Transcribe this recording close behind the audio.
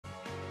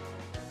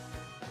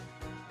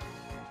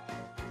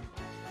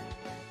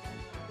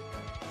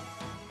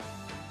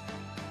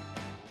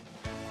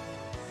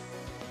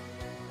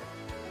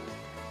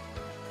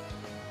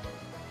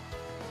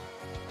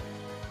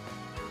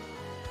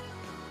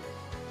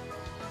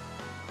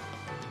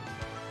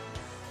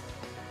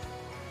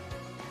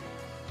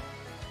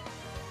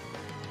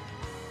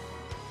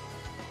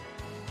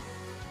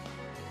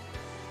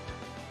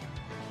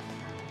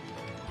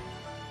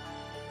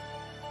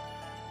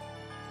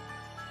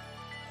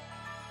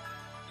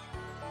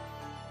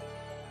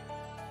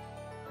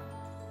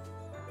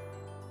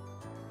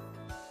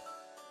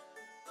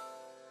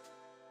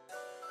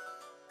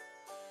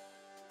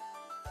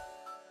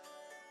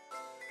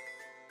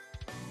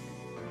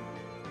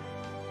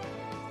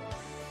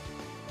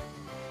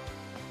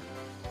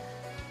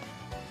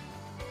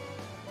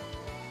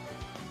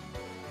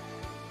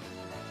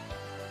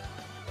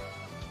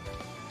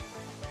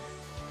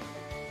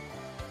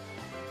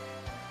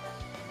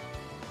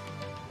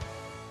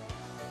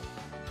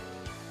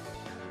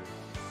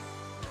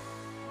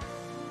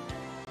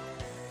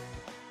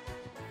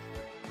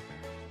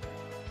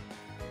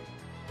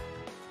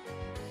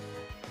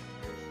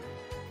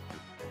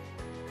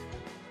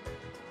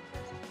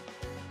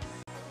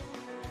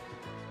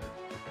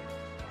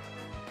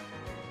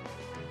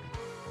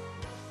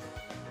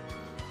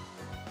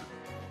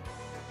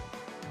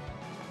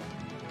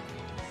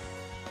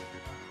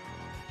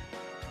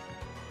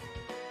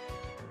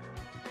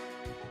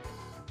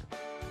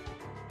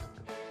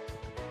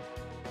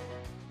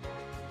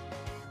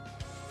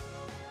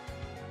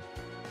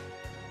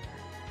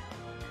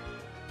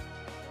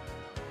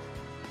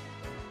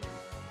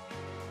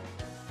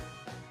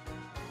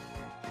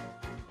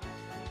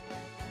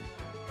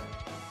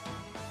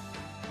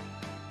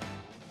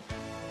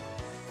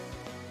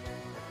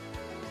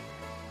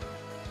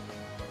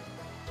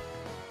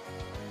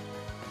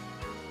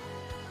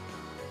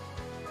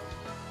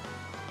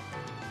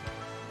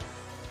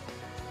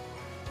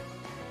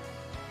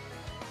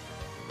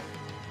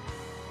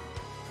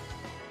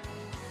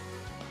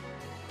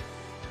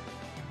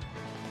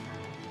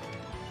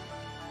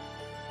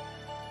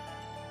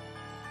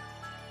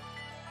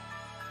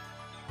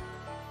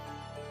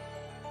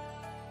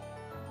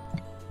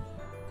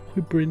Hi,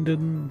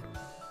 Brendan.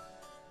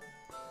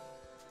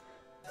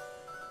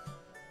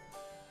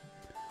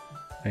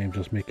 I am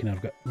just making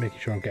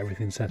sure I've got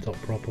everything set up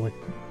properly.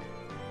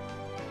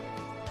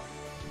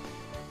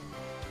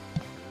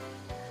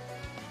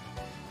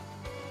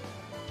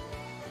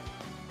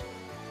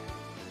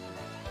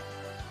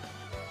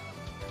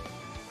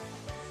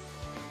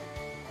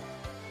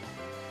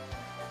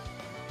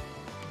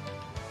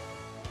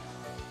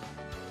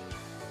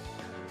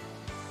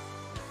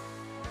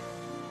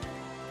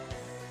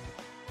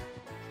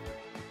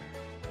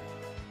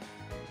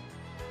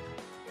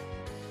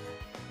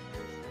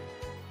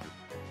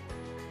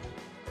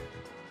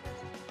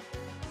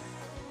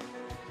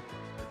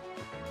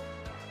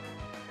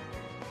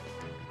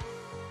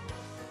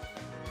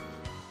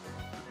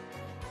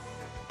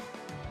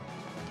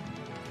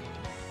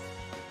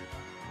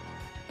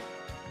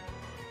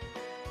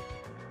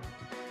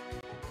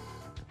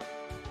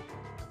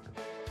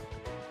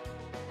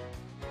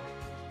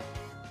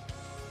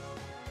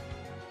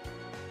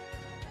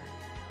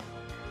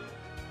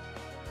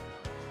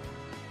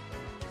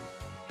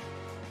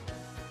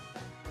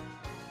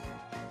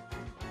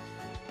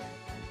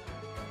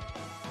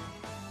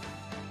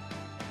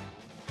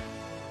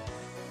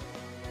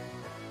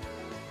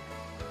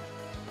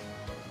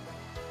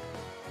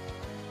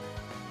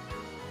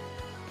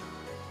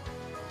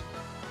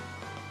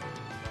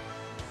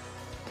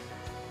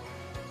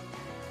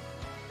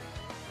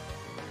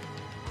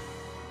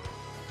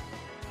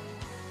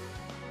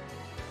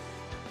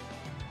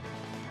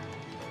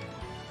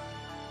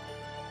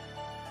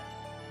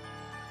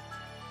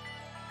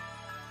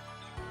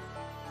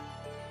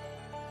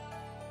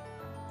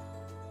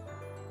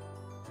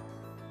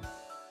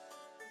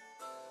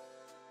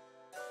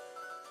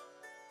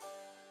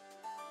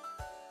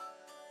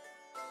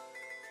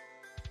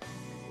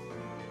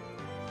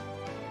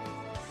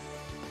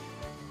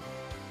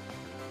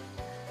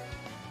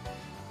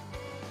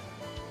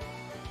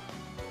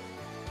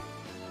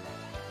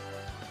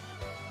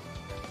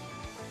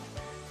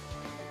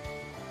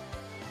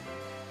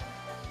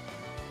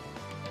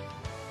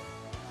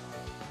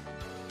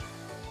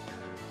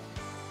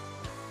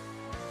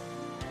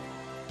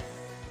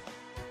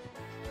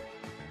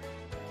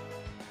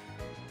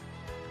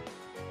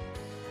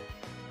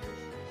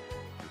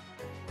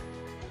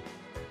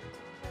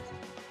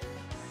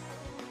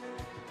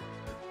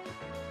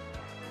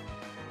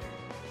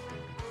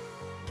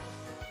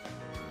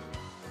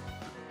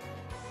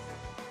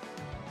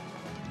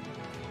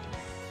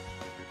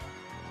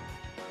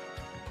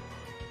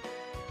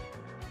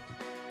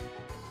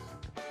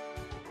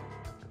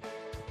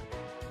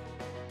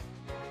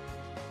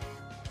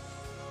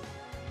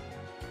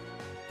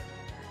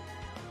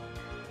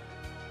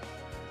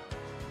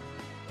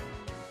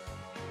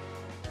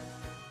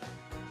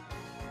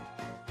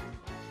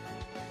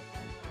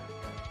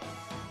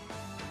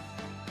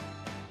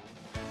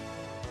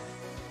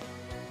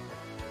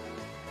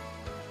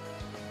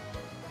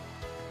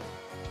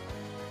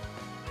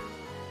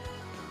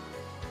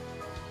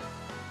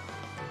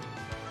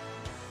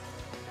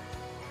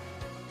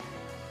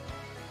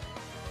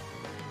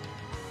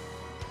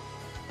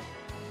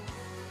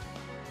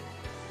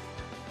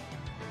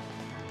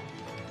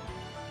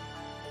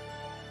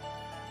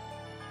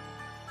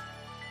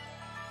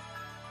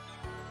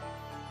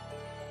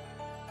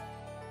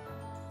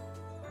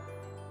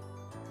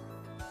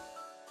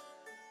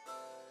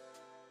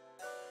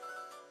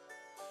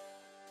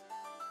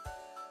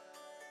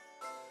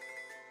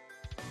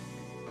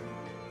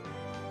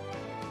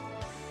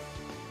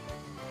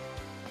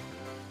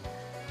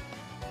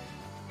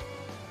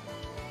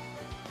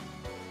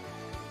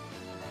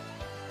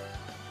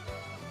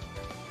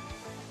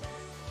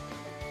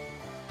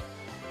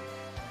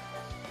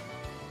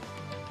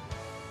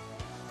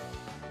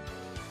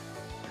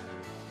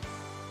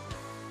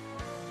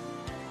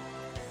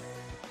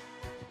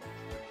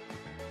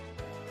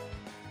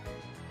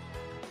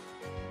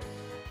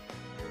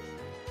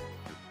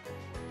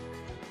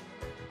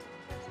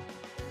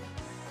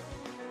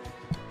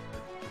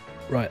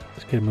 Right,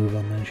 let's get a move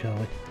on then, shall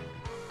we?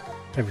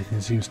 Everything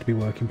seems to be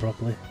working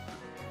properly.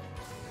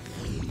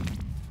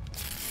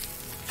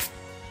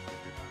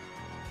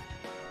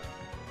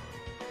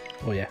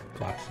 Oh yeah,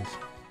 glasses.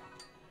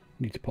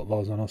 Need to put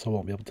those on, else I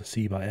won't be able to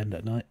see by end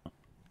at night.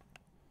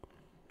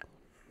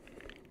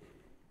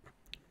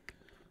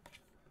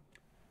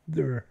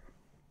 There.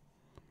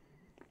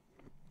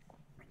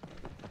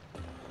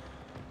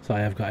 So I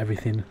have got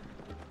everything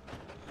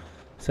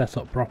set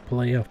up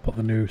properly. I've put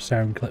the new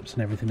sound clips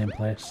and everything in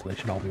place, so they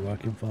should all be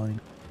working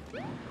fine.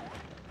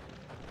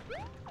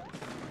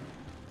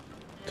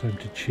 Time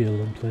to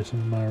chill and play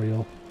some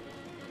Mario.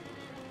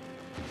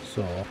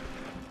 So,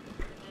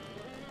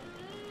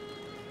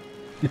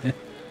 hi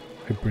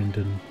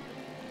Brendan.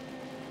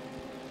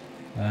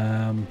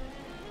 I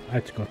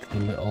had to go to the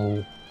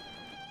little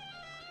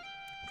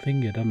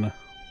thingy, didn't I?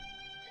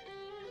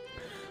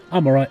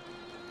 I'm alright.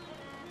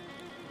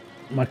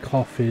 My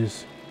cough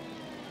is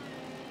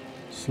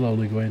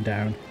slowly going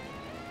down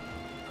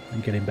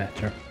and getting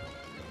better.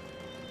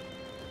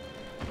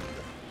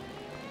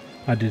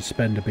 I did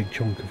spend a big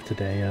chunk of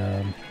today,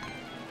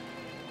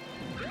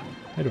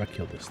 how do I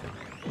kill this thing?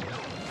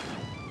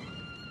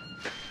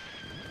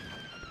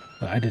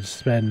 I did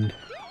spend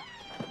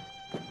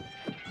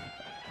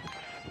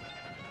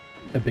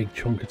a big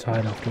chunk of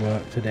time after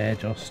work today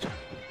just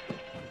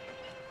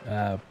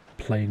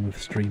playing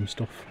with stream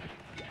stuff.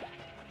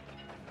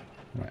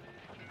 Right.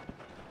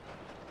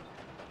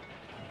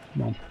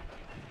 Come on.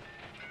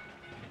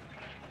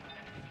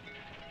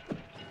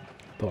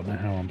 Don't know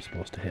how I'm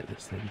supposed to hit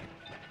this thing.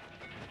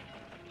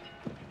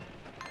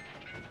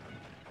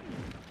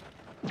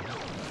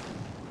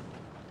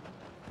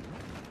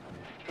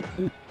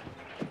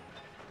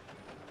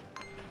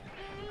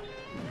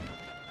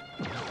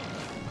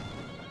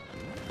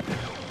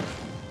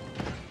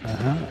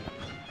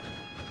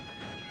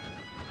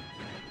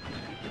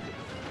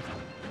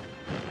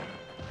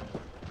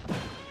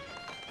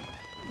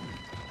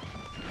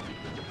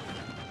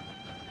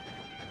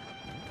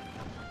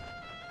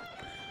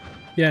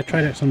 Yeah,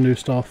 tried out some new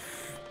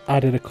stuff,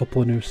 added a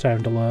couple of new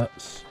sound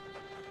alerts.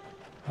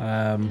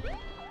 I'm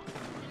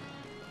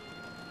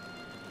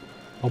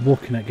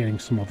looking at getting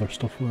some other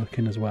stuff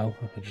working as well.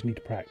 I just need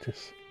to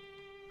practice.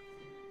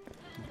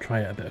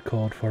 Try out a bit of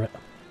code for it.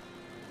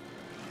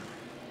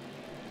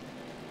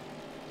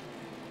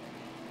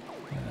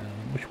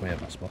 Which way am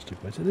I supposed to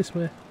go? Is it this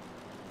way?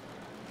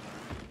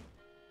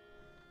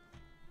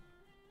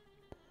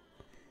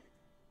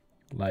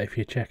 Like, if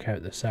you check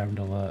out the sound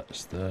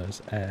alerts,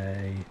 there's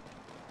a...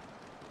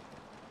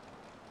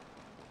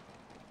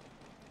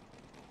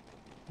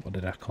 what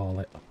did I call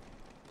it?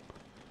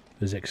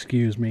 There's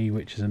Excuse Me,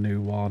 which is a new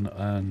one,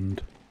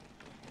 and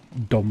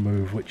Dumb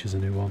Move, which is a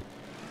new one.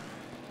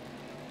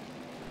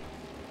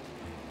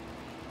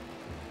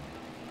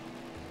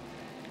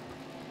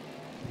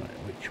 Right,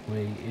 which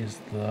way is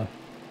the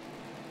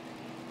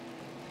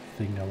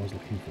thing I was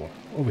looking for?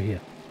 Over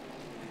here.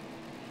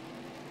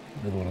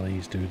 Another one of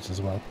these dudes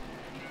as well.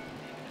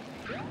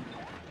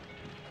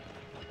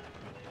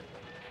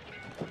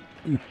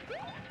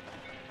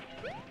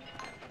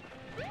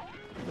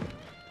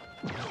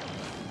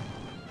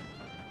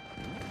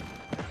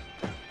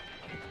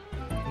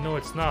 No,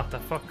 it's not. I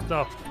fucked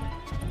up.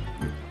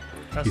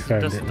 That's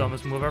found the it,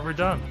 dumbest move I've ever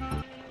done.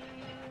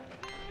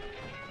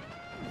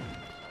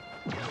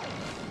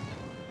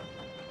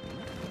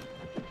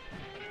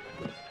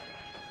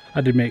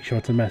 I did make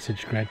sure to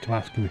message Greg to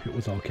ask him if it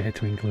was okay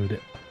to include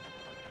it.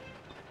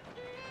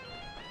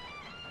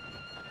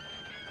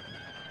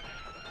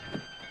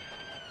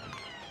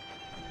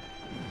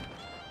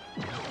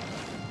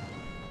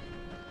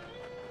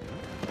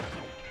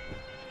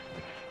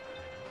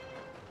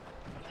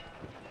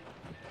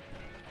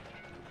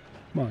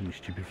 Come on, you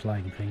stupid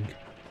flying thing.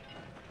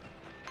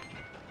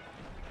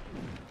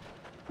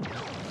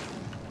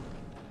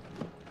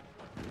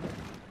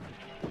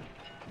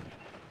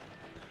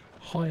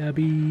 Hi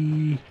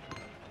Abby!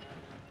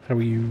 How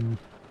are you?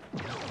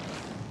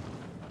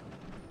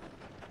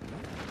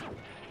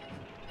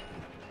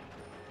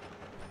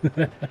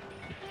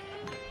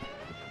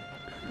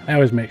 I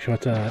always make sure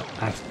to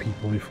ask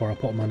people before I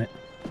put them on it,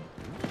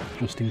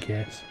 just in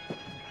case.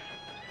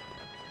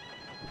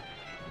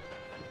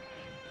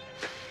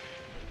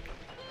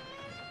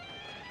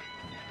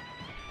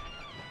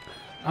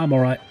 I'm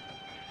alright.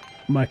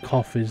 My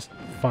cough is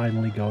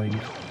finally going.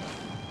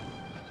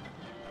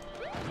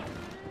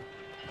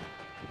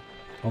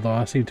 Although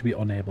I seem to be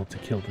unable to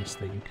kill this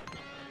thing.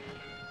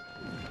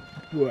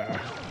 Wah.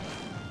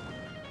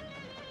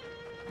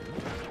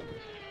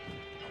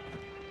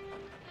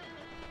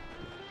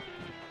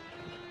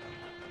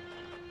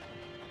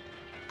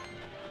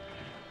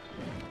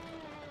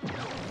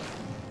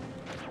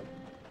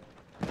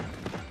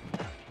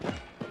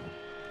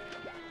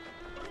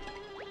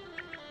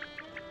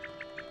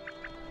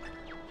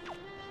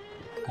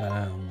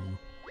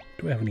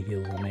 Do I have any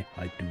heals on me?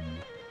 I do.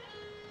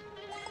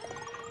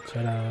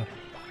 Ta-da!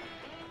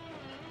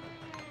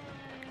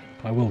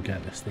 I will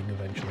get this thing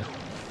eventually.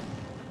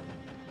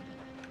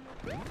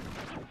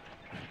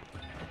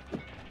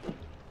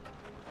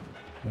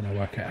 When I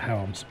work out how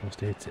I'm supposed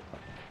to hit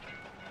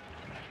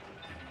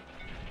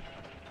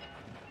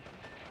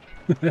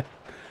it.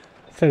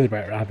 Sounds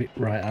about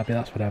right, Abby.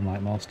 That's what I'm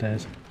like most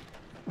days.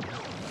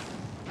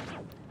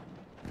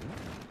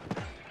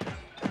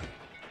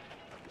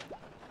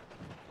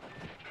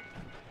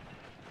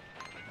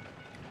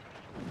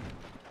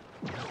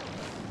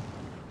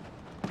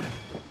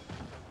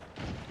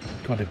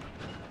 Got him.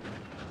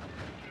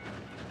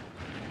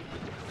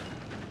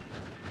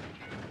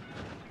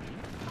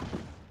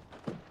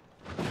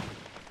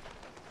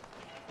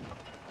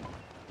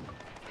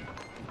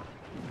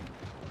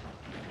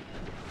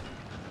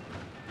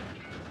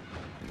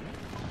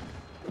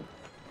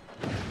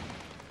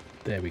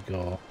 There we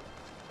go.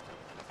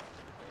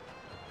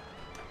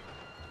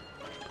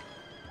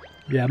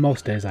 Yeah,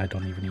 most days I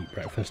don't even eat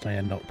breakfast. I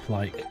end up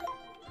like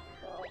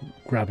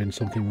grabbing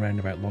something round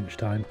about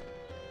lunchtime.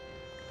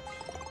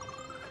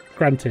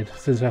 Granted,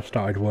 since I've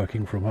started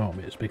working from home,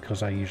 it's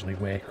because I usually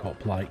wake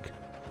up like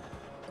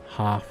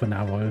half an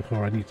hour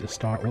before I need to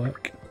start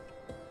work.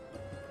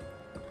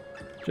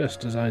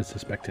 Just as I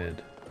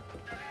suspected.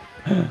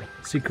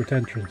 Secret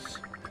entrance.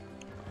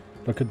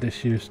 Look at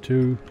this use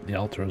too. The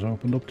altar has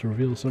opened up to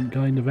reveal some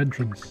kind of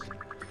entrance.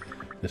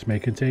 This may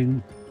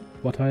contain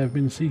what I have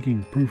been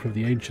seeking, proof of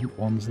the ancient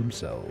ones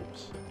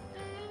themselves.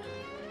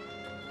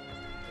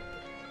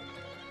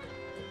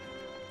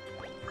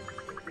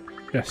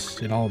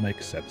 Yes, it all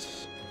makes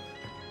sense.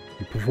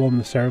 You performed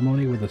the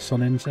ceremony with the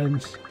sun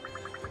incense,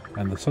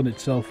 and the sun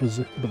itself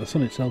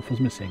was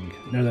missing.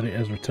 Now that it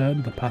has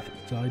returned, the path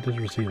inside has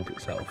revealed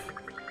itself.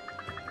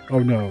 Oh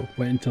no,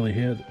 wait until you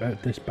hear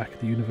about this back at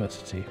the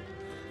university.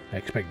 I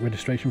expect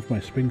registration for my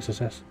spring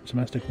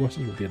semester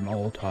courses will be an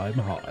all-time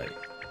high.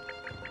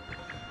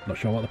 Not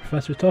sure what the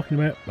professor is talking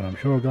about, but I'm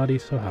sure glad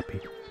he's so happy.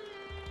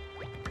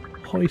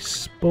 Hi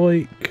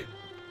Spike!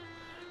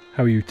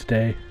 How are you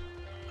today?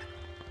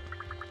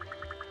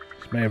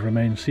 This may have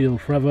remained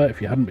sealed forever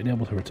if you hadn't been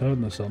able to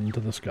return the sun to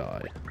the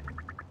sky.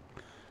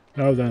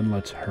 Now then,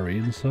 let's hurry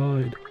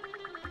inside.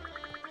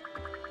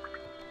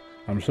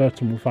 I'm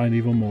certain we'll find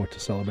even more to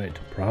celebrate,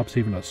 perhaps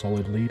even a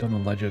solid lead on the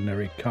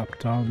legendary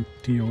Captain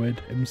Teoid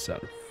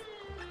himself.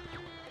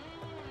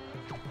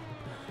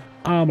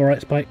 I'm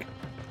alright, Spike.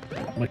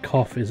 My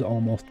cough is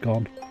almost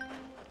gone.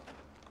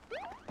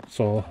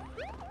 So,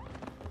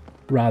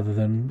 rather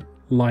than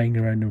lying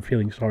around and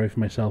feeling sorry for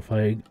myself,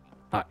 I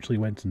actually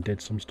went and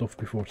did some stuff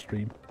before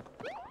stream.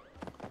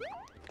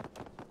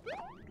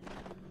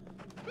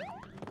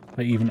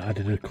 I even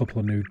added a couple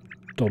of new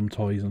dumb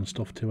toys and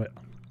stuff to it.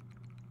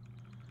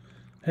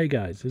 Hey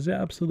guys, is it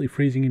absolutely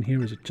freezing in here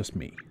or is it just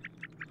me?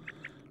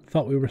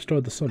 Thought we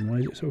restored the sun, why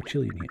is it so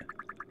chilly in here?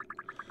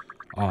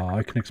 Ah,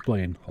 I can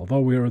explain.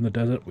 Although we are in the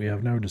desert, we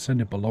have now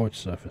descended below its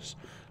surface,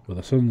 where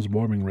the sun's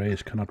warming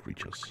rays cannot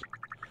reach us.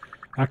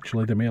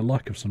 Actually, the mere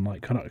lack of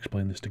sunlight cannot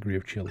explain this degree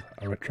of chill.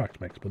 I retract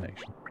my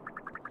explanation.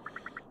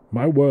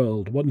 My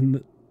word, what in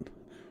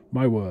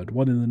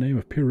the name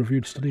of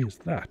peer-reviewed study is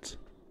that?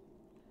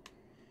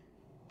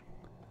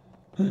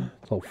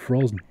 It's all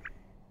frozen.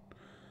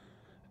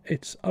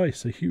 It's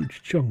ice, a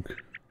huge chunk.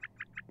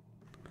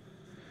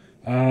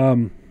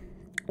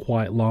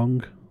 Quite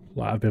long.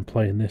 Like, I've been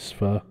playing this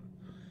for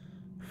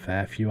a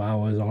fair few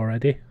hours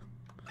already.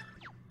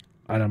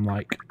 And I'm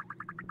like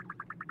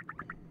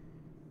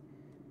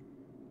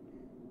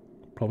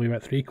probably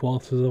about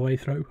 3/4 of the way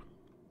through.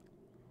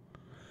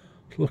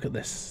 Look at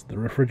this. The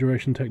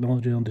refrigeration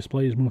technology on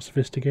display is more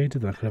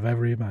sophisticated than I could have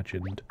ever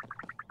imagined.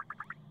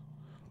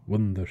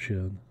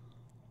 Wunderschön.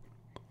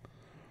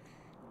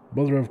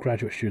 Mother of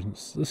graduate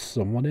students, there's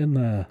someone in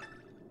there.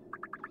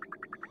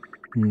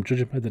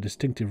 Judging by the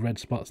distinctive red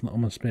spots and the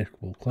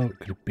unmistakable cloak,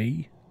 could it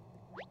be?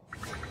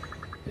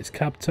 It's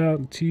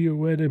Captain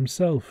Teoid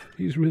himself.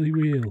 He's really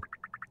real.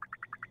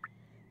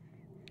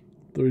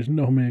 There is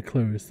no mere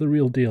clue. It's the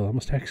real deal. I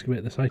must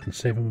excavate the site and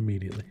save him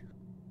immediately.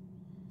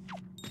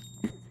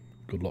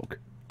 Good luck.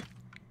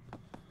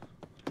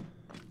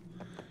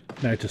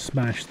 Now to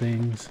smash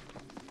things.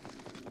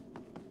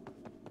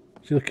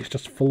 See, look, it's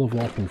just full of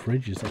open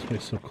fridges. That's why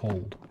it's so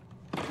cold.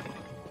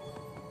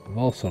 We've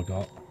also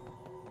got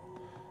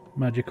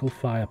magical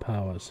fire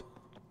powers.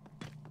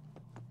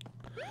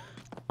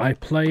 I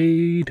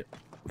played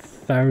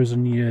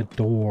Thousand Year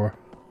Door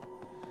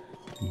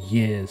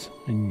years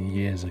and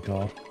years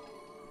ago,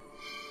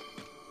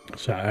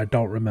 so I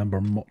don't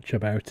remember much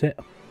about it.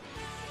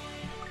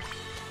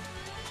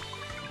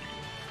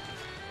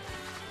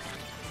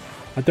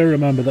 I do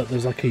remember that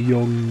there's like a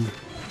young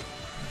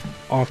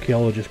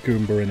archaeologist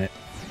Goomba in it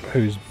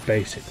who's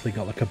basically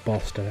got like a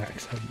Boston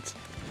accent.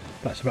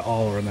 That's about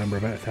all I remember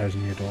about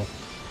Thousand Year Door.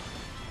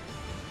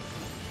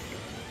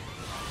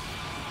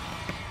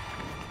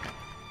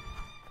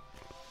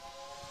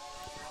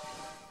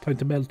 Time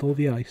to melt all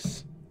the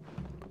ice.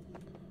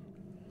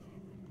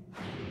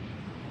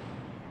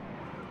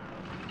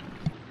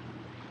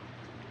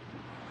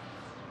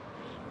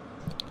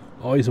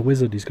 Oh, he's a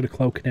wizard. He's got a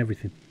cloak and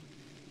everything.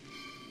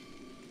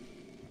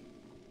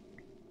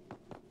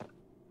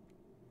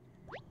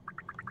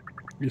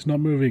 He's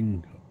not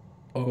moving.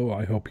 Oh,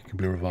 I hope he can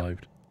be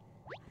revived.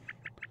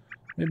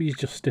 Maybe he's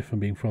just stiff from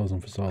being frozen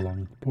for so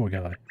long. Poor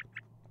guy.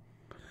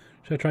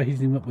 Should I try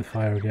heating him up with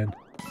fire again?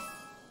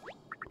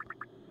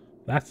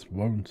 That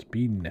won't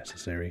be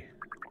necessary.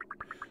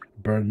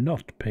 Burn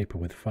not paper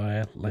with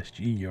fire, lest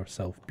ye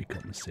yourself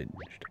become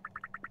singed.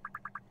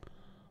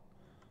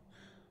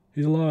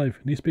 He's alive,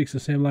 and he speaks the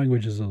same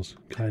language as us,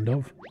 kind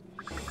of.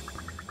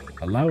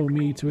 Allow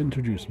me to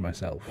introduce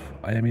myself.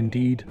 I am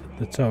indeed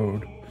the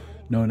Toad,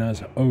 known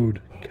as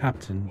Ode,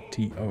 Captain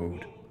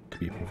Teoid, to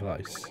be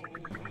precise.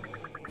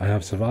 I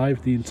have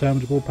survived the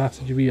interminable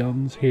passage of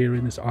eons here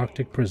in this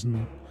Arctic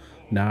prison.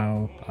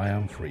 Now I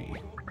am free.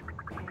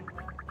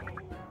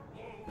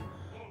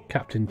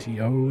 Captain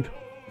Teoid.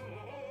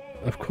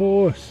 Of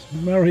course,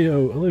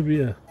 Mario,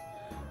 Olivia.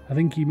 I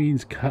think he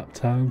means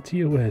Captain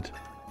Teoid.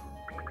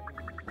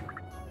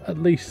 At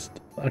least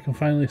I can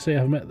finally say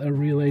I've met a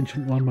real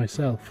ancient one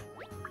myself.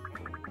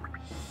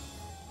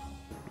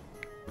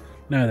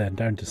 Now then,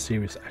 down to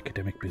serious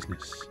academic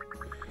business.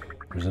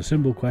 There's a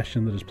simple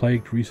question that has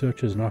plagued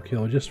researchers and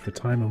archaeologists for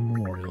time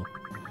immemorial.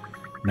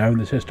 Now in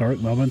this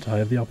historic moment, I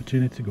have the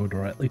opportunity to go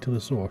directly to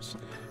the source.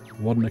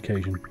 What an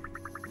occasion.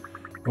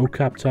 O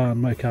Captain,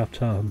 my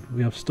Captain,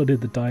 we have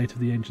studied the diet of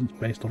the ancients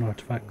based on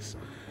artifacts,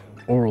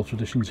 oral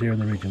traditions here in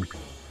the region.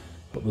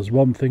 But there's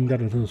one thing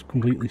that it has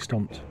completely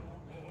stumped.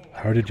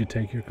 How did you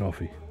take your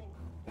coffee?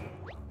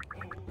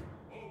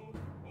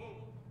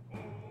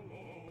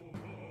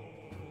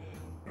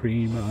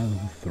 Cream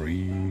and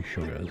 3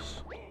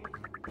 sugars.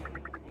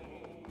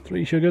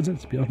 3 sugars?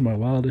 It's beyond my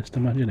wildest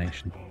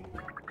imagination.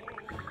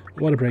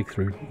 What a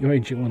breakthrough. You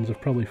ancient ones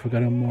have probably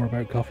forgotten more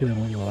about coffee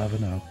than we will ever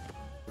know.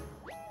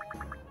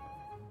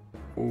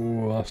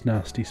 Oh, that's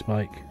nasty,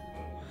 Spike.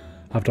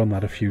 I've done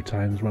that a few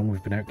times when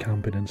we've been out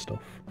camping and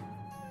stuff.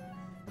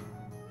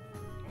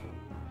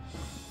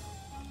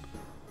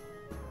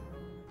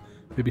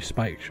 Maybe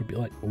Spike should be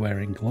like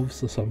wearing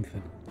gloves or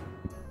something.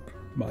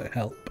 Might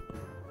help.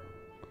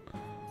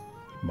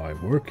 My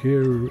work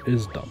here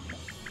is done.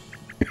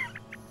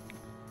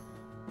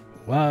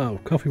 Wow,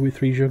 coffee with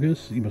 3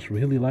 sugars? You must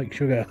really like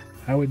sugar.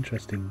 How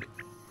interesting.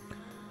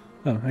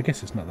 Oh, I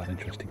guess it's not that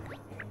interesting.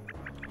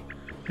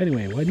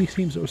 Anyway, why do you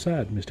seem so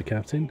sad, Mr.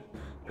 Captain?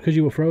 Because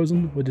you were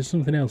frozen, or did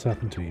something else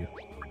happen to you?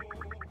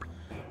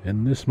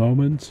 In this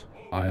moment,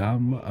 I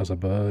am as a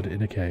bird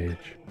in a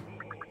cage.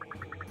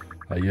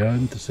 I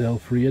yearn to sail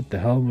free at the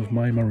helm of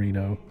my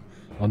Merino,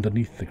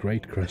 underneath the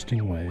great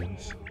cresting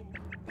waves.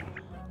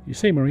 You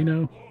say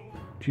Merino?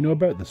 Do you know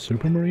about the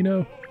Super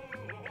Merino?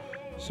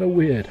 So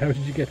weird, how did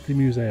you get to the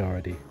museum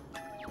already?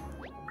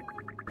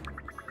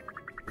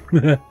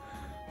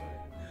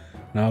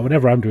 No,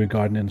 whenever I'm doing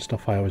gardening and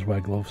stuff, I always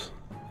wear gloves.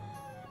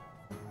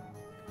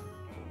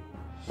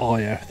 Oh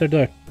yeah, if they're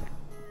the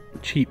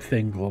cheap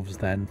thing gloves,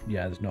 then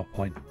yeah, there's no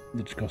point.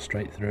 They just go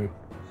straight through.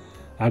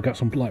 I've got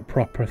some like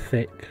proper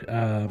thick,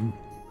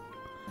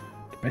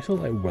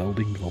 basically like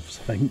welding gloves,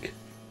 I think,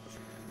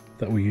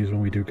 that we use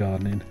when we do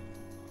gardening.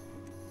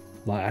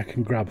 Like I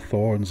can grab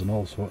thorns and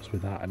all sorts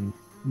with that and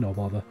no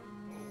bother.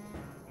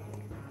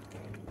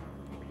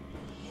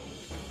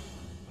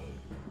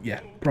 Yeah,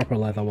 proper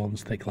leather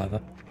ones, thick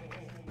leather.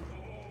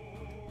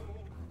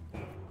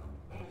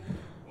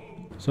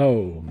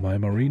 So, my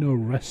Merino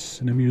rests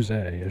in a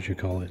museum, as you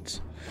call it.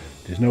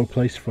 It is no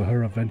place for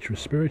her adventurous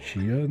spirit,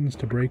 she yearns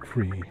to break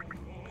free.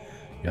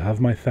 You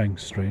have my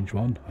thanks, strange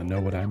one, I know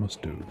what I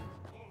must do.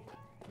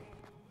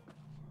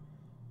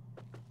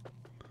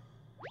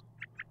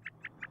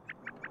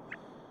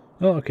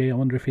 Oh, okay, I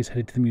wonder if he's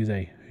headed to the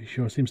museum. He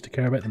sure seems to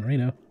care about the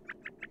Merino.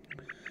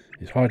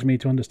 It's hard for me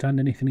to understand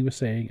anything he was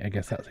saying, I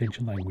guess that's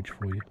ancient language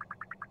for you.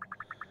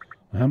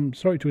 I'm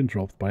sorry to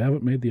interrupt, but I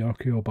haven't made the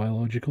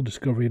archaeobiological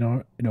discovery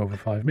in over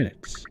 5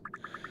 minutes.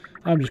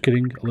 I'm just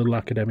kidding, a little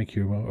academic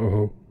humour,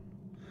 oh.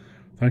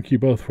 Thank you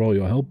both for all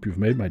your help, you've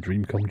made my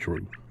dream come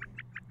true.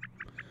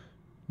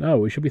 No,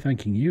 we should be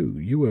thanking you.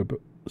 You were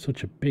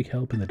such a big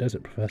help in the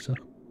desert, Professor.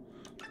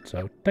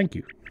 So, thank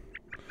you.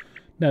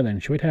 Now then,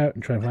 shall we head out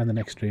and try and find the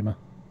next streamer?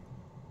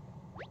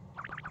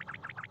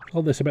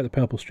 All this about the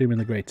purple streamer in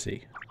the Great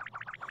Sea.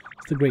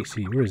 It's the Great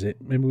Sea, where is it?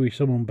 Maybe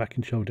someone back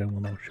in Showdown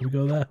will know. Should we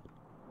go there?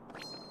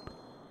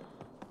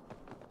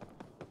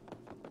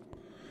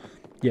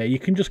 Yeah, you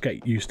can just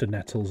get used to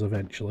nettles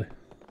eventually.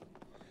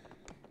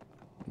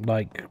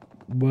 Like,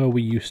 where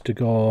we used to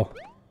go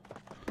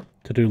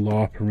to do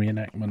LARP and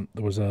reenactment,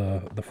 there was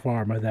the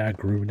farmer there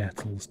grew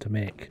nettles to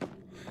make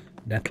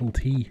nettle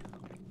tea.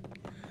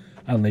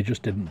 And they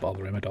just didn't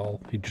bother him at all.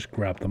 He just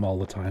grabbed them all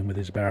the time with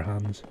his bare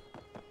hands.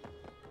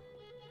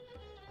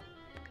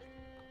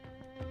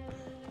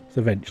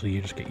 So eventually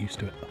you just get used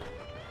to it.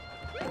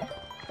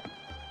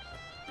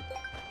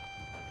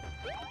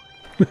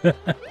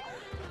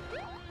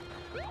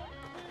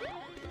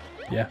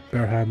 Yeah,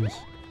 bare hands.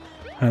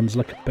 Hands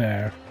like a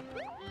bear.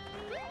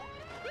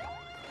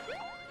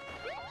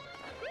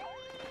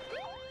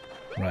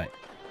 Right.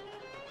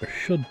 There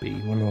should be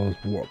one of those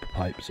warp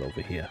pipes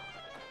over here.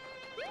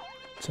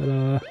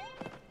 Ta-da!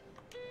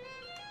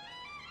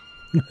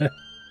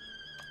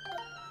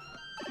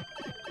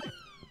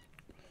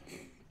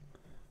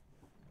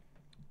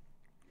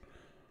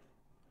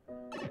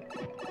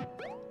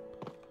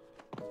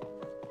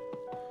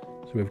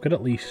 So we've got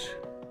at least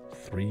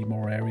 3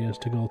 more areas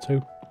to go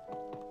to.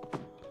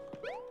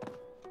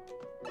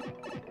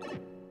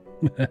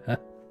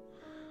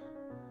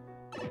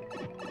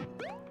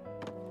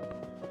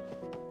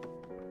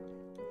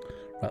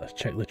 Right, let's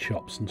check the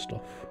shops and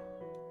stuff.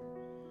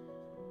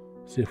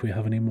 See if we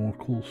have any more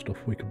cool stuff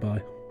we could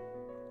buy.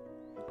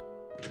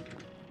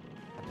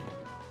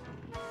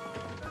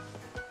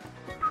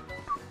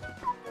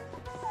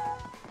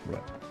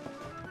 Right.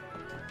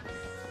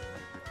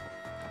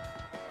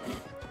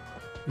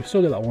 We've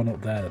still got that one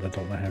up there that I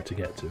don't know how to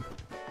get to.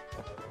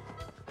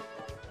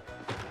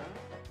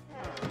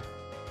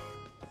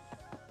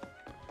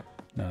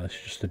 No, this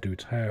is just a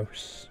dude's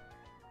house.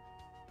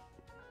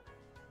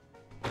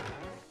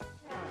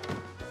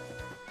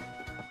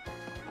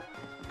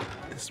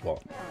 This one.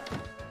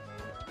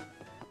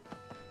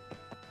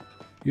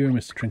 You're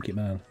Mr. Trinket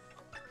Man.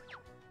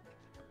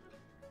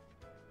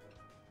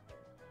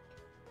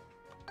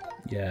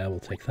 Yeah, we'll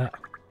take that.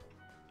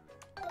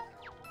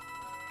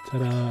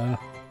 Ta-da!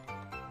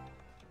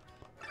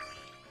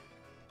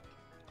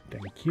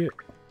 Thank you.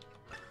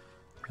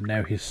 And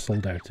now he's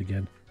sold out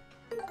again.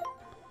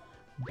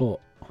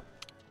 But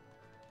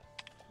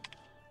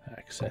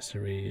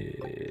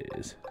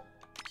accessories.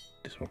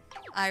 This one.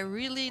 I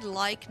really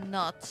like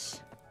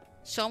nuts.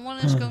 Someone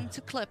is going to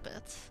clip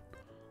it.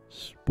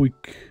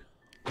 Spoik.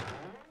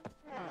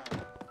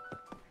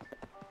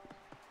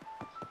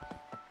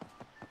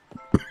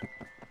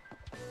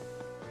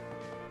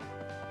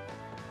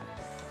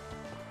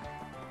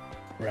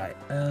 Right,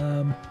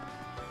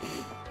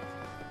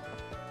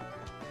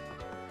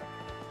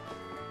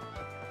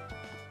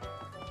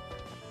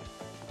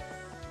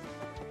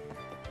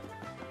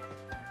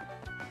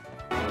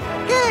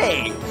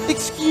 Hey!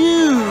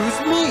 Excuse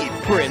me,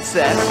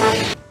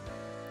 princess!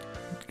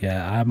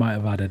 yeah, I might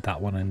have added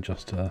that one in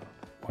just to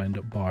wind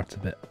up Bart a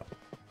bit.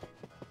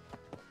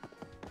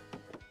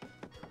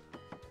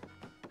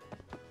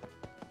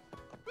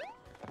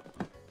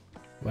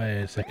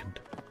 Wait a second.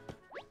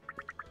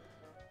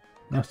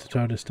 Master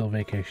Toad is still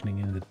vacationing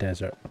in the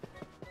desert.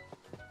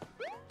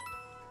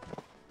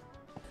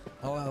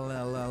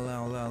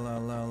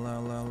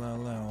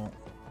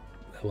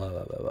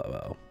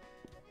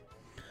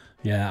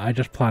 Yeah, I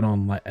just plan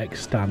on like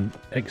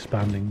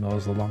expanding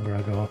those the longer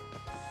I go.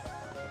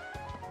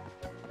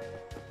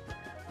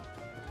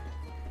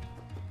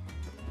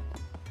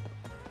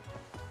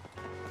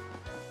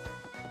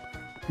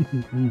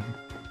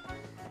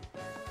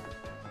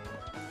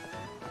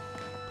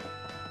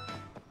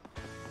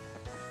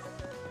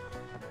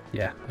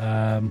 Yeah,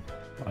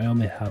 I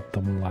only had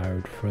them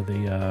loud for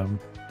the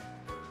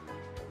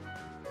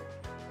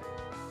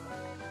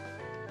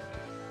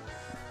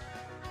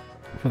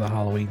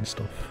Halloween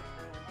stuff.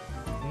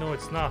 No,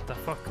 it's not. I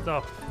fucked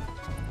up.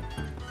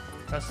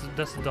 That's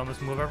the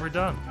dumbest move I've ever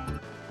done.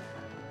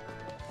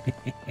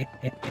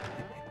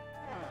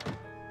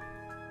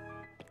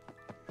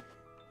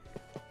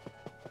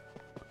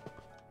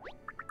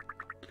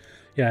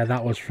 Yeah,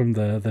 that was from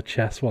the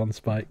chess one,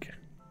 Spike.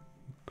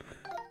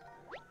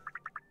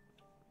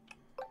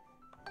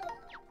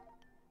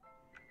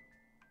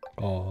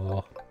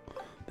 Oh,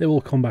 they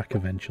will come back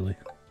eventually.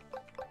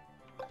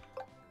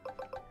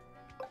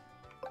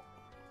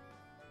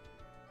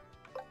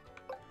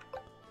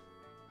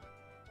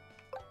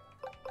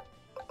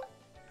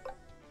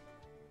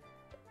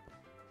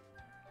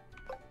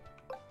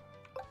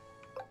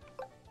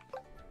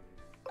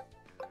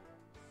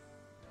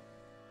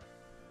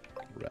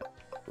 Right,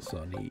 so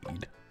I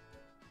need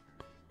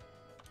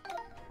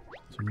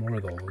some more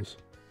of those.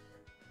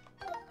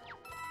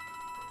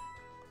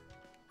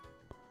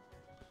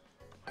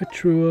 Hi,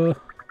 Trua.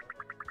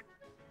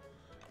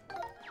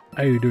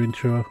 How you doing,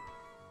 Trua?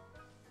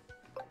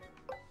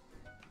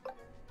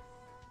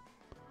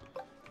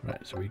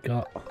 Right, so we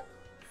got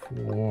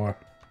 4.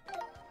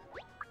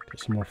 Get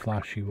some more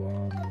flashy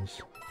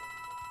ones.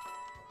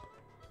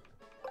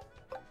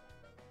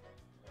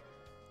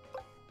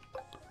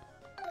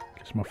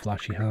 Get some more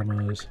flashy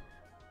hammers.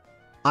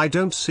 I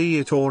don't see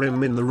it or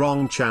am in the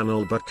wrong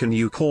channel, but can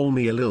you call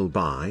me a lil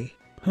bi?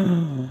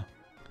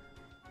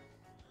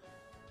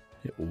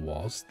 It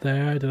was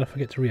there. Did I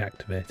forget to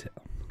reactivate it?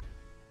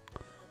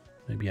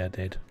 Maybe I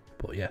did.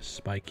 But yes,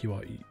 Spike, you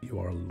are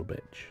a little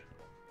bitch.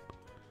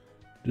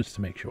 Just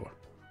to make sure.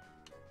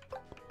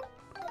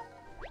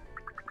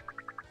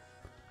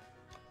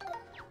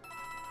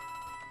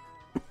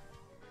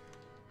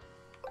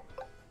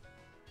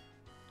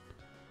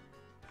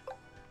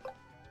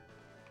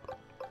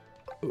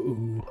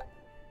 Ooh.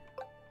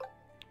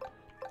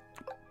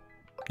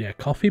 Yeah,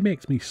 coffee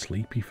makes me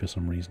sleepy for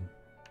some reason.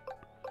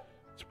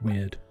 It's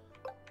weird.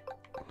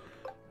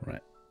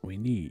 Right, we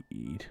need...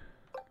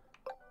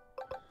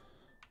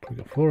 We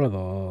got 4 of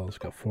those,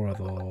 got 4 of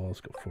those,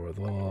 got 4 of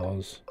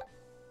those.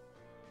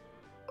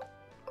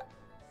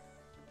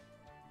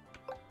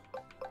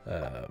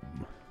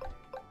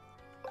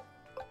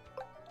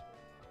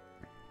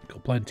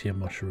 Got plenty of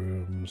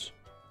mushrooms.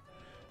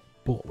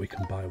 But we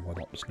can buy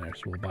 1-ups now,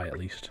 so we'll buy at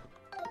least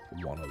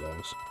 1 of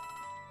those.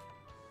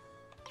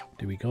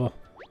 Do we go?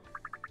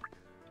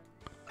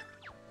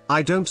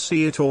 I don't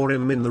see it or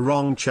am in the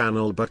wrong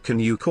channel, but can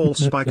you call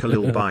Spike a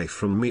lil bi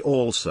from me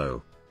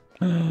also?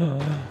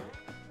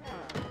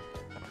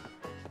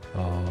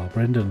 Oh,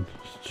 Brendan,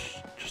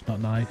 just not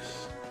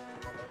nice.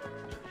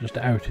 Just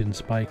outing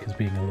Spike as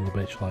being a little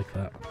bitch like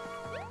that.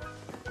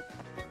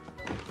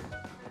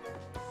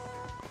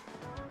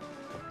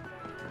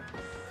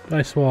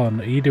 Nice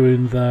one. Are you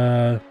doing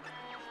the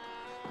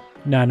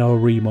Nano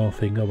Remo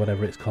thing or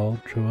whatever it's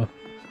called, Trua?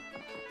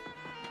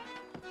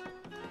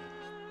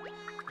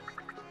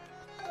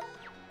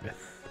 Yes.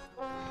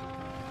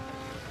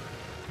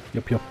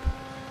 Yup.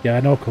 Yeah, I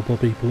know a couple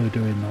of people who are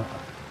doing that.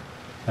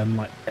 And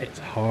like, it's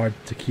hard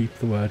to keep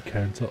the word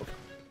count up.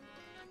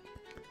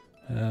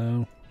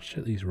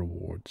 Shit, these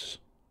rewards.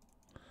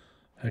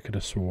 I could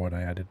have sworn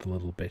I added the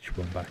little bitch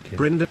one back in.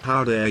 Brenda,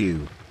 how dare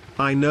you?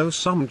 I know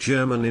some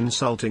German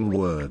insulting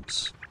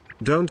words.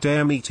 Don't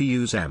dare me to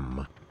use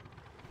them.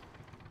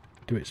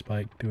 Do it,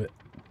 Spike, do it.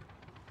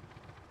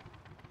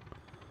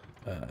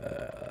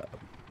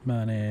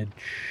 Manage.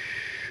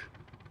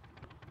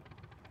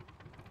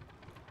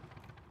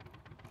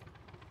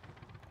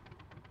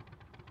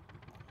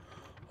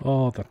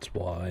 Oh, that's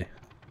why.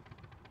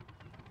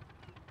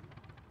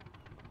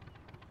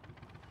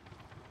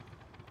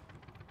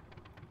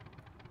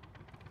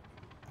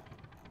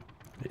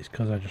 It's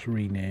because I just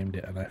renamed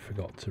it and I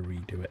forgot to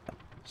redo it.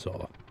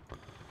 So,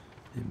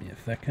 give me a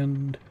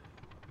second.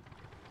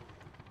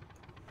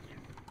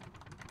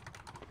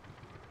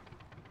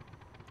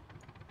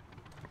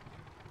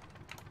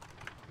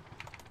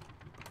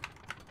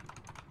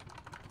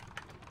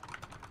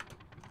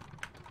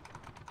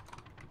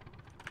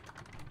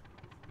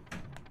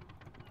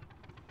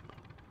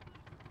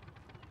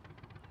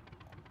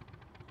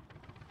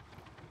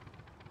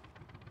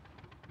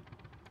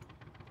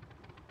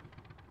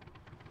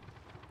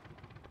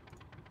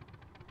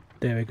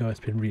 There we go, it's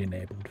been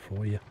re-enabled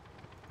for you.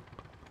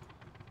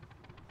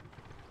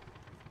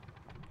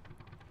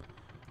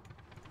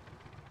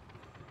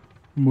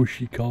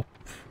 Mushy Kopf.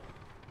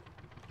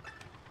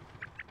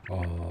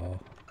 Oh.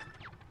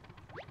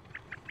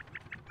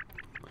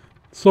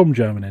 Some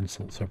German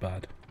insults are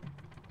bad.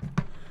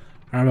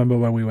 I remember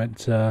when we went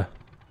to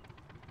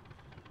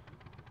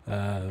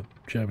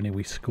Germany,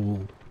 we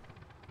schooled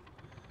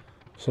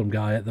some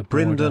guy at the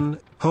border. Brendan,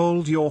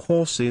 hold your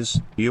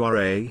horses, you are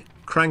a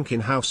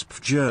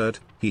Krankenhausfjord,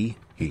 he.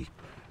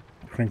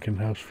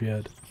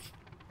 Krankenhausfjord.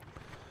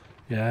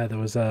 Yeah, there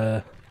was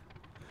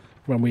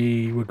when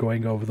we were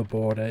going over the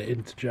border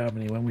into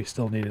Germany, when we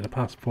still needed a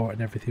passport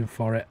and everything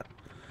for it,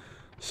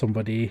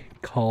 somebody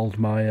called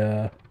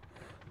my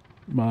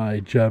my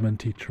German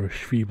teacher a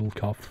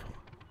Schwiebelkopf,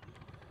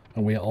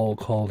 and we all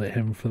called it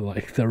him for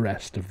like the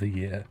rest of the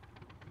year.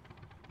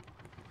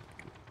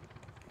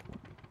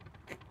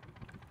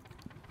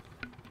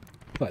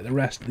 Like the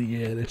rest of the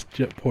year, this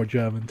poor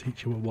German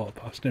teacher would walk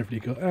past and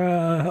everybody go,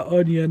 "Ah,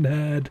 onion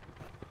head."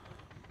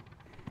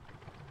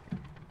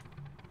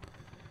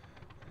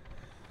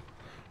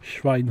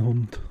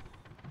 Schweinhund.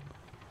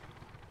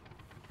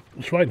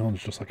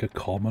 Schweinhund's just like a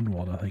common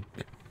one, I think.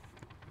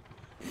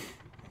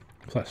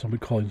 It's like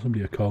somebody calling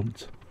somebody a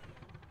cunt.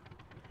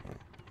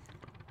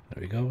 There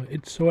we go.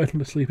 It's so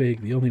endlessly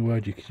big, the only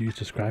word you could use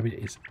to describe it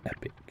is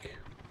epic.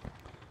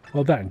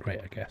 Well, that and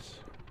great, I guess.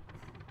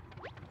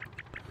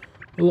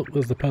 Oh look,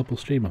 there's the purple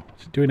streamer.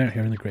 What's it doing out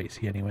here in the Great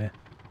Sea anyway?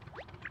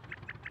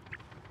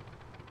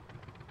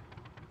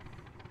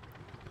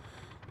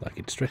 Like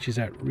it stretches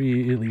out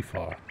really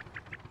far.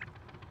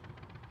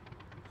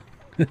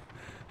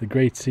 The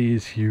Great Sea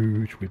is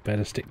huge. We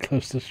better stick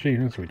close to the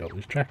streamer so we don't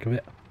lose track of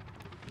it.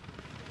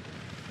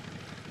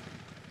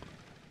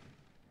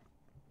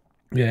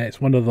 Yeah,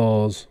 it's one of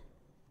those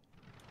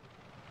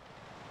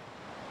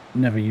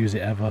never use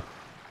it ever.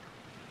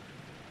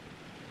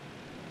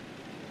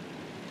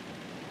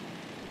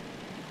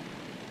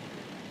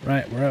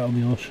 Right, we're out on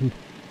the ocean.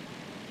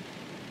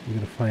 We're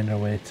going to find our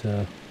way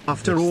to...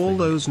 After all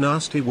those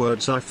nasty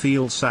words, I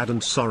feel sad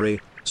and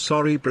sorry.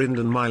 Sorry,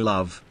 Brendan, my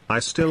love. I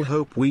still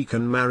hope we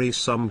can marry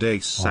someday,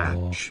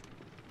 Sag.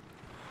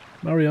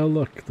 Mario,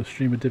 look, the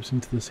streamer dips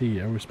into the sea.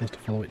 Are we supposed to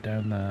follow it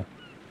down there?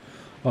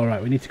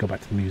 Alright, we need to go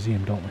back to the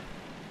museum, don't we?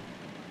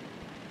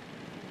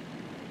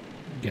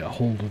 Get a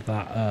hold of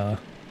that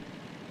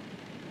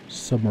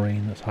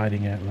submarine that's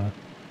hiding out there.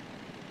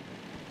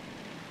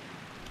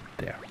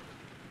 There.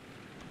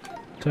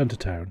 Turn to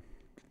town.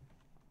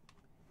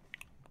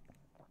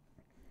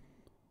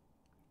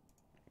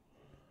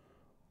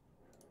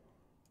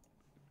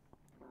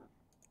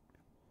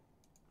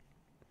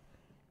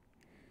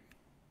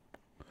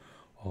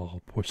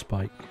 Oh, poor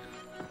Spike.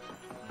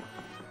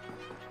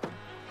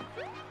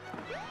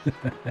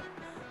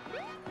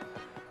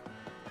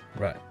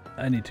 Right,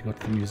 I need to go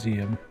to the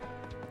museum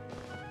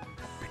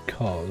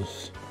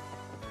because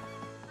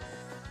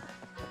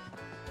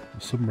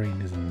the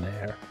submarine is in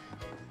there.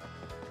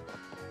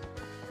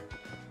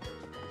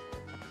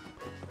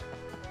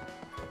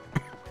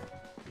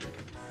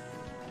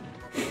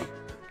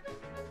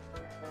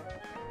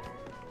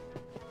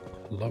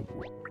 Hello.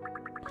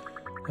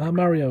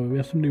 Mario, we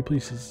have some new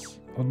pieces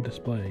on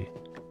display.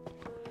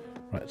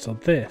 Right, so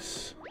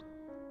this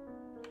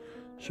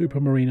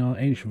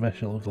Supermarino, ancient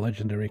vessel of the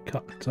legendary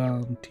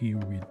Captain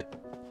Tiwid.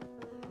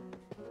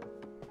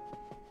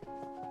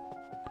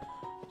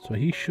 So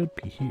he should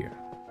be here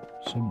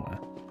somewhere.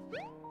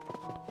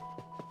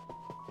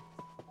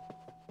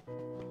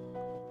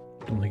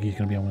 Don't think he's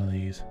going to be on one of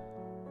these.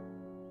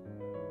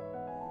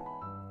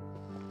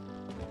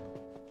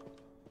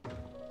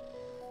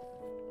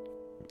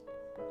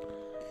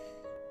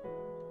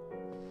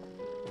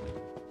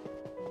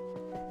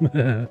 Is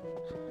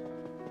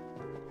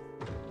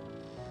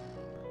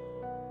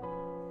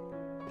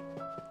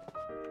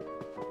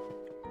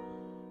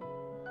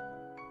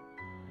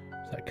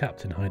that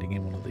captain hiding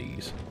in one of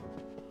these?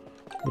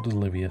 What does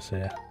Olivia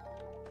say?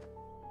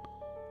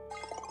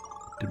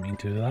 Didn't mean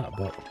to do that,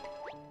 but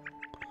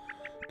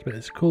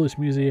it's the coolest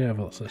museum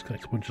ever. So let's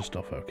collect a bunch of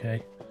stuff,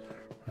 okay?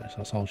 Right, so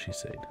that's all she's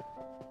saying.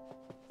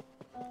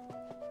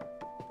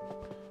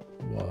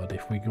 What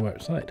if we go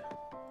outside?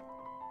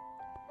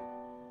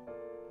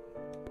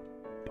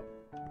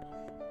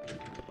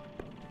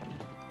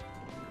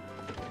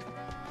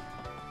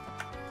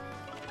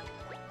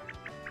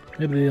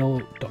 Maybe the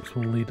old ducks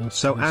will lead us.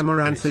 So to this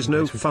Amaranth place is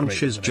no with fun, great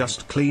she's innovation.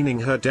 just cleaning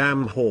her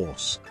damn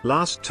horse.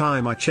 Last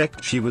time I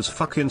checked she was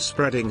fucking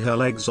spreading her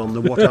legs on the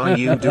What Are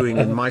You Doing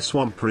in My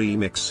Swamp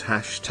remix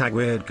 #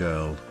 weird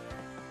girl.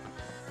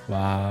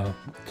 Wow.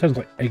 Sounds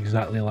like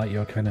exactly like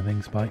your kind of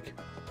thing, Spike.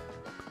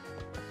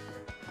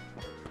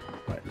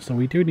 Right, so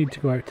we do need to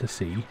go out to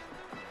sea.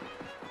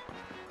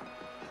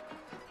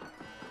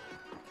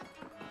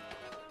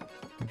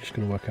 I'm just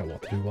going to work out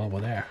what to do while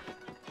we're there.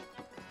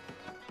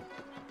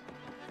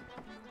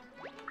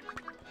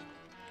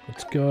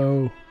 Let's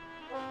go.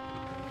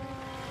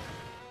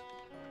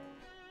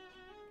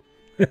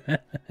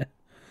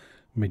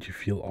 Made you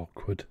feel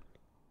awkward.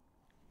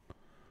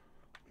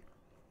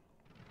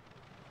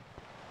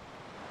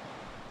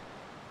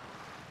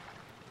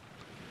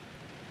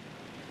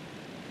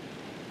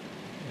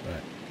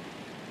 Right.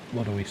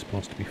 What are we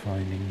supposed to be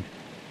finding?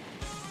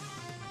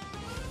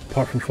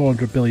 Apart from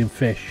 400 billion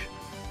fish.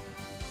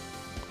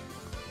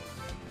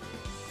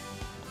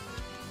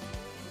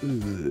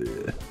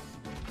 Ugh.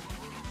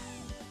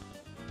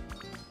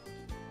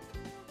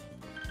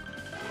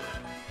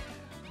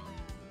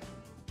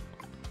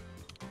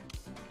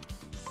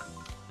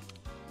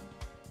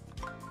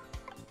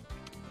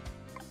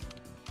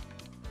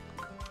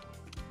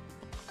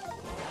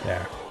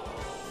 There.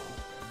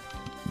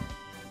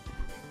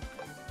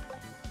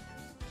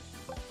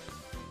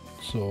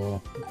 So,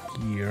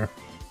 gear.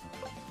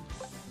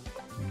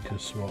 Need to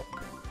swap.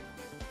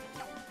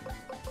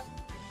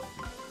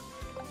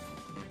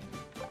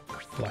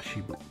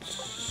 Flashy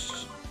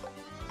boots.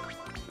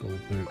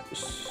 Gold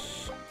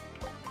boots.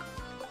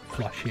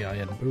 Flashy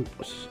iron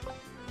boots.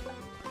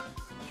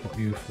 Swap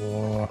you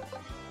for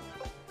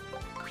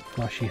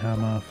flashy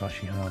hammer,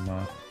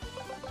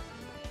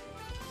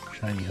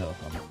 shiny hell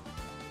hammer.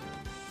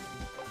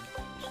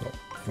 So,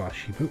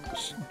 flashy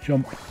boots,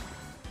 jump.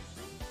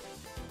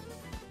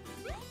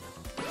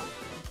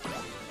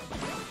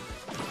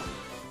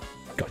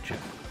 Gotcha.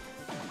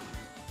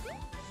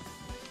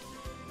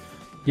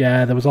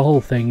 Yeah, there was a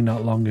whole thing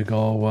not long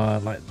ago where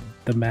like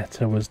the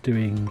meta was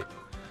doing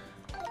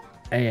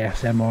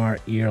ASMR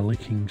ear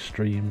licking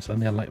streams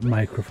and they had like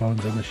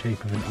microphones in the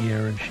shape of an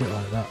ear and shit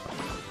like that.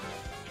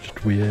 It's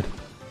just weird.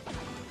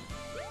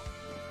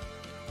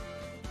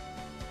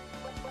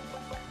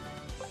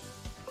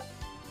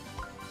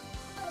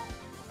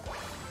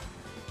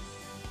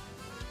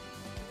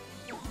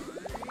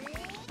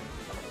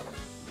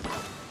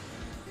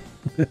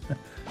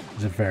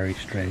 It's a very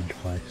strange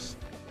place.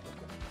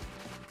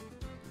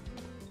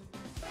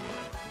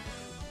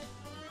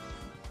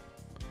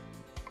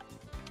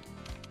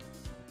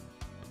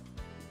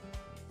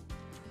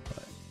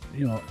 Right,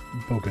 you know,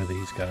 bugger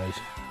these guys.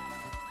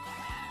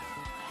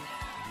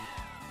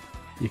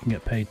 You can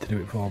get paid to do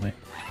it for me.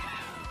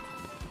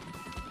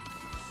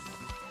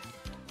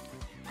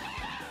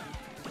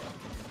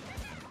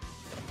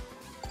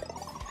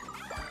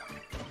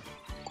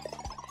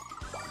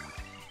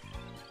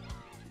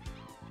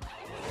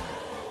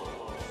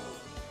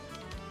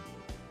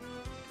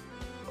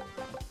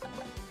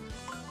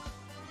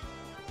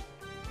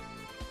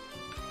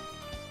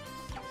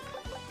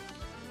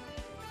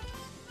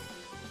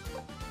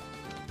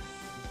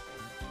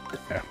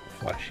 There,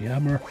 flashy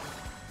hammer.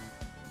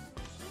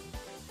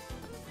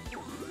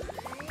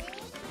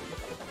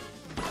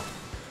 Do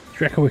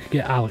you reckon we could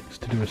get Alex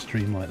to do a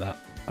stream like that?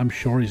 I'm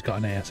sure he's got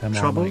an ASMR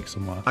Trouble? mic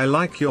somewhere. I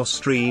like your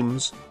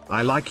streams,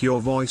 I like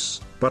your voice,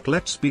 but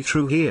let's be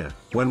true here.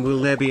 When will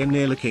there be a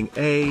near-licking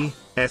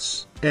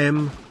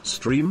ASM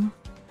stream?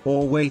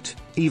 Or wait,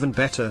 even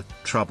better,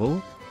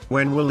 Trouble?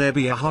 When will there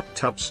be a hot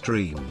tub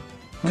stream?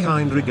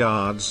 Kind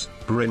regards,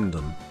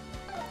 Brendan.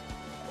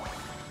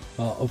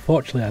 Well,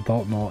 unfortunately I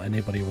don't know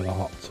anybody with a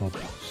hot tub,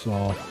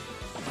 so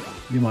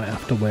you might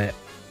have to wait.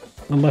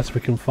 Unless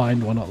we can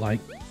find one at like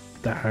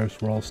the house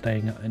we're all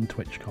staying at in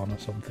TwitchCon or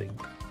something.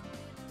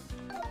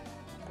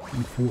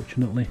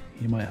 Unfortunately,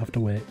 you might have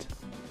to wait.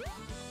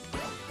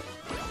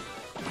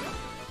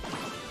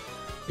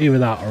 Either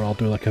that or I'll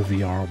do like a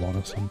VR one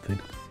or something.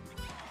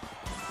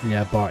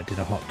 Yeah, Bart did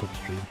a hot tub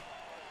stream.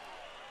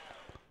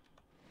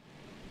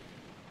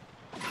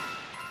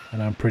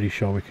 And I'm pretty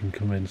sure we can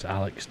convince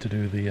Alex to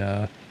do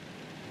the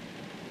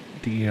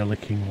ear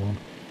licking one.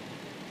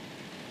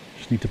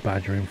 Just need to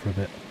badger him for a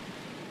bit.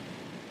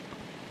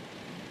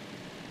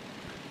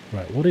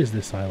 Right, what is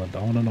this island?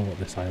 I want to know what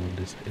this island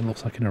is. It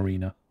looks like an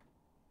arena.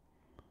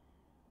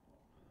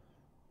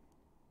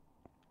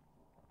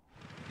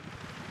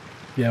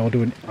 Yeah, we'll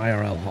do an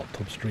IRL hot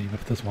tub stream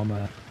if there's one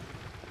there.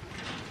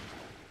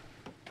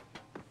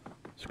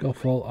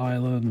 Scuffle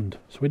Island.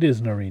 So it is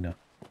an arena.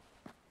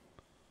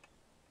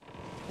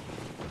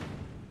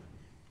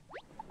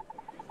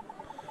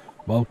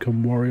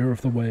 Welcome, warrior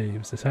of the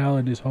waves. This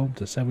island is home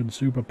to 7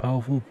 super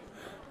powerful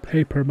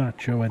paper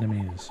macho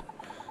enemies.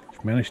 If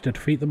you manage to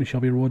defeat them, you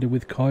shall be rewarded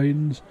with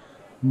coins,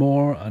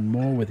 more and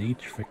more with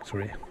each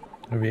victory.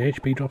 If your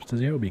HP drops to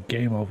 0, it'll be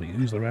game over. You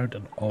lose the round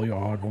and all your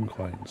hard-won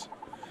coins.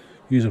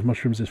 Use of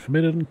mushrooms is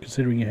forbidden,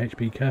 considering your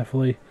HP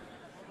carefully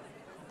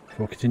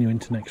before continuing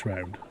to next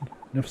round.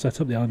 Enough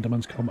set up, the Island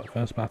demands combat.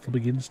 First battle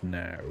begins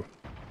now.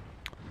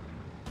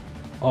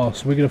 Oh,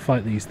 so we're going to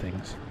fight these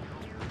things.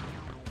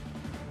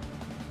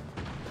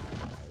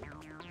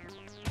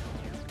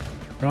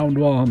 Round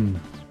 1.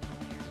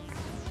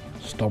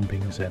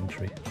 Stomping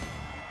sentry.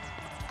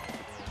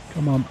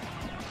 Come on.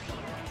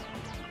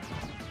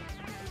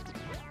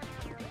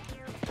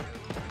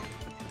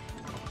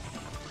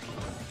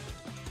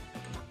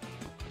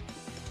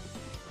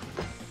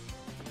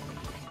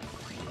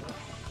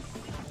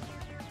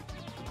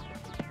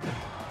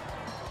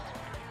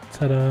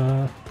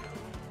 Ta-da!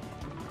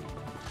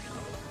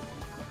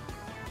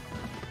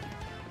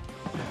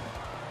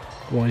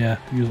 Oh yeah,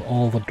 use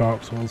all the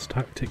Dark Souls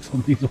tactics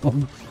on these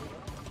ones.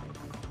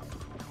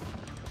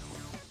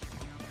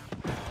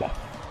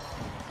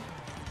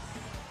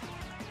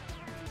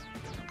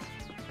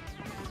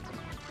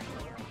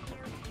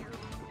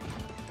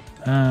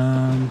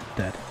 And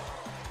dead.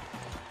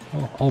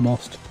 Oh,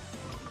 almost.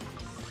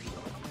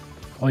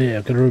 Oh yeah,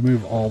 I've got to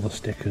remove all the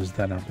stickers,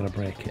 then I've got to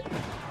break it.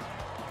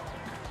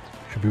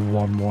 Should be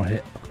one more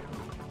hit.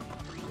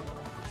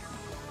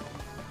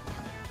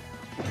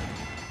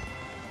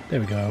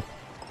 There we go.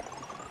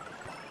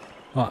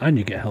 Oh, and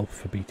you get health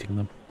for beating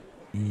them.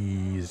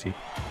 Easy.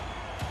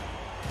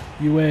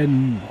 You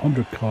win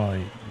 100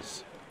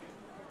 coins.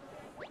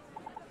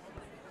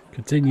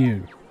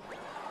 Continue.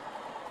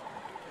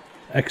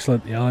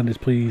 Excellent, the island is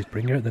pleased.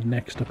 Bring out the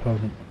next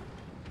opponent.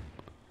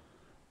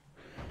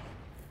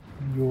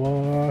 You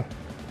are...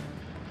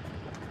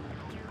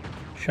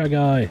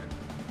 Shagai.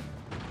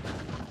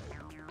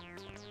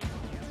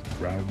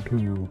 Round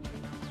 2.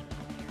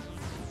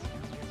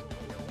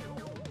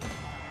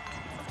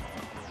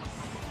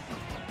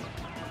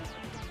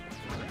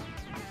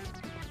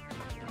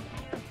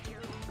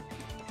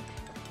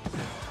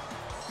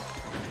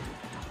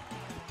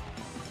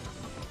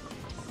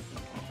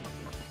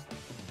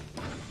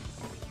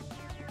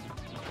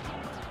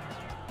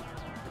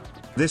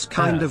 This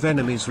kind of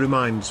enemies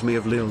reminds me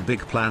of Little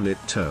Big Planet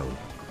Toe.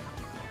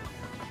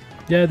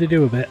 Yeah, they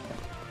do a bit.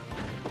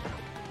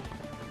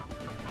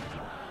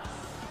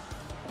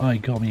 Oh, he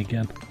got me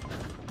again.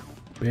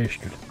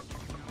 Bastard.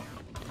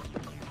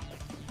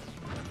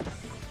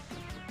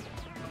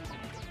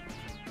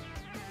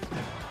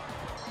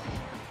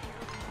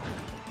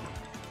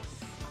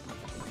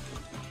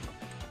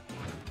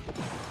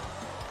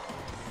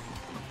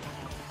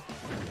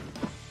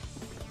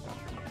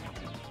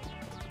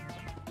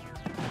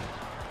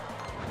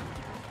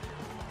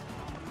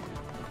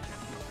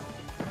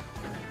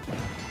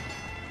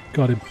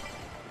 Got him.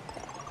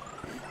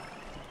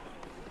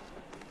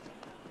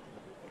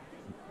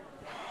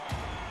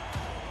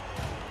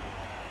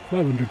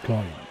 $500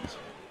 coins.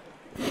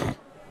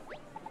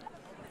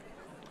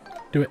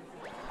 Do it.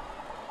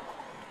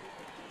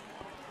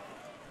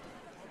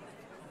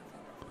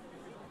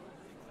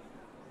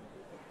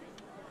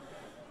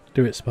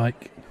 Do it,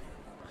 Spike.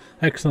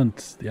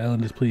 Excellent. The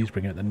island is pleased.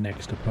 Bring out the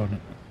next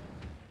opponent.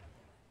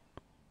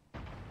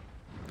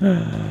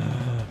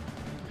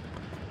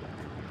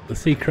 The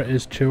secret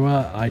is,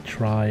 Chua, I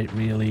try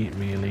really,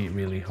 really,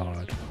 really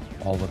hard.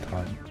 All the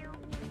time.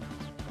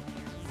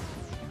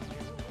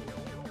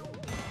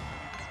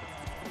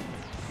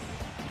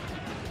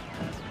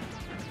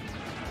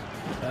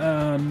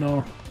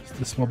 No. It's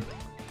this one.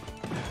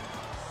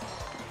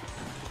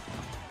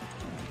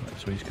 Right,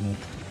 so he's gonna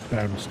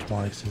bounce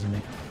twice, isn't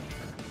he?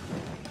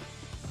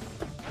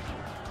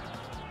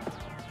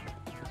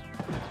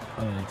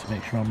 I need to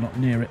make sure I'm not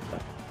near it.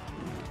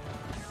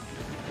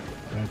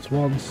 Bounce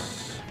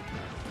once.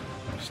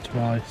 Bounce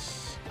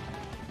twice.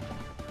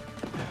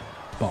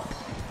 Bop.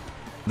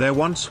 There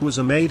once was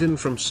a maiden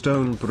from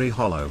Stonebury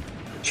Hollow.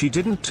 She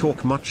didn't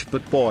talk much,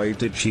 but boy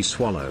did she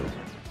swallow.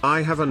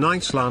 I have a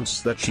nice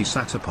lance that she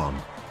sat upon.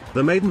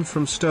 The maiden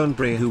from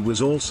Stonebury who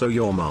was also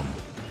your mum.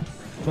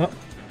 What?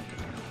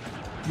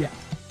 Yeah.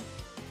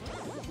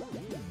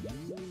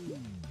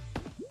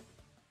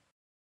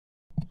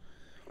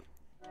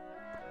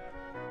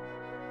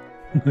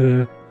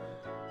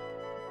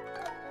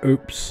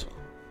 Oops.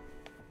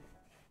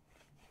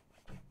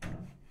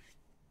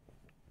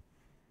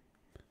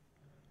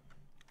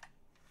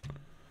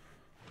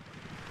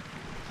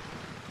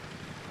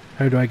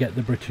 How do I get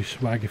the British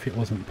swag if it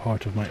wasn't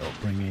part of my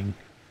upbringing?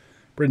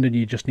 Brendan,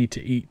 you just need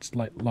to eat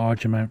like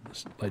large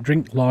amounts, like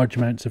drink large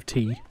amounts of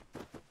tea,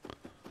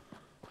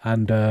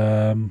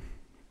 and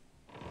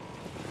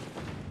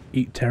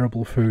eat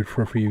terrible food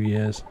for a few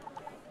years,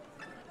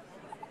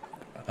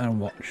 and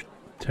watch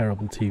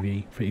terrible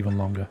TV for even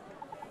longer.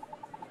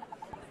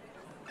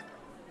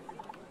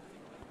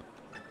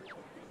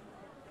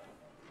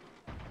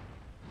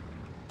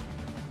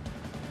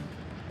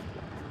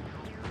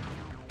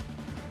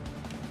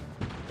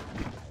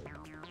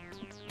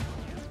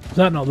 Is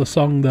that not the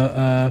song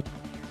that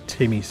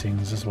Timmy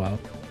sings as well?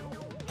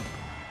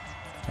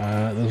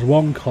 There's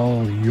one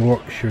called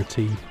Yorkshire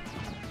Tea.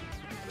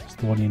 It's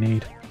the one you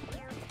need.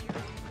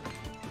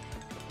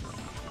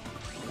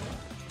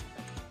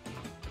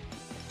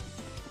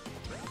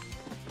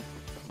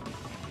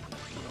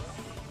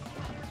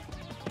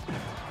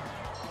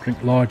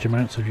 Drink large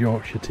amounts of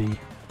Yorkshire tea.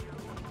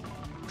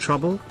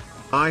 Trouble?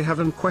 I have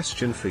a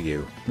question for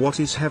you. What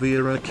is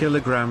heavier, a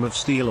kilogram of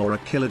steel or a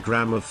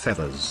kilogram of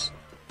feathers?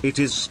 It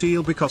is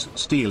steel because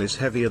steel is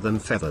heavier than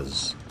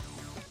feathers.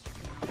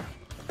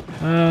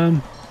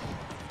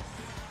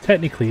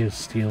 Technically it's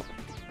steel.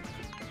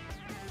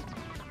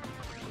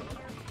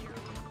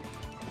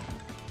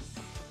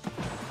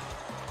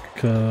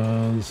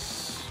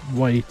 Because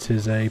weight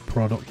is a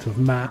product of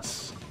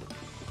mass.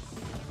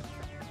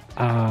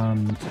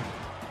 And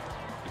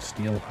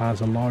steel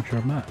has a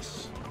larger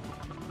mass.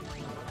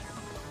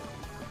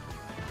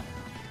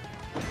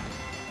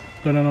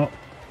 No.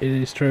 It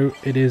is true.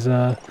 It is,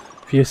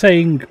 if you're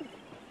saying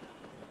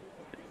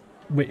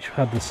which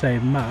had the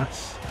same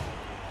mass,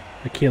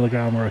 a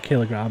kilogram or a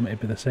kilogram,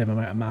 it'd be the same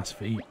amount of mass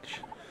for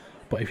each.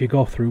 But if you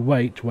go through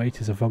weight, weight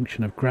is a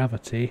function of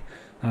gravity,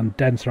 and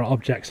denser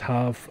objects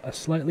have a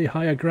slightly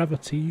higher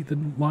gravity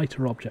than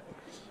lighter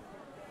objects.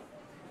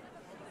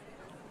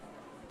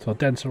 So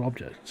denser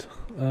objects.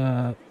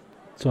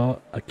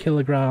 So a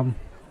kilogram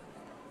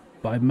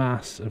by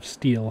mass of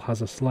steel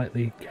has a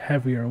slightly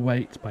heavier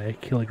weight by a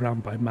kilogram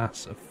by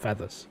mass of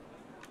feathers.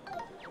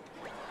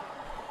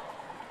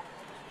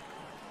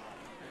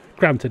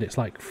 Granted, it's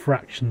like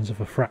fractions of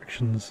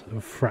fractions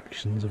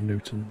of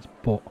newtons,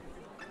 but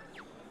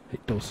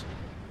it does.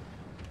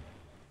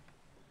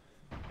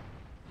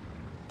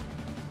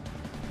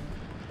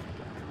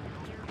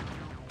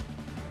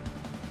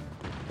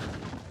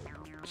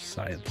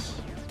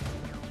 Science.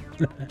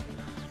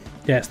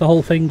 Yeah, it's the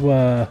whole thing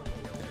where...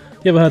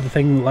 You ever heard the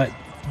thing like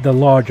the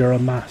larger a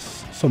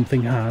mass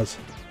something has,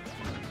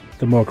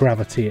 the more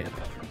gravity it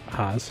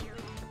has?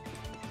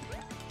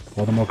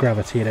 Or the more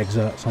gravity it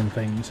exerts on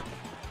things?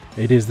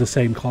 It is the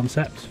same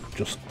concept,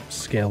 just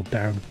scaled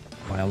down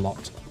by a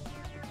lot.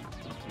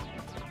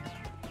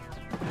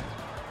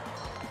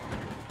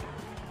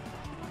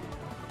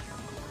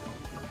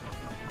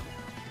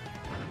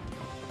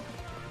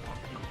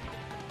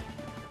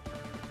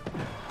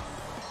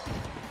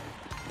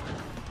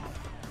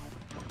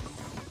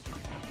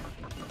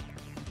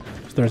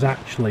 So there's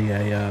actually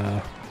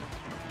a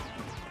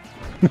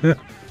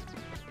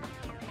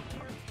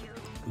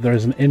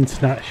there's an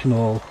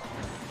international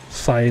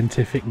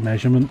scientific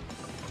measurement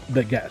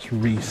that gets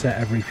reset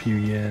every few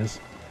years,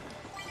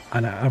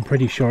 and I'm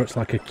pretty sure it's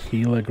like a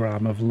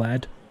kilogram of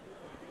lead,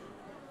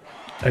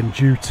 and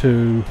due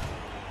to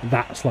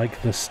that's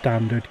like the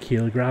standard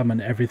kilogram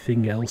and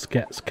everything else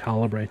gets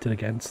calibrated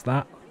against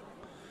that,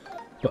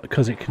 but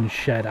because it can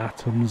shed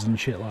atoms and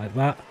shit like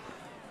that,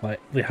 like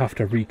they have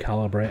to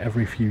recalibrate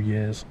every few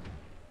years.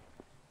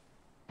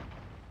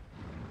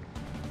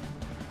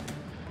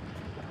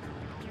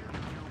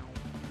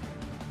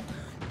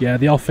 Yeah,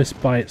 the office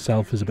by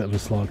itself is a bit of a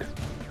slog.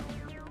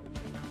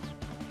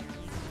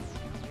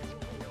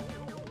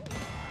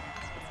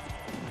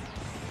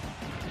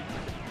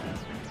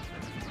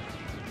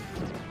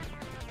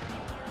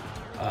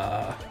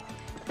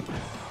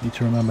 Need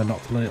to remember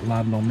not to let it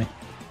land on me.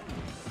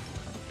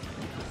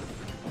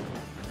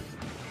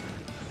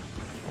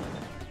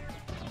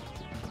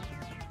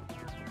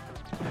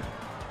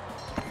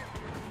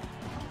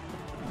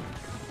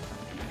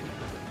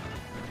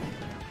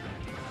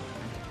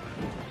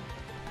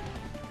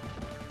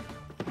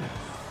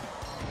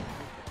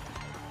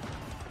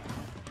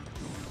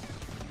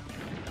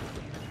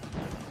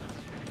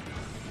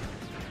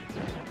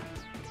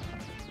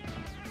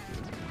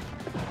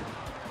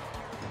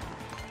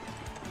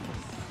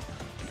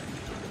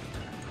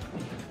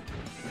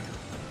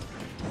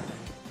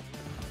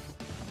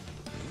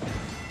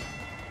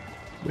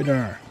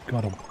 Winner!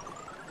 Got him.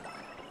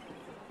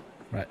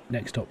 Right,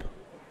 next up.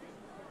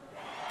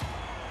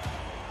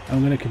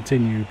 I'm going to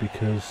continue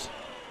because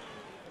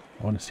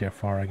I want to see how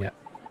far I get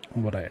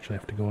and what I actually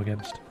have to go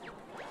against.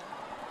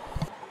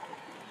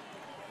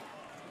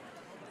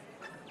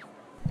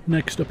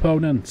 Next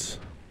opponent.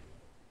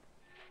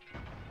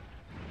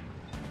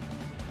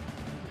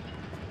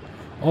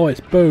 Oh,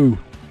 it's Boo!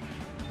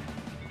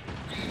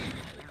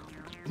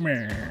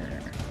 Meh.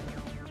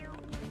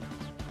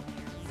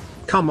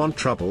 Come on,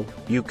 Trouble,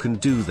 you can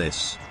do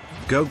this.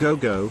 Go go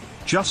go.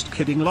 Just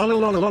kidding. Lol lol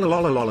lol lol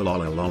lol lol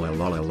lol lol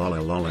lol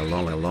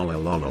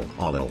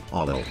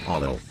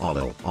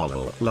lol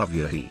lol. Love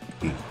you, he.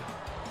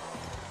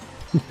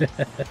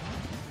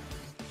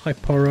 Hi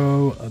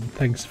Poro, and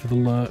thanks for the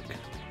lurk.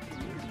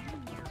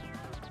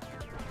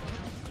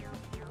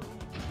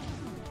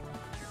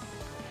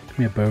 Come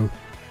here, Boo.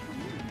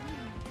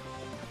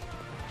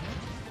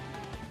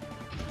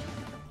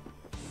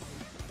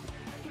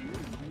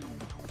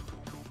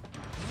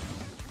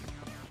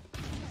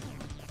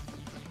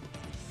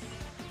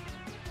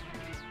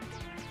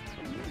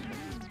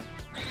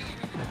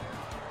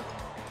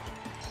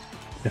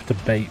 You have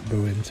to bait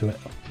Boo into it.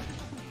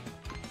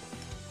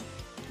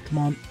 Come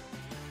on.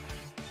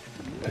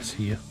 I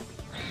see you.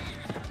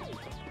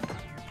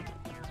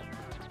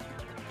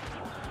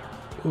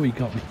 Oh, he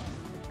got me.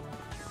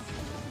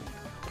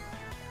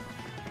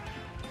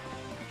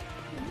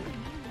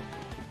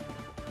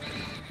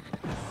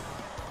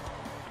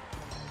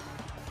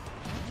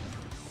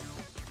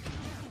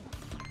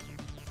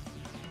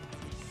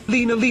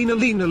 Lena Lena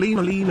Lena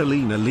Lena Lena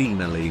Lena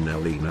Lena Lena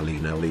Lena Lena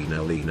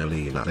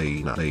Lena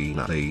Lena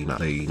Lena Lena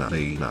Lena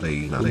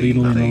Lena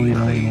Lena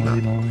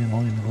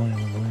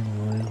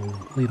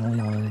Lena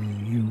Lena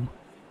you.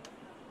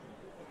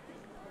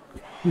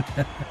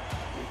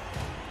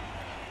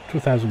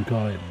 2,000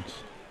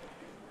 coins.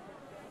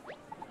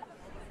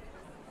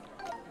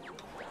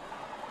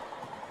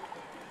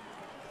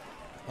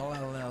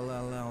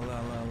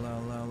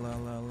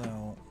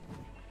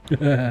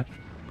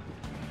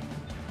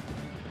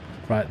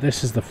 Right,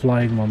 this is the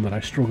flying one that I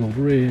struggled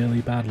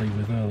really badly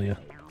with earlier.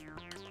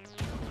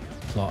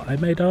 So I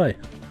may die.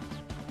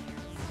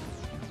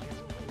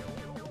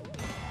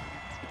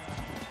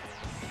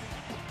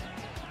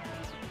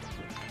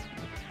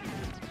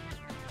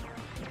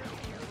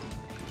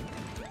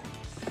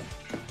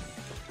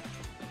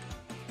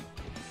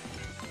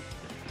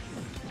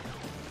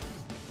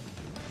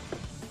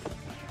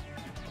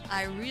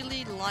 I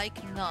really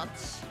like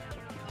nuts.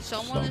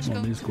 Someone is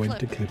Someone going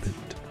to clip it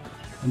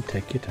and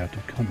take it out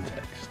of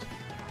context.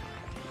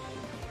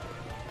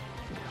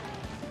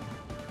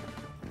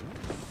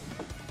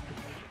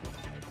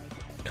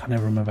 Can't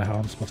ever remember how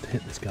I'm supposed to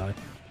hit this guy.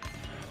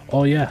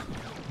 Oh yeah.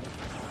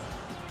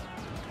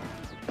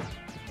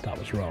 That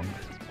was wrong.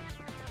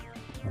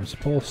 I'm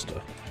supposed to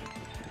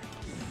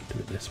do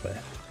it this way.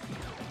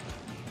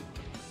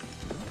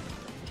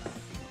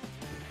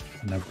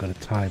 And I've got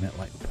to time it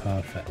like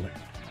perfectly.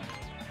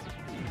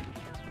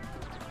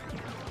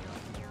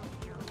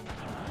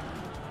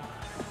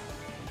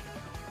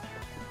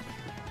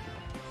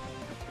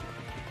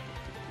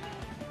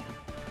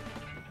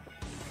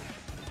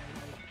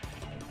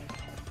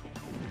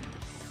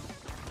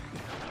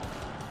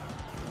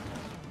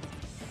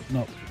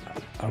 Nope,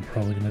 I'm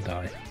probably gonna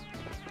die.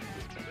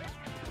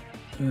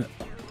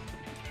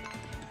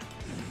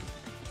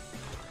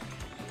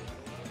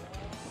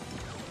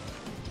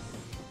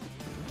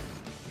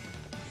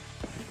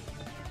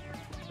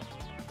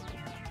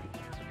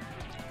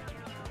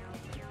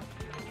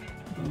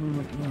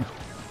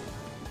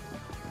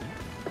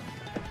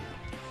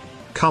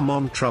 Come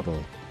on,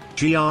 Trouble.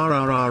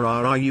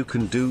 GRRRRR, you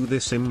can do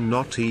this, I'm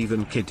not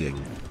even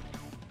kidding.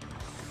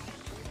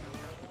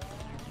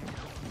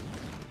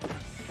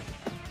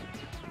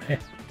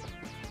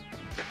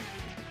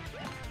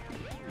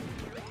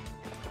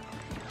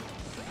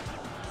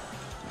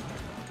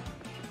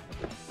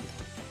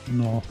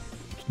 No,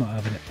 it's not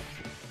having it.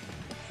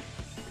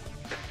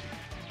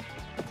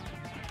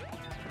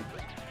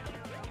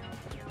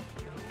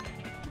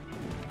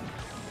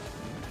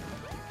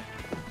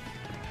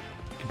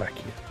 Get back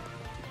here.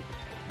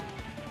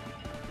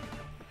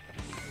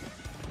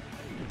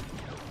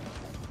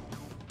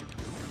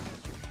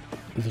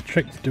 There's a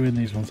trick to doing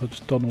these ones, I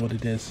just don't know what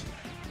it is.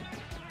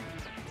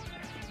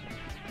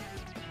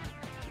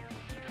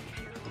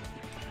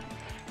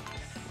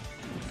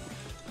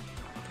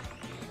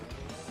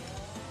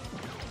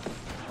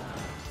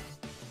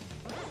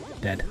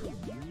 Dead.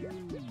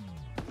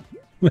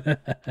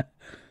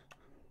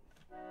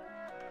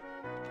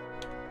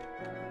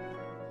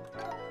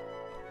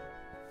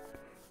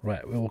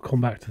 Right, we will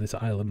come back to this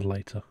island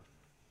later.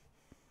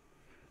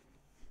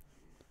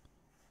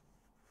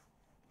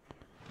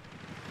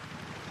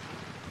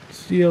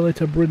 See you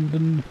later,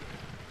 Brendan.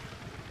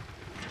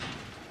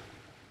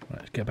 Right,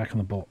 let's get back on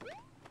the boat.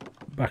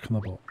 Back on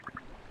the boat.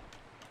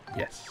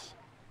 Yes.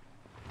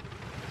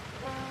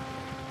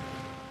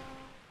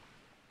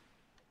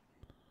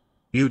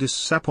 You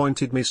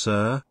disappointed me,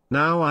 sir.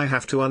 Now I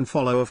have to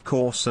unfollow, of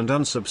course, and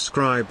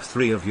unsubscribe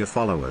 3 of your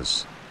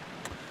followers.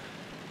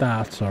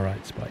 That's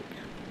alright, Spike.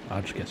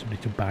 I'll just get somebody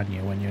to ban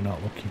you when you're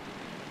not looking.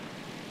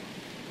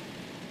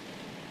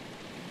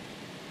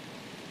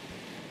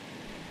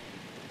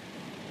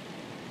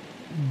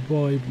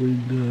 Bye,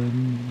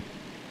 Brendan.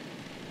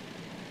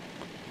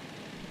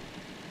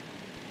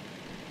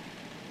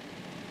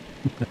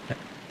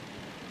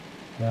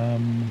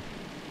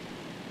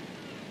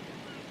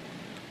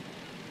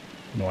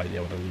 No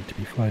idea what I need to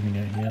be finding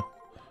out here.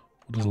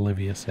 What does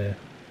Olivia say?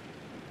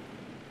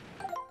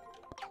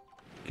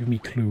 Give me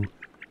clue.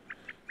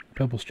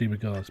 Purple stream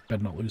it goes.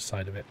 Better not lose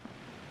sight of it.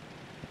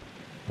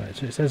 Right,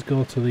 so it says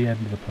go to the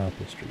end of the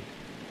purple stream.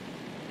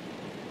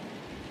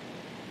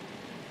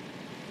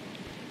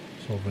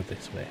 It's over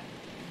this way.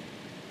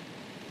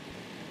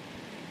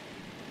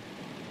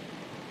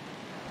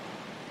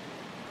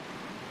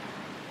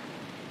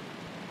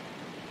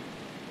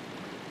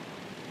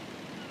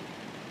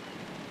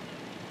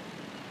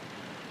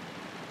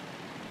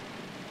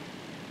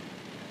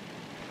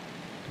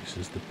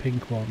 This is the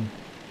pink one.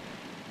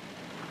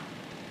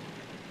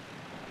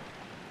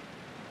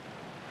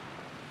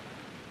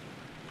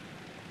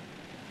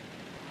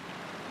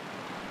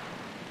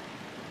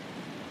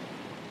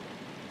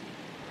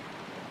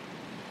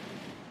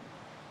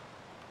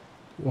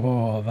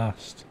 Oh,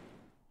 vast.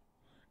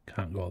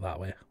 Can't go that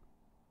way.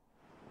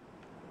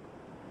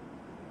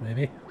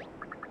 Maybe?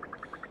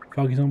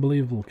 Fog is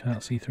unbelievable,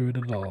 can't see through it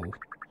at all.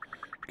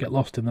 Get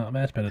lost in that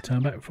mess, better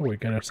turn back before we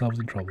get ourselves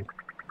in trouble.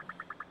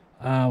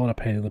 Ah, what a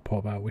pain in the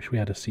butt. I wish we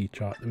had a sea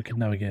chart that we could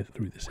navigate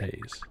through this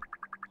haze.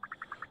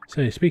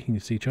 Say, speaking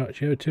of sea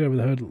charts, you two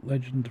ever heard the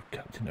legend of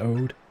Captain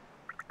Ode?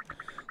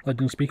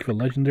 Legends speak of a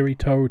legendary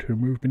toad who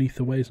moved beneath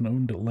the waves and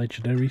owned a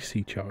legendary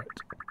sea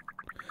chart.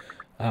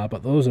 Ah,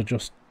 but those are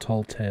just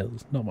tall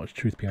tales. Not much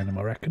truth behind them,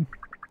 I reckon.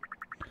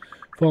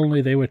 If only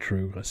they were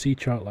true, a sea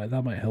chart like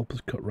that might help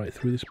us cut right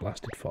through this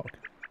blasted fog.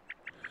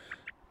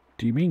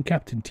 Do you mean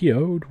Captain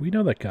Ode? We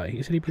know that guy.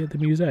 He said he'd be at the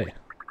museum.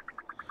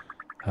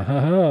 Ha ha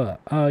ha!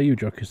 Ah, you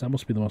jokers, that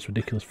must be the most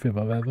ridiculous fib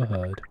I've ever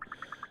heard.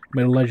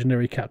 Made a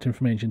legendary captain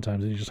from ancient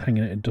times and he's just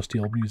hanging out in a dusty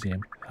old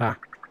museum. Ha!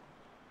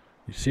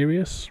 You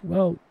serious?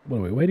 Well, what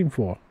are we waiting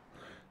for?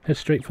 Head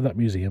straight for that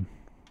museum.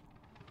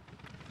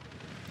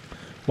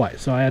 Right,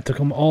 so I had to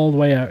come all the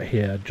way out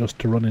here just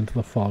to run into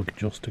the fog,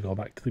 just to go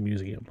back to the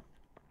museum.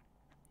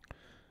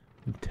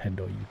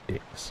 Nintendo, you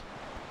dicks.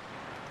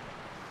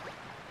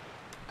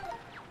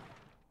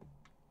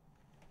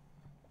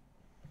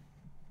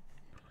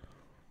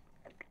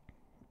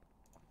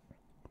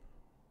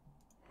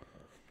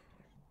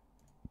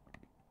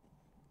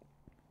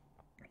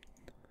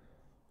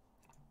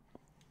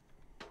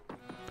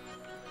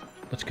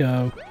 Let's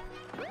go.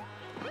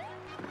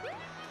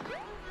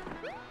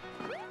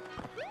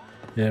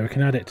 Yeah, we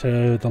can add it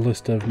to the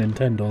list of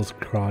Nintendo's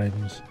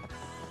crimes.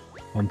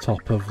 On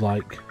top of,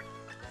 like,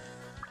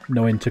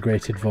 no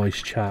integrated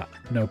voice chat,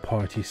 no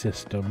party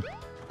system,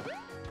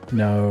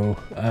 no,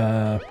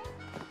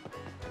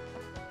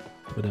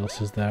 what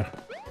else is there?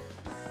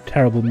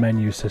 Terrible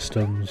menu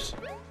systems.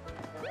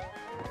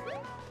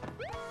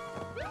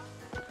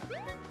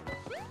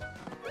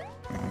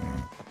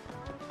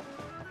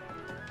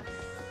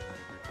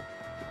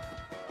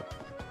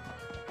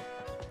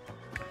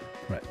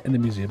 Right, in the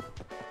museum.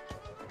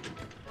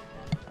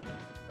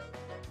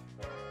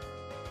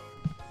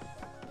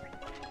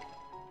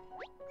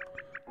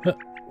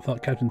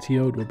 Thought Captain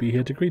Ode would be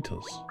here to greet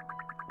us.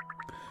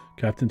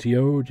 Captain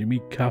Ode, you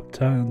meet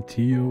Captain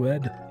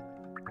Ode?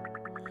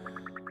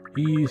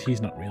 He's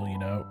not real, you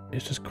know.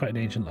 It's just quite an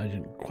ancient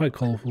legend. Quite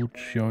colourful,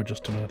 sure,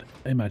 just about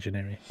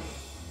imaginary.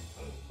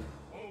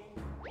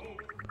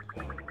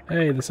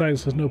 Hey, the sign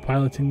says no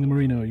piloting the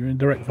Merino. You're in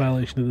direct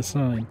violation of the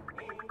sign.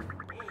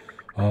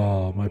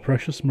 Ah, my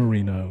precious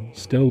Merino.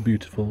 Still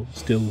beautiful,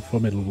 still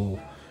formidable,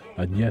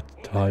 and yet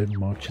time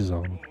marches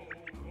on.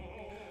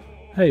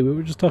 Hey, we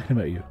were just talking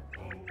about you.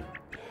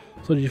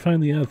 So did you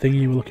find the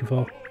thingy you were looking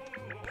for?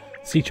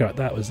 Sea chart,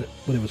 that was it.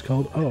 What it was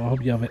called? Oh, I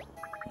hope you have it.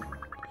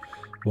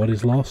 What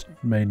is lost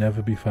may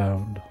never be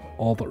found.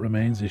 All that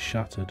remains is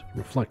shattered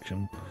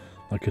reflection,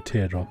 like a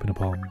teardrop in a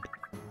pond.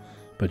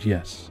 But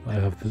yes, I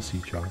have the sea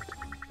chart.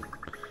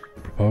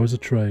 Propose a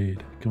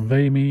trade.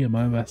 Convey me and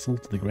my vessel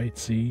to the great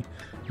sea.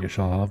 You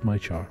shall have my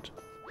chart.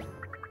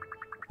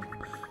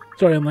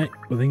 Sorry I'm late.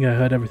 I think I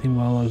heard everything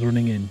while I was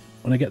running in.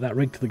 When I get that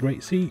rig to the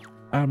great sea,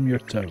 I'm your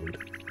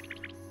toad.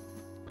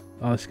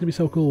 Oh, this is going to be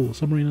so cool.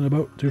 Submarine and a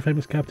boat, two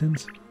famous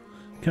captains.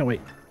 Can't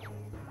wait.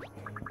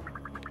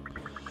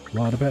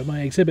 What about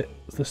my exhibit?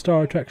 It's the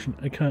star attraction.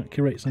 I can't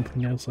curate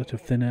something else out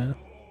of thin air.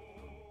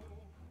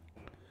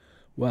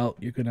 Well,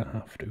 you're going to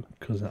have to,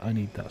 because I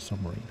need that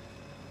submarine.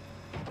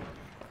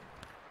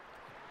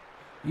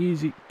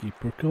 Easy,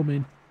 keep her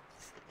coming.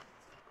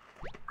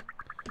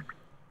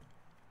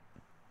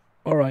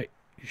 Alright,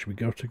 you should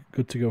be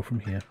good to go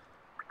from here.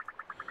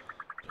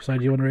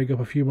 Decide you want to rig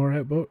up a few more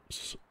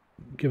outboats?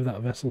 Give that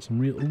vessel some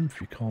real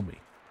oomph, you call me.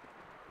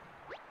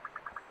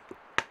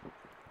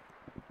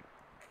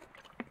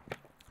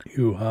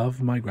 You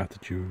have my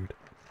gratitude.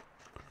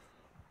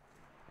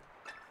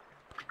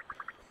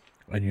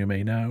 And you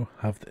may now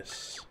have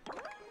this.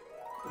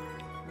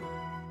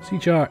 Sea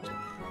chart!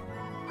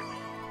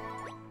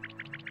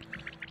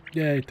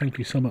 Yay, thank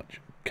you so much.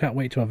 Can't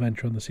wait to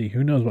adventure on the sea.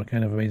 Who knows what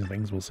kind of amazing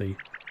things we'll see.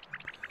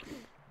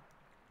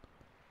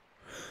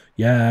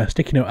 Yeah,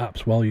 sticky note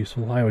app's well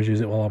useful. I always use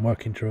it while I'm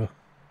working through.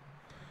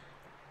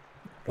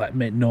 Like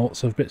make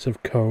notes of bits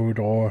of code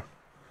or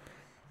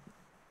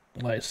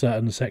like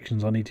certain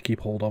sections I need to keep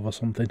hold of or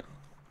something.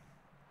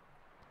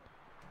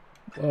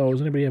 Oh,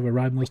 has anybody ever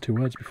rhymed those two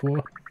words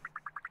before?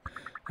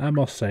 I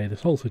must say,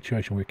 this whole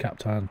situation with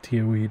Captain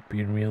Ode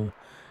being real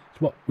is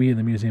what we in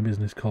the museum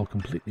business call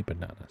completely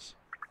bananas.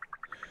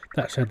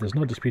 That said, there's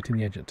no disputing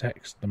the ancient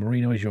text. The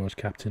Merino is yours,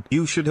 Captain.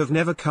 You should have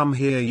never come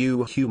here,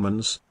 you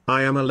humans.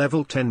 I am a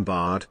level 10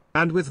 bard,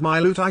 and with my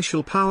loot I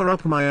shall power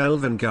up my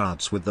elven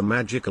guards with the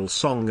magical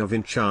song of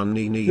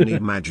Enchanini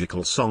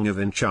magical song of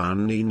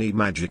Enchanini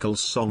magical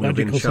song of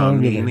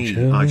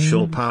Enchanini. I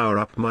shall power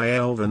up my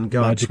elven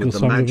guards with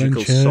the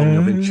magical song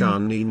of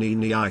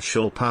Enchanini. I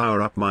shall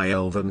power up my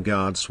elven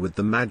guards with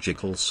the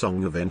magical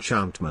song of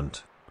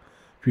enchantment.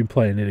 You've been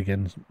playing it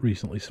again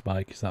recently,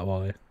 Spike, is that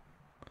why?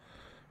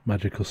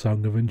 Magical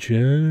song of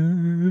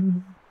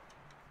enchantment.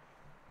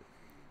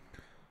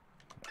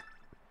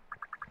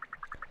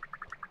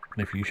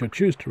 If you should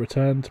choose to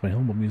return to my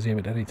humble museum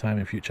at any time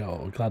in future, I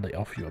will gladly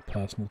offer you a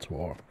personal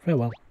tour.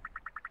 Farewell.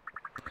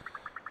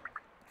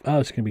 Oh,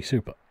 this is going to be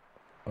super.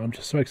 I'm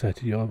just so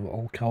excited you have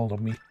all called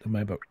on me and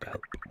my boat to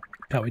help.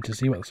 Can't wait to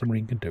see what the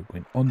submarine can do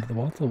going under the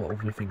water. What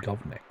will we think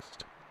of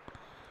next?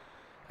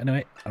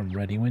 Anyway, I'm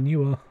ready when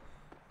you are.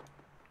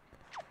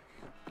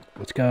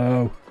 Let's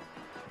go.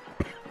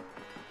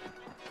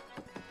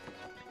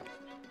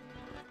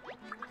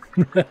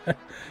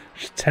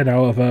 Just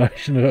 10-hour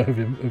version of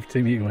him, of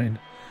Timmy going,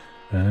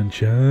 and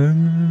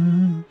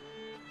Chan.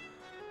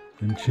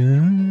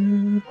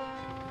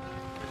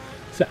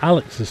 So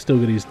Alex has still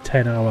got his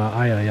 10-hour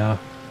IIR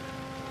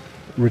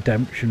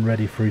redemption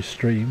ready for his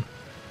stream.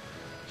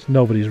 So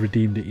nobody's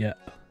redeemed it yet.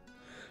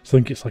 So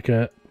I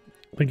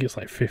think it's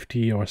like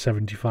 50 or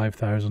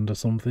 75,000 or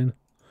something.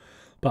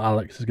 But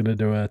Alex is going to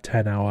do a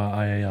 10-hour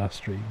IAR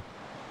stream.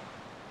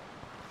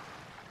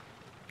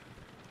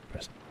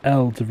 Press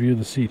L to view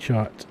the sea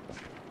chart.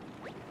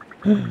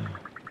 The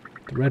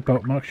red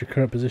boat marks your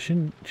current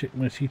position. Check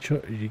my sea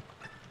chart as you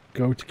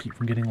go to keep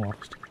from getting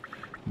lost.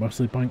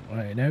 Mostly blank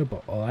right now,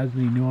 but I'll add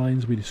any new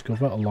islands we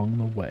discover along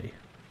the way.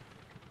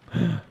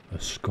 A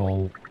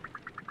skull.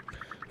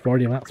 I've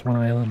already mapped one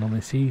island on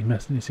the sea,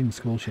 missing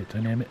skull shit.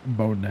 I name it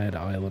Bonehead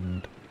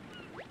Island.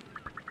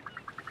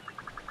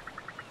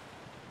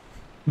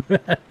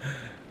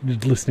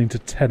 Just listening to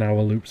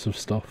 10-hour loops of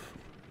stuff.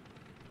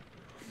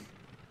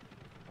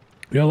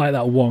 You're like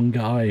that one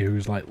guy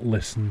who's like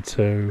listened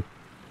to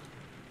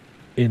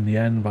In the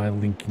End by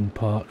Linkin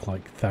Park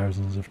like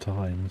thousands of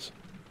times.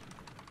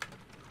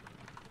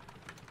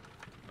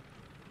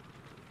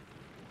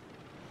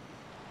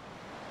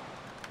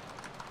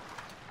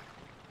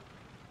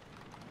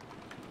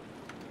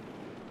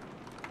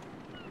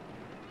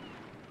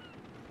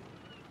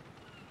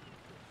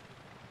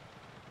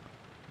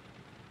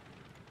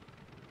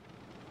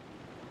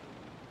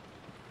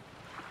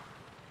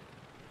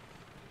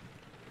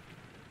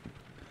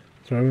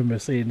 So I remember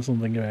seeing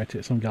something about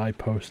it, some guy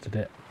posted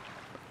it.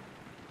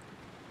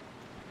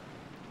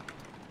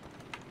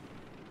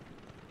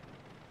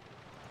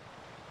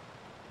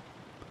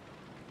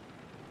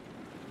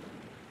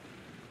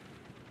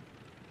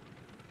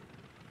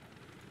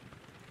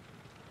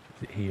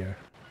 Is it here?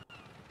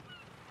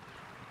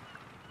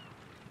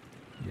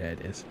 Yeah,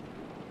 it is.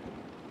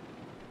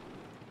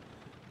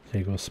 There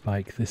you go,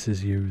 Spike. This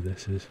is you,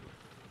 this is.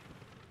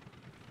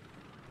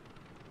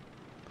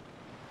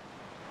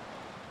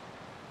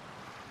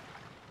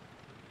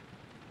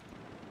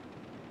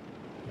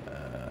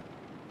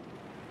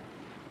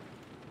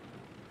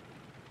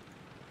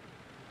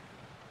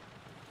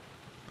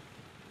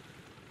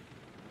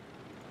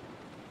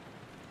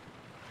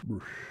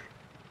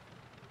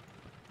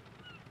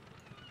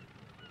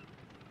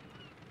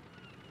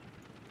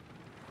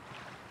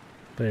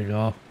 There you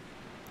go.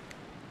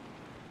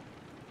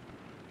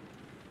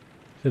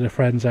 At a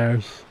friend's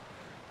house.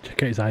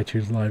 Check out his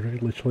iTunes library.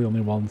 Literally only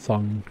one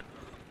song.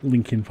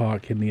 Linkin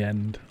Park In the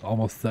End.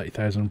 Almost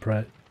 30,000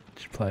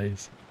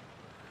 plays.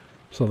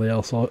 So they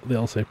also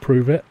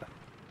prove it.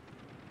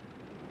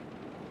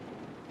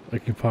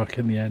 Linkin Park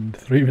In the End.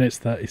 3 minutes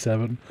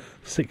 37.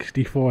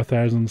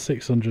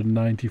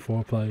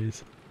 64,694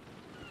 plays.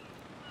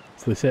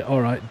 So they say,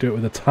 alright, do it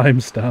with a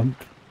timestamp.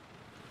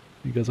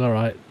 He goes,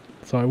 alright,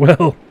 so I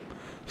will.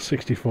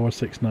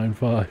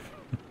 64,695.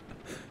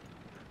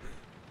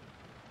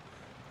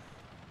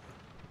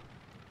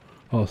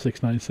 Oh,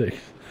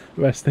 696.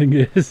 The best thing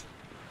is,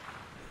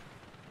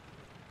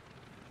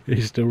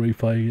 he's still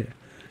replaying it.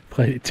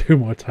 Played it 2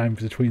 more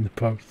times between the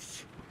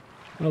posts.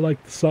 I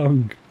like the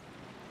song.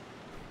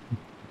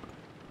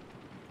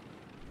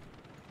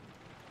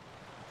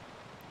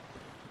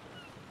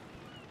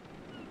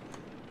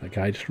 That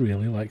guy just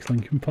really likes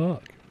Linkin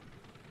Park.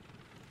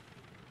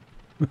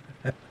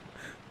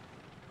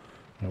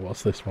 Now,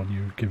 what's this one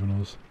you've given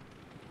us?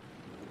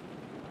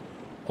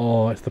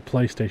 Oh, it's the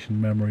PlayStation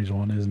Memories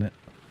one, isn't it?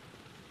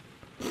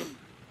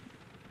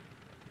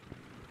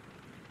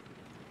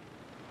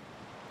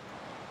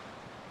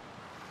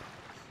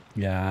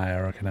 Yeah, I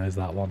recognise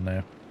that one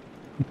now.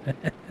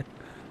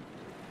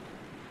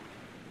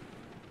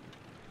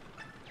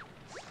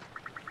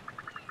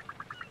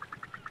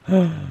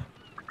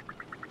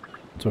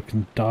 So I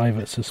can dive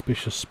at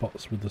suspicious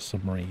spots with the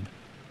submarine.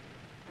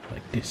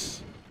 Like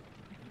this.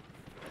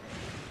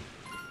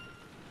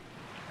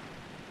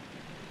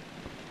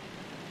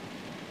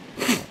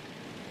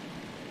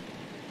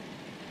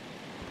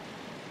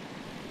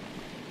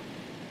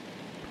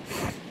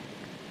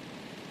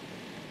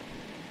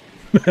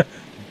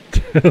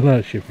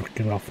 That shit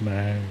fucking off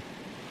now.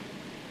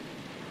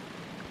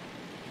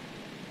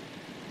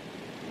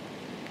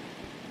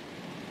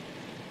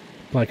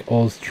 Like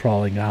us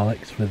trolling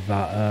Alex with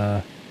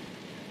that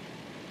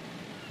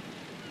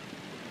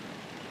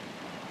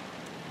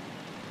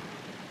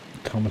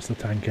Thomas the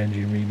Tank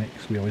Engine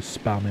remix we always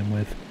spam him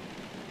with.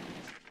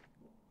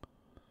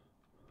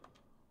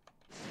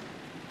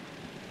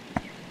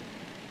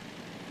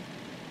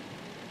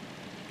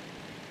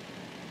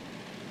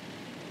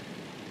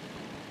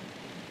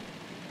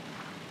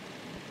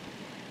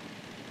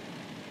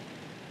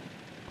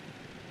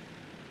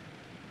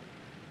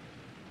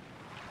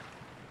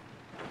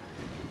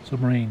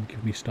 Submarine,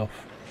 give me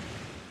stuff.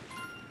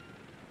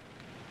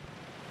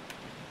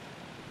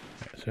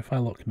 So if I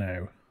look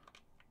now,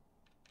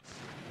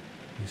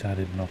 he's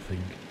added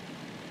nothing.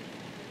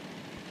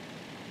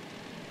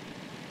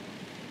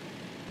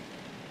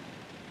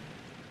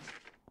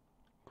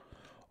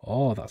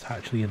 Oh, that's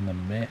actually in the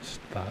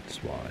mist, that's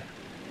why.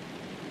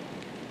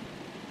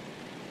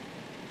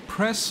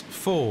 Press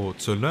 4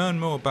 to learn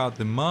more about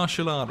the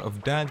martial art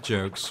of dad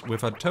jokes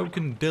with a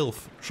token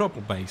DILF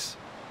trouble base.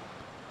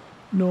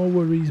 No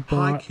worries,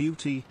 Hi Bart.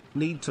 cutie,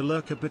 need to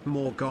lurk a bit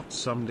more, got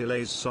some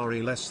delays,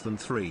 sorry, less than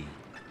 3.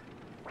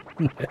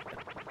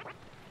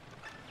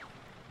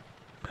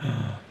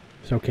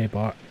 It's okay,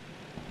 Bart.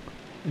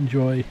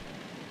 Enjoy.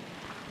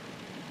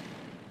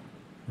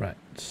 Right,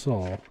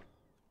 so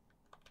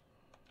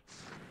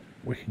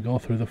we can go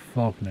through the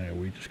fog now.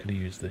 We're just going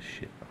to use this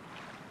shit.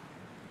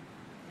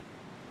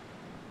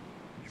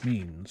 Which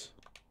means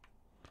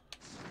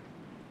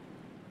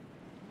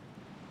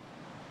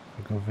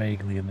we'll go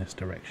vaguely in this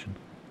direction.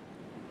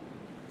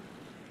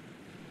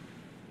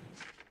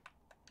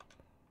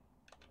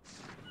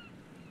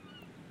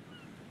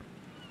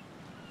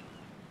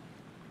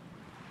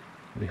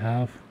 We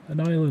have an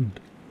island.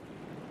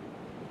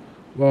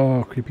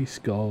 Whoa, creepy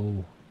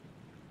skull.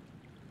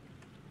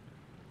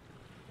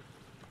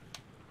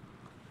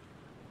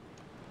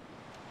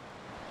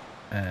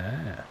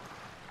 Ah.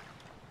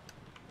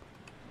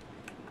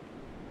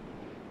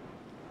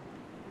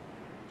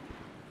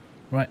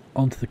 Right,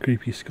 onto the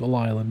creepy Skull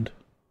Island.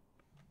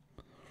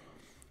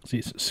 See,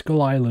 it's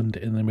Skull Island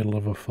in the middle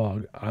of a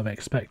fog. I'm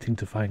expecting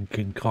to find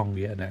King Kong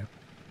here now.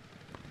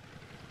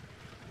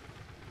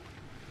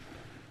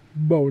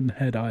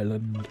 Bonehead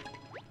Island.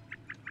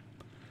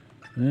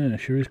 Yeah,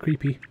 sure is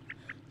creepy.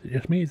 It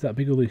just means that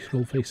big ugly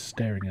skull face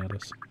staring at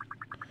us.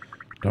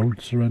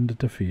 Don't surrender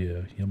to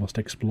fear. You must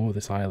explore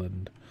this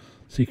island.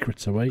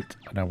 Secrets await,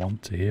 and I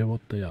want to hear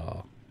what they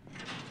are.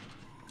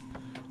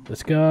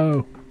 Let's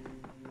go!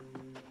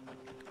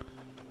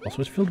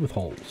 Also, it's filled with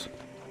holes.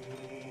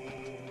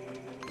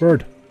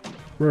 Bird!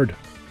 Bird!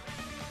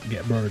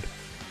 Get bird.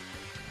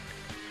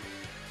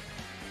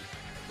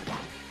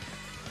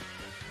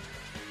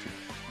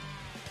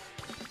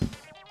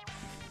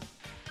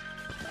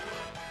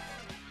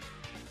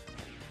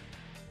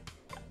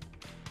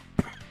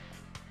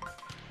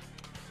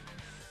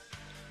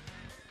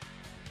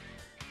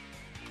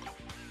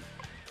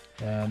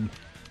 How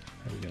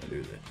are we going to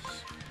do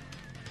this?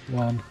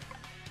 1,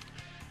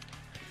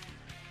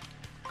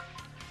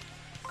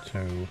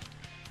 2,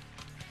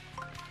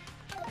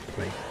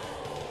 3.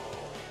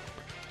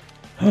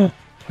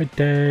 Hi,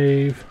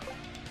 Dave.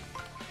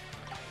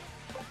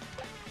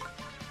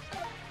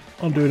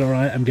 I'm doing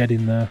alright, I'm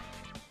getting there.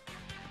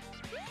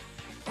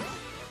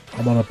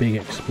 I'm on a big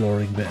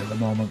exploring bit at the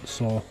moment,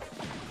 so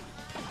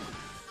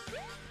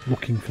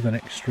looking for the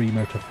next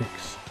streamer to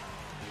fix.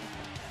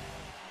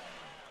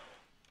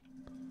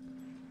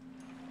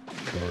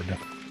 Bird.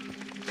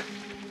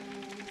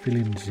 Fill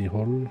in the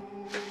hole.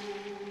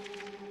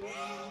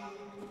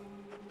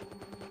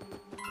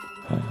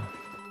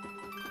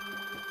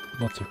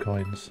 Lots of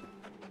coins.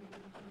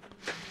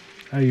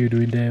 How are you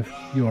doing, Dave?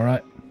 You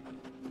alright?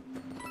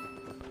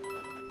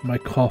 My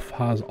cough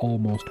has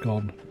almost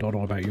gone. Don't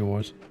know about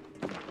yours.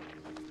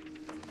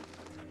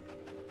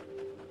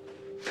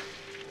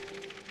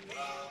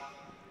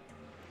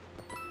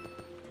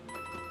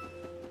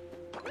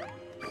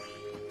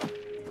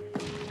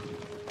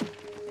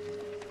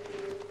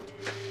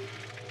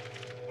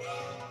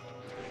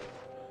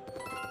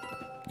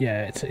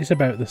 Yeah, it's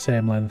about the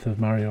same length of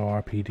Mario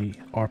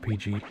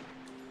RPG.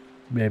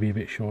 Maybe a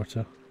bit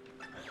shorter.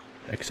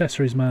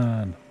 Accessories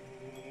man.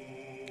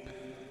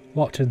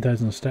 Walk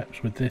 10,000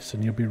 steps with this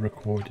and you'll be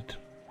rewarded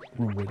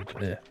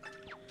there.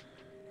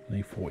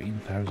 Need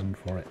 14,000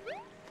 for it.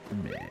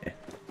 Meh.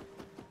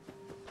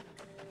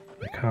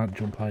 I can't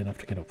jump high enough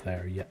to get up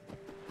there yet.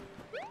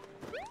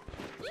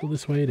 So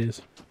this way it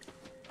is.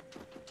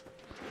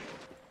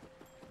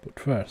 But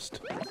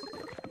first,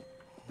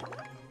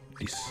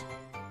 this.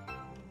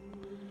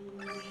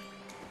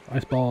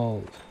 Ice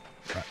balls.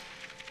 Right.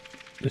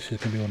 This is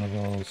going to be one of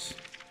those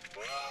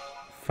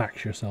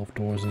fact yourself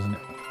doors, isn't it?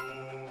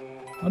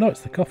 Oh no,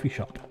 it's the coffee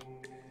shop.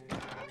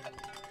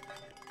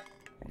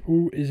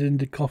 Who is in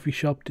the coffee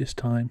shop this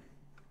time?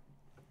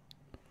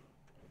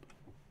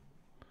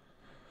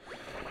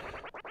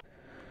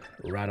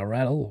 Rattle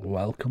rattle,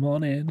 welcome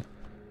on in.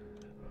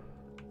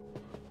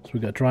 So we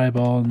got dry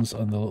bones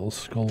and the little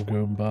skull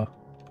goomba.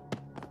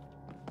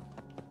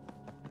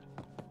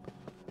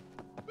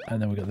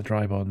 And then we got the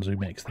dry bones who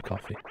makes the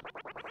coffee.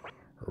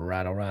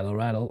 Rattle, rattle,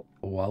 rattle.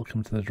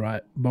 Welcome to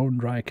the Bone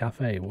Dry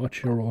Cafe.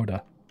 What's your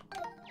order?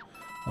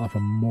 I'll have a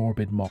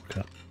morbid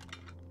mocha.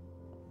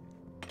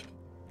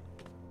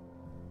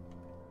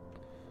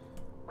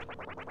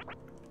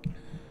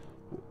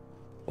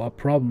 What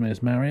problem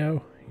is,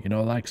 Mario? You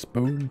know, like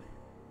spoon?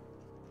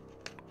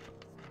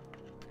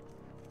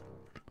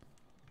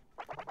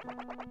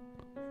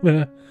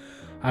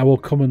 I will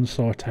come and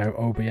sort out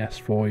OBS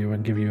for you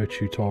and give you a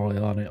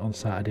tutorial on it on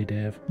Saturday,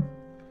 Dave.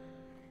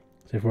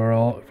 So if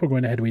we're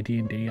going ahead with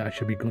D&D, I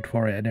should be good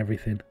for it and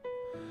everything.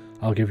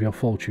 I'll give you a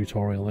full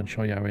tutorial and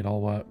show you how it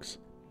all works.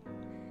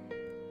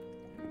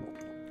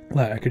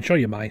 Like, I can show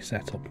you my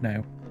setup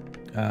now.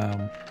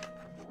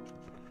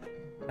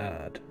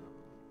 Add.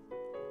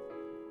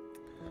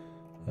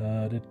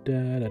 So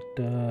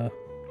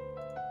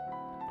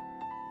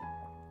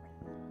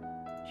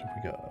if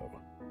we go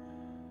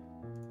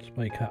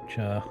display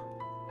capture,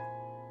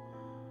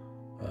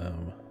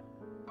 boom.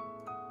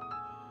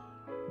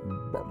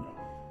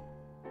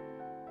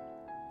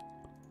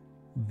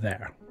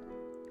 There.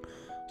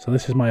 So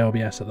this is my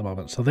OBS at the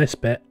moment. So this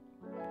bit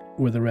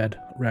with the red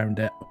round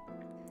it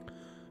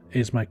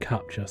is my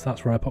capture. So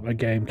that's where I put my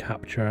game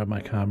capture, my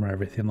camera,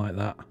 everything like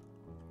that.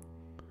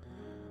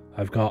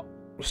 I've got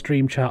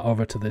stream chat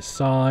over to this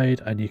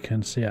side, and you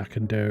can see I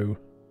can do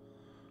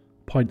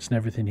points and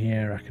everything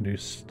here. I can do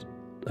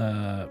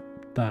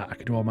that. I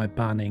can do all my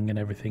banning and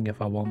everything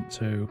if I want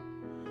to.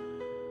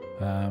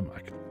 I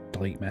can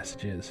delete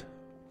messages.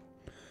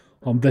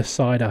 On this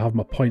side I have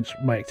my points,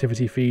 my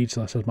activity feed, so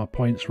that says my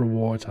points,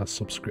 rewards, has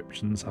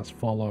subscriptions, has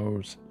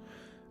follows,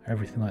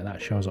 everything like that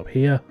shows up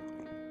here.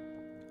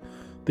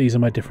 These are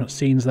my different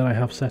scenes that I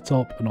have set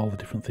up and all the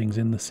different things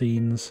in the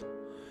scenes,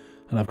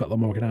 and I've got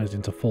them organised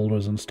into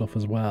folders and stuff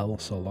as well.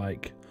 So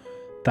like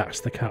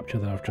that's the capture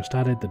that I've just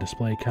added, the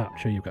display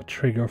capture. You've got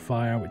trigger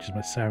fire, which is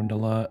my sound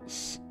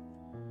alerts.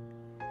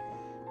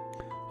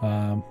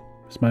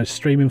 It's my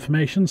stream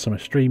information, so my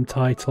stream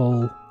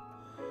title,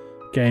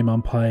 game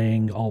I'm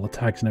playing, all the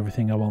tags and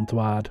everything I want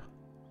to add.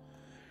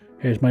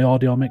 Here's my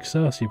audio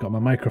mixer, so you've got my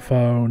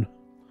microphone,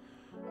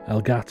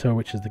 Elgato,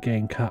 which is the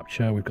game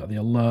capture. We've got the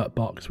alert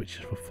box, which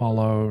is for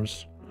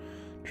follows,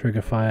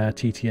 trigger fire,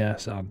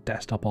 TTS, and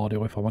desktop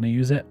audio if I want to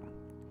use it.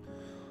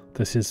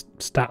 This is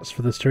stats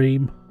for the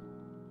stream,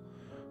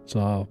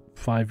 so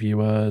 5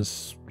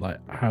 viewers, like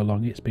how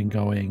long it's been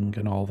going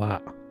and all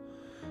that,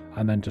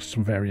 and then just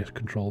some various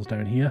controls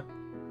down here.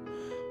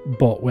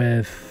 But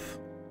with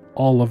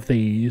all of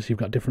these, you've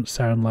got different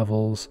sound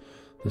levels,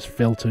 there's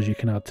filters you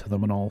can add to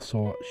them and all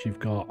sorts. You've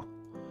got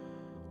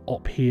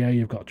up here,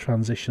 you've got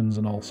transitions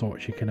and all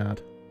sorts you can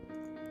add.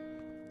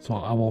 So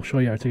I will show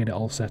you how to get it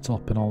all set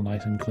up and all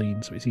nice and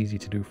clean, so it's easy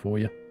to do for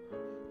you.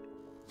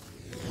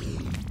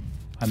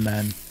 And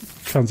then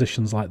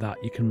transitions like that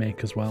you can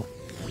make as well.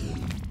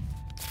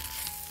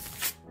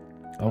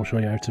 I'll show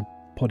you how to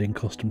put in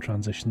custom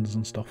transitions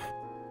and stuff.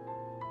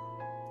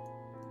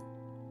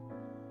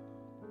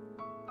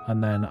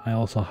 And then I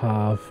also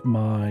have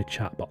my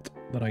chatbot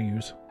that I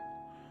use.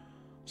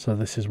 So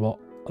this is what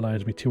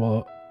allows me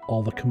to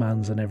all the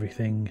commands and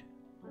everything.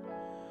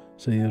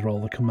 So these are all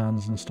the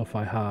commands and stuff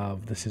I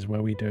have. This is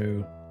where we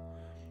do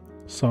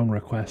song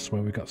requests,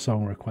 where we've got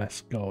song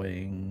requests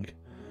going.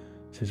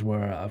 This is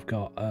where I've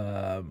got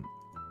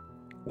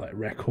like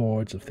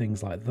records of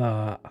things like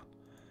that.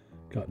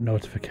 Got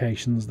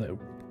notifications that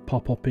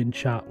pop up in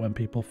chat when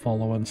people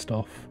follow and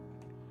stuff.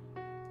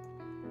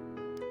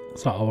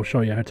 So I will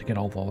show you how to get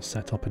all those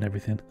set up and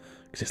everything,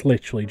 because it's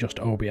literally just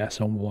OBS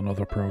and one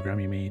other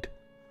program you need.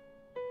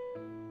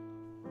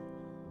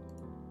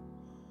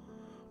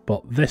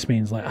 But this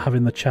means like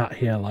having the chat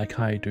here like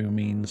I do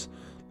means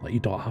like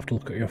you don't have to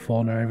look at your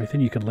phone or everything.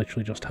 You can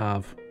literally just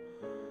have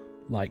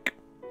like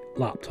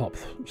laptop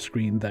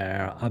screen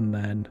there and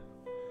then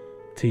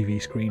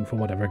TV screen for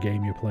whatever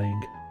game you're playing.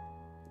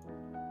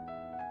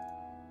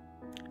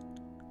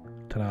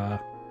 Ta-da!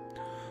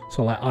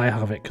 So like I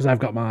have it because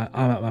I'm at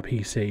my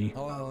PC.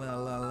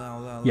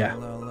 Yeah.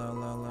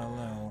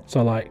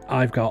 So like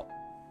I've got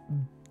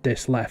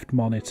this left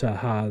monitor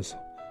has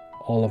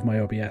all of my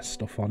OBS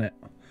stuff on it.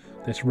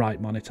 This right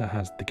monitor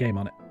has the game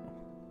on it.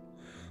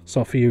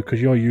 So for you,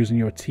 because you're using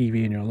your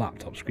TV and your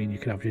laptop screen, you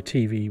can have your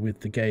TV with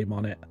the game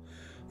on it,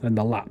 then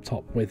the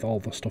laptop with all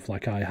the stuff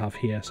like I have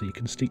here, so you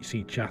can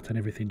see chat and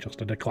everything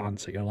just at a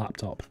glance at your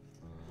laptop.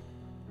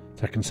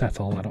 So I can set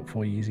all that up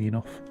for you easy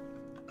enough.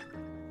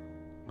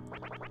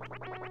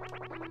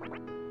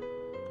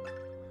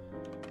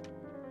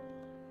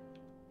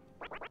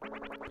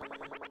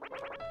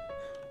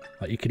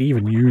 Like you could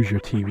even use your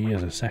TV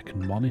as a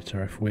second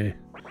monitor if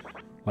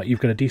like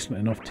you've got a decent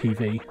enough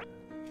TV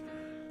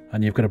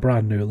and you've got a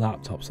brand new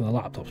laptop, so the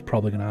laptop's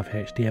probably going to have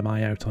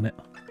HDMI out on it.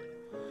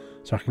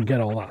 So I can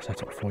get all that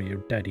set up for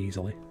you dead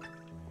easily.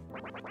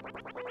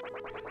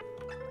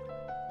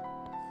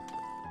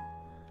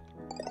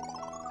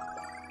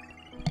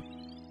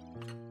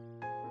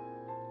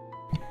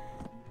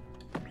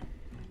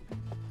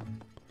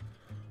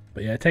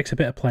 But yeah, it takes a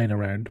bit of playing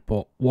around,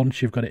 but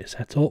once you've got it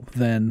set up,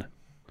 then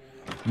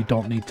you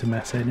don't need to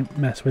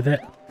mess with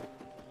it.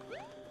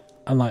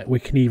 And like we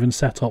can even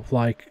set up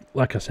like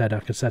I said, I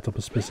could set up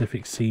a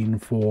specific scene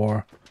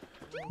for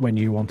when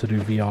you want to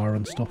do VR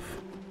and stuff.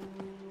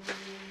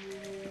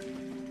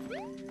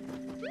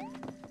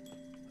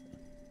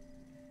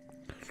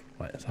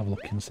 Right, let's have a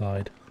look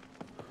inside.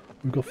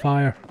 We've got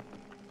fire.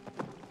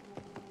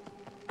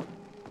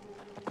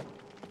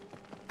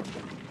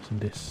 What's in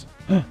this?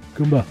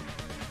 Goomba.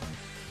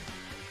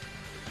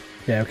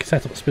 Yeah, we can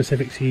set up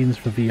specific scenes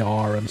for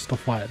VR and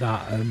stuff like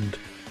that, and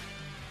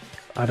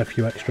add a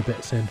few extra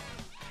bits in,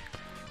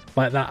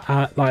 like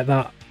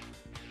that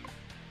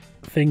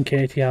thing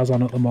Katie has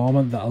on at the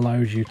moment that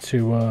allows you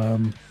to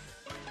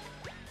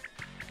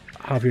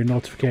have your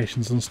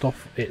notifications and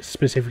stuff. It's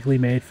specifically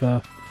made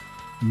for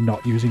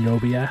not using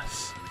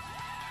OBS,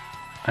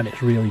 and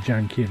it's really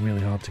janky and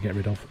really hard to get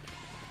rid of.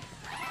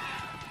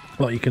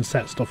 But you can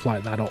set stuff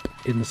like that up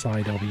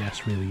inside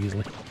OBS really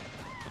easily.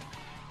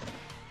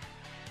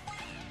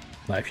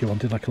 Like if you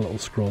wanted like a little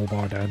scroll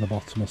bar down the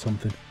bottom or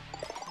something.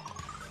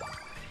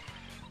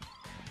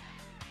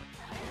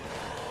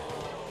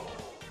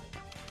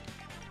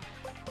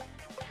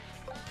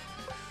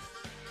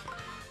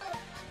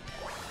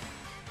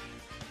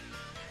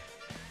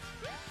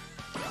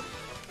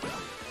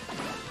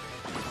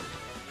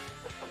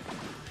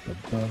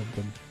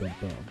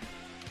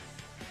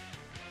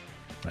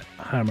 Right,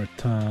 hammer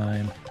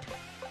time.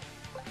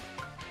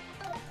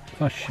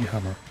 Flashy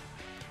hammer.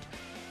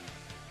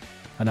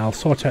 And I'll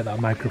sort out that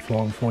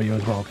microphone for you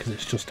as well, because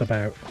it's just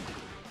about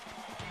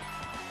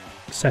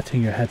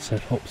setting your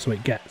headset up so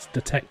it gets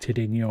detected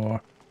in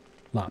your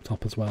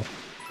laptop as well.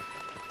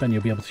 Then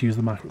you'll be able to use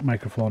the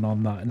microphone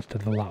on that instead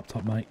of the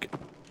laptop mic.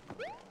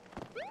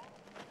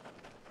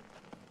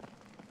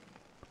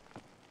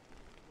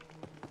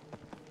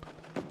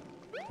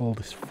 All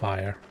this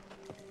fire.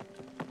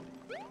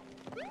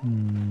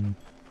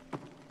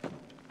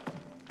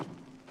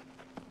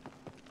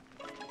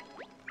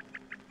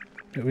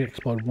 If we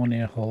explode one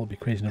ear hole, it'd be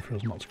crazy enough for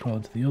us not to crawl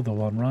into the other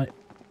one, right?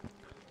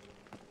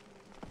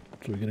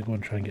 So we're going to go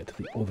and try and get to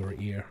the other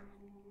ear.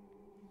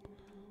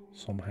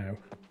 Somehow.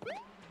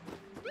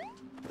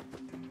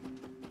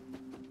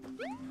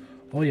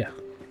 Oh yeah.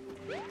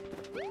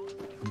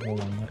 Go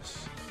along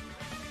this.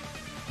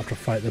 Have to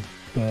fight the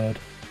bird.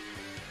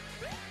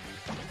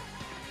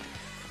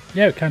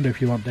 Yeah, it can do if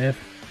you want, Dave.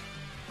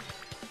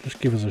 Just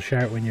give us a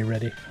shout when you're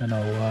ready, and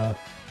I'll,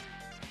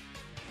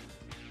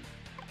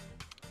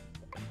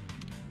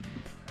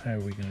 how are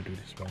we going to do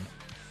this one?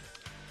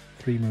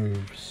 3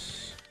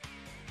 moves.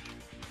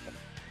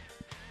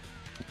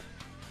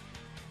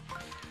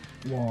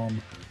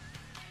 1,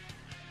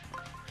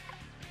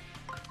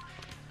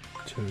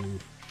 2.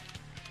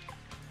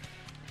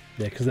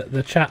 Yeah, because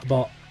the chat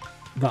bot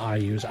that I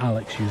use,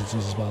 Alex uses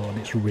as well, and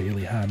it's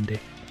really handy.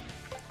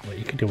 Like,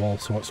 you can do all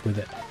sorts with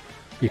it.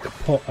 You could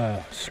put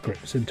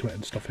scripts into it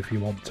and stuff if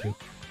you want to.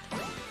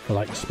 For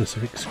like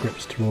specific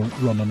scripts to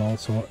run and all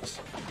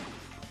sorts.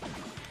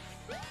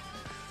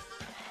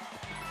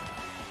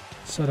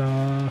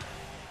 Ta-da!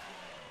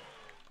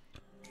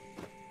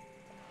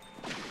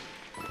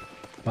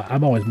 But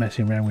I'm always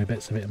messing around with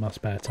bits of it in my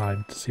spare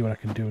time to see what I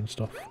can do and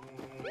stuff.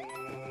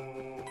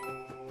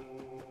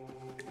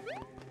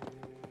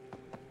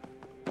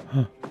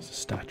 Huh, there's a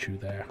statue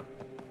there.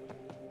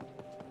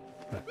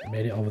 Right, I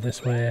made it over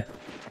this way.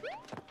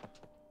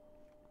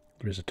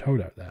 There is a toad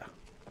out there.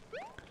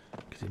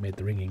 Because it made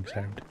the ringing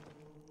sound.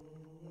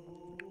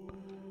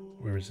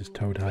 Where is this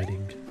toad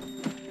hiding?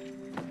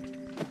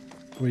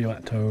 Where are you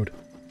at, toad?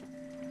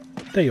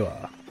 There you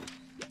are.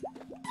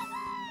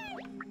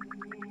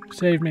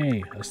 Save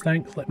me. As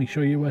thanks, let me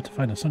show you where to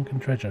find a sunken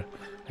treasure.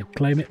 I'd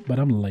claim it, but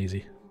I'm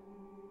lazy.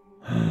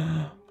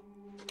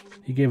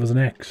 He gave us an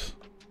X.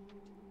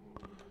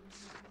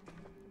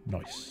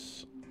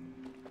 Nice.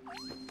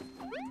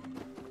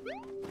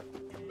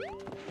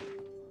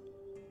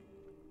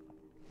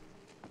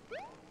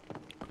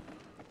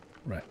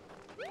 Right.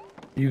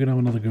 You can have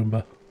another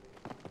Goomba.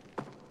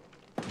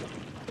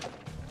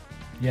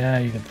 Yeah,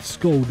 you get the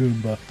skull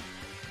Goomba.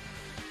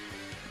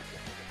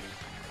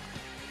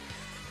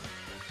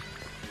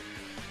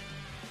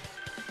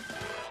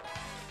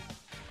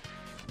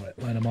 Right,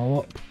 line them all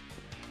up.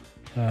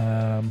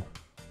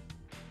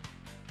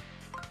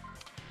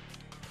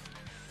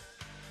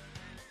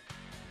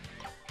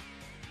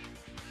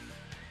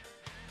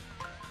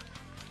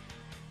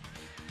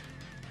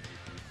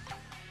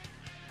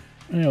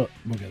 You know what,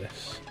 look at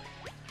this.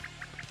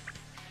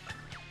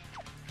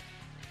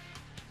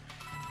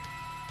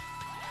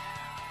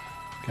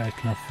 Guys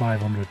can have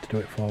 500 to do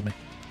it for me.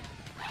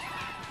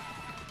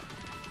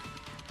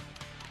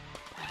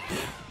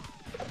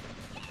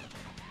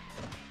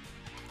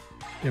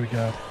 Here we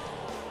go.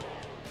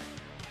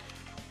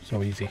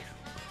 So easy.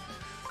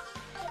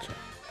 So,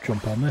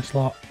 jump on this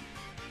lot.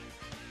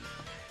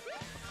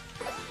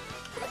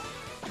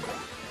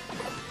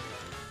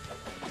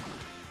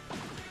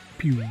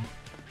 Pew.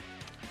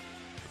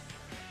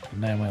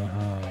 And then we'll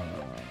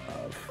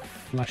have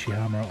flashy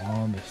hammer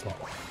on this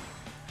lot.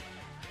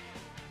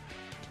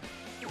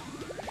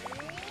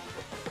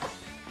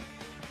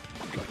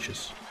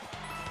 Gotchas.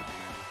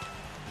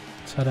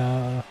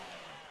 Ta-da!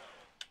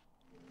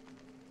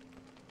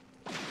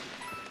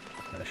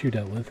 That's you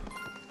dealt with.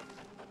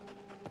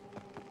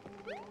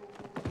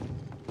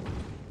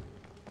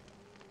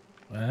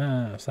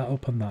 Ah, so that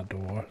opened that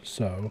door,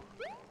 so...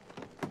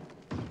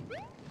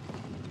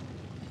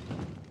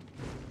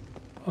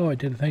 Oh, it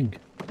did a thing.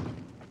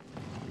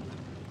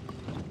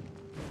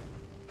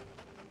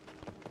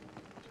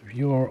 So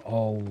you're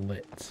all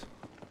lit.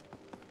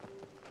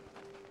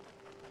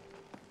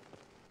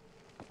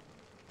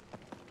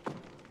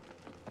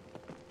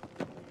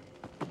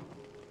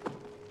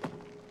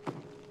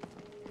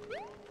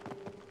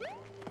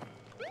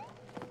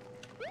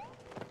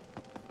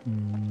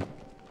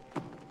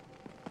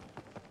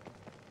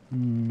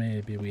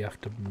 Maybe we have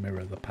to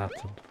mirror the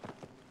pattern.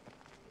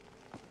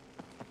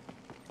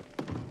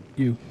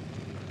 You,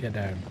 get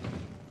down.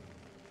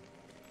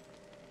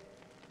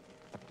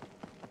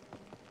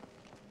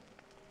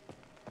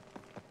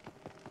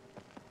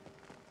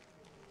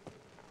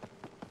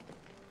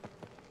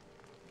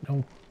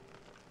 No.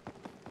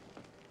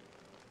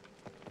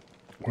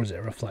 Or is it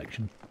a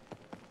reflection?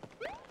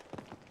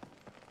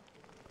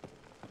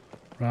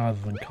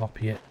 Rather than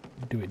copy it,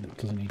 do it. It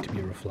doesn't need to be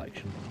a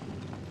reflection.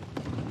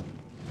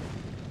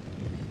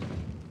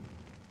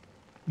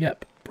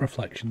 Yep,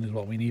 reflection is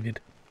what we needed.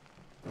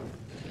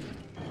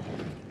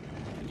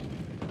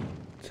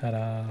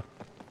 Ta-da!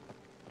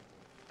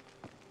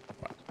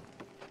 Right.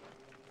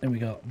 Then we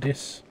got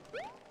this.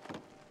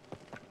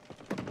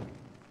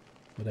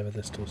 Whatever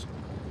this does.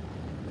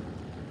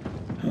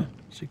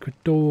 Secret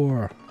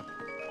door!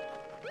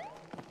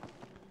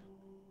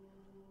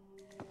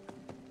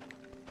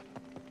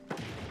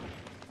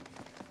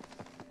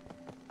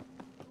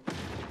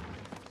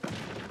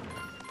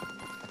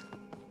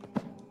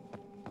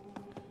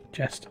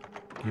 Chest.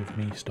 Give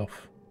me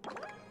stuff.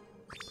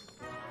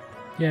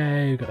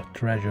 Yay, we got a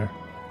treasure.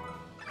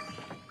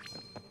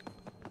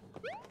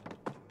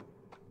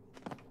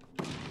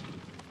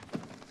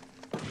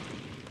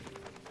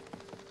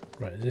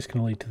 Right, is this going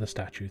to lead to the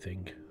statue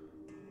thing?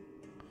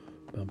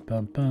 Bum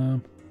bum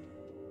bum.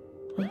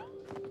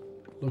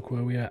 Look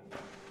where we at.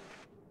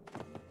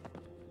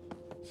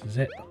 This is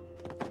it.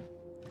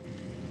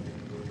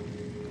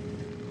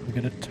 We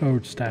got a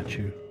toad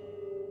statue.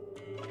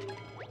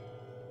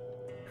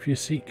 If you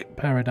seek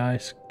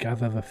paradise,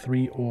 gather the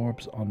 3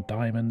 orbs on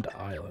Diamond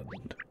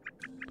Island.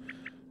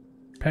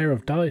 Pair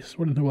of dice?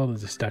 What in the world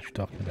is this statue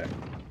talking about?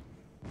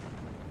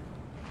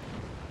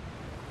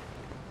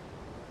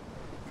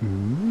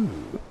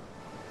 Ooh.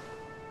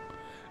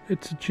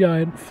 It's a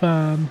giant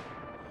fan.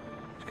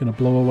 It's going to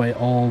blow away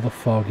all the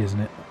fog, isn't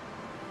it?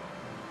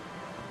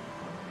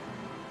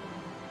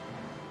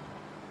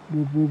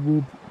 Whoop, whoop,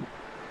 whoop.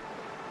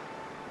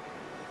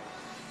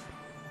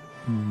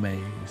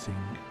 Amazing.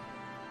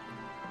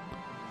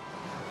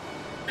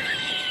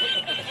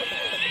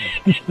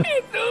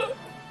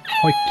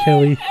 Hi,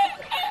 Kelly.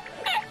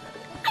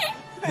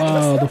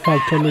 Wow, the fog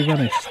totally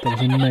vanished. That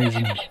was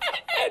amazing.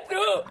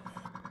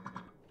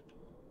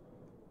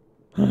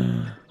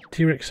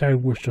 T-Rex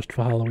sound was just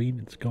for Halloween.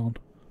 It's gone.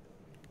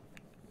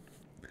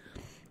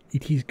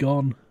 It is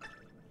gone.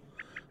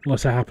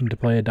 Unless I happen to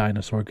play a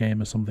dinosaur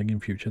game or something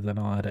in future, then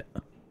I'll add it.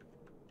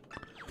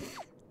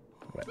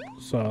 Right,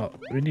 so,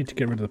 we need to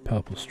get rid of the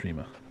purple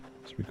streamer.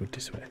 So we go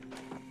this way.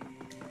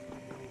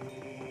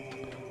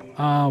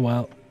 Ah,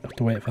 well. Have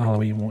to wait for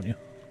Halloween, won't you?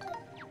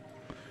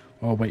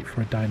 Or wait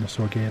for a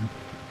dinosaur game.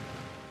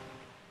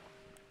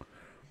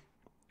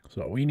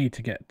 So we need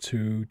to get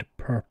to the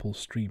purple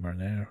streamer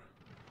now.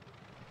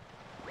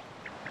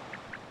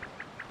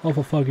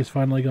 Awful fog is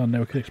finally gone.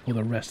 Now we can explore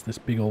the rest of this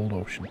big old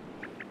ocean.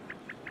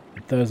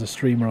 But there's a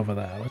streamer over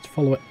there. Let's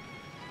follow it.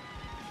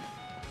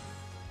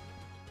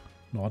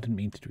 No, I didn't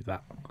mean to do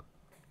that.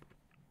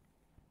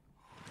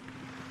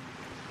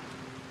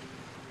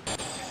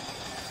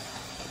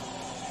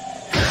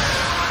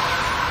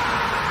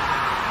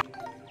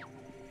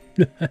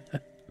 There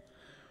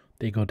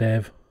you go,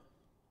 Dave.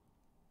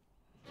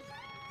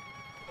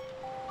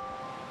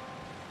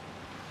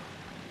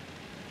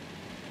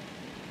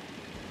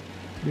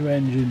 New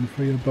engine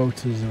for your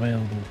boat is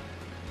available.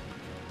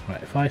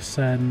 Right, if I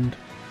send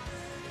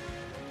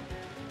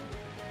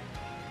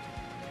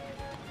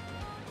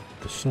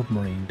the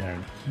submarine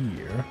down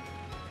here.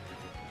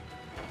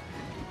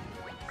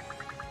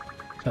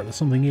 Is that there's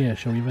something here?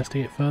 Shall we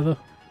investigate further?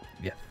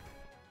 Yeah.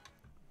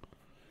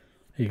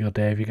 Here you go,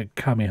 Dave. You got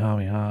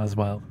Kamehameha as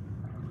well.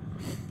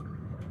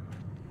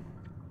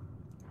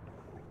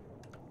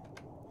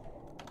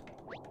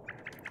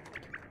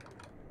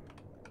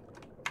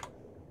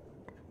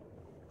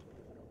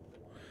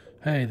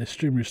 Hey, the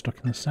streamer is stuck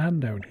in the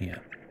sand down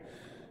here.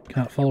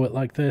 Can't follow it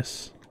like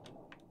this.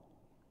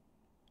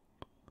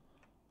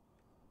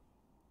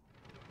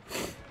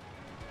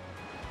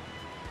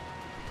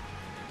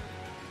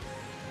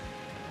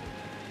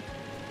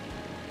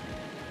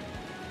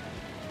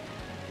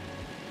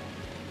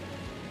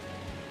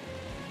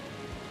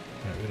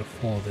 Right, we're gonna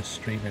follow this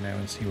streamer now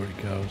and see where it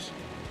goes.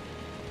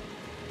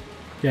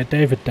 Yeah,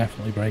 David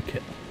definitely break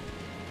it.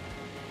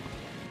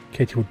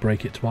 Katie would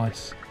break it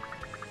twice.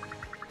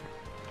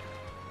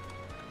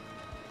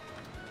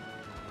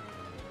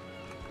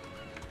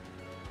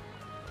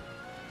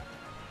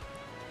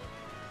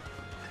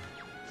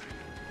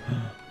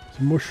 It's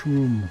a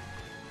mushroom.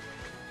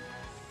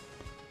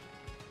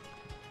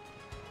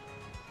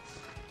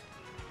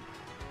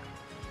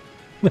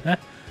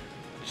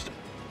 Just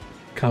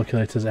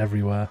calculators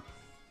everywhere.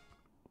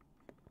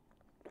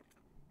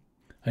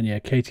 And yeah,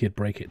 Katie would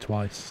break it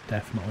twice,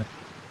 definitely.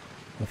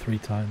 Or 3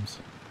 times.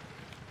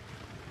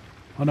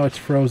 Oh no, it's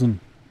frozen.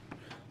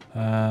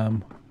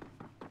 And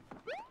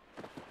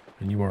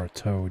you are a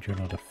toad, you're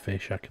not a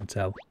fish, I can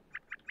tell.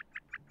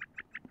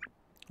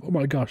 Oh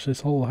my gosh,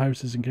 this whole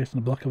house is encased in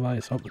a block of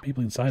ice. I hope the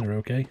people inside are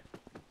okay.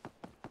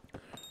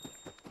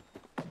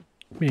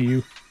 Me,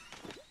 you.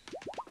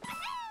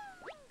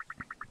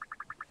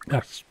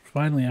 Yes,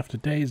 finally, after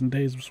days and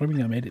days of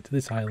swimming, I made it to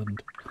this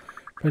island.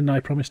 Fred and I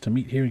promised to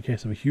meet here in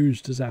case of a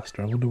huge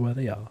disaster. I wonder where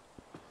they are.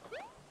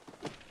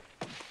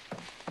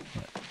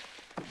 Right.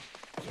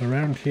 So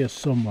around here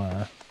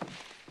somewhere,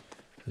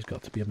 there's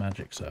got to be a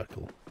magic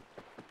circle.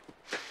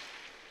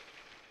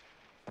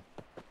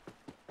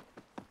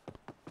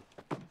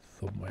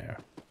 Somewhere.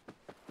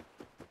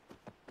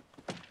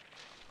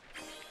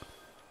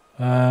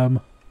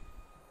 About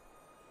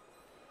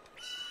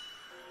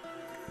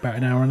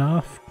an hour and a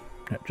half.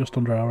 Yep, just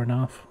under an hour and a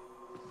half.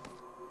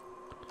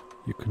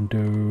 You can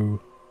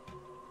do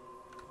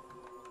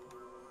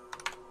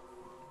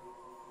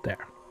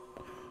there.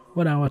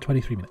 1 hour,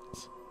 23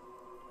 minutes.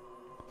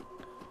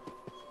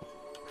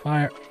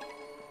 Fire.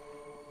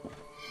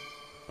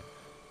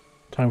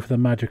 Time for the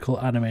magical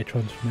anime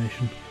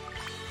transformation.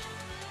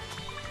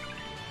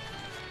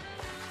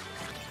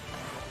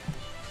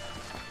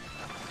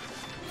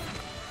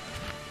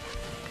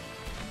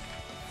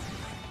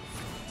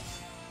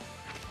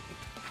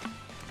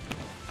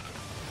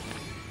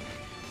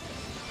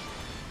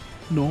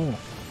 No,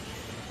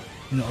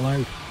 you're not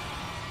allowed.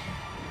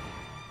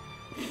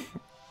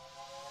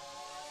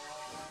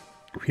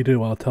 If you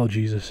do, I'll tell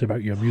Jesus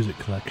about your music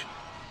collection.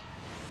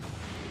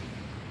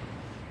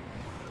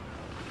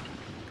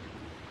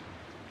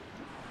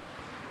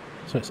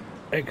 So it's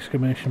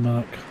exclamation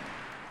mark,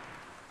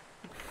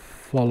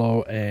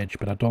 follow edge,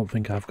 but I don't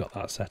think I've got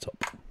that set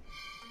up.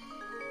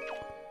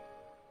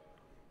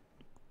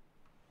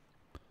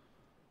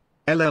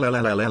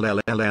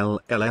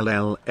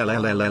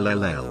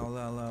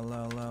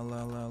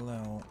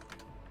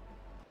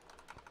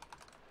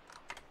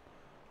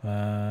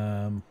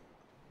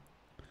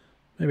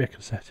 Maybe I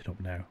can set it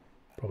up now.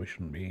 Probably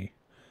shouldn't be.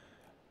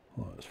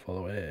 Let's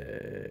follow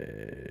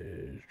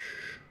edge.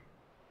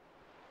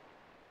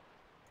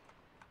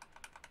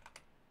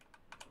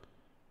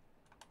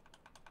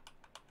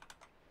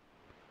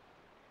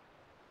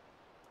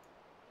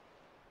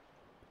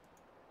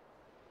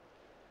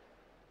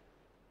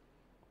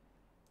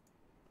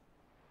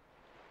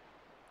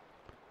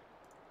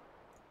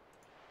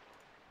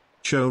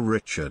 Show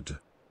Richard.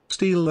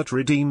 Steal that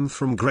redeem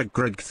from Greg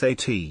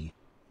Thati.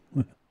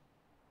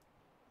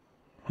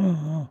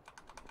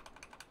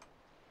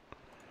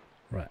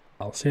 Right,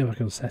 I'll see if I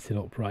can set it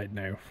up right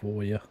now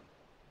for you.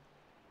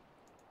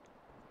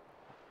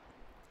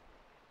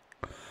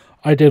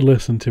 I did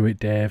listen to it,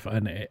 Dave,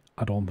 and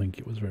I don't think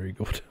it was very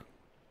good.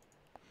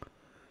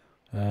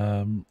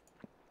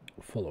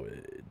 Follow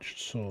edge,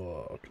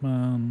 so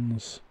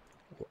commands,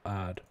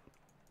 add.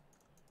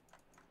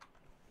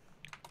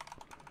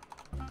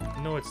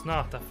 No, it's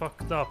not. I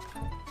fucked up.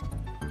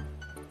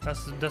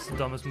 That's the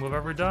dumbest move I've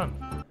ever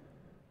done.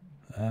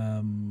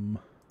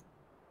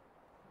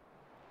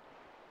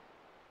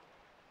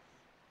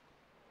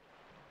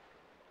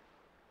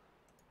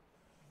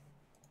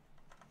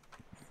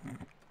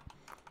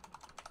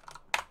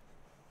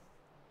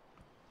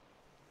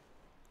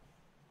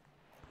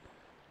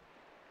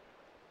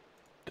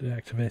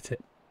 Deactivate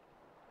it.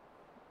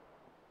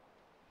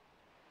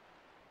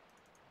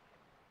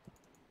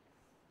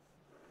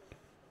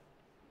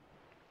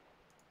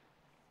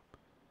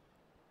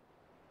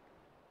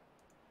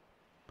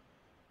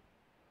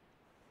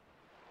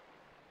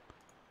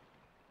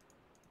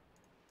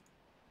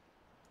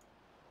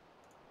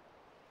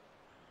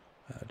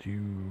 Add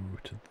you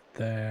to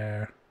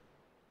there.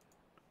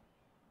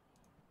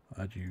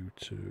 Add you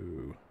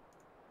to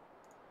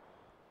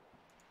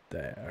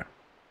there.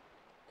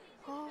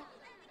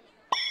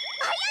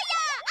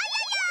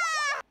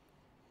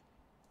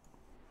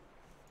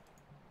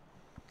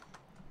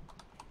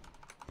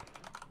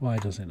 Why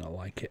does it not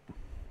like it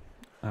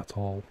at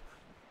all?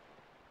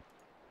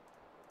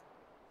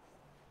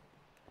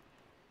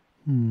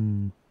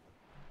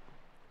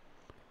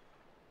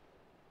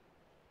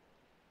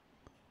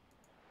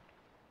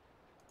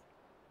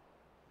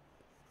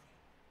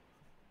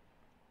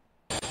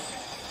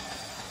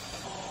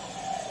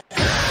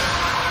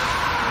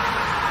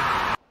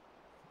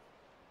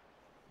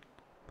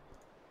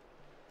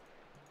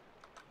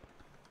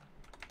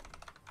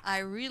 I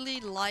really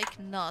like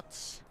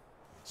nuts.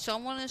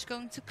 Someone is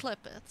going to clip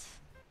it.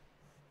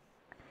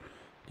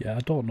 Yeah, I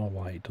don't know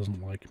why it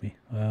doesn't like me.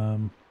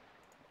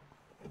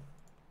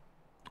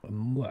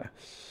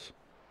 Unless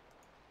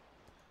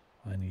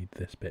I need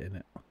this bit in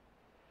it.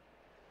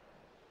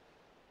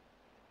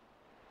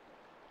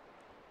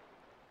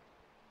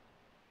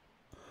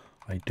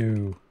 I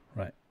do.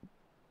 Right.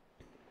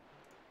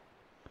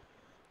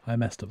 I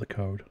messed up the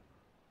code.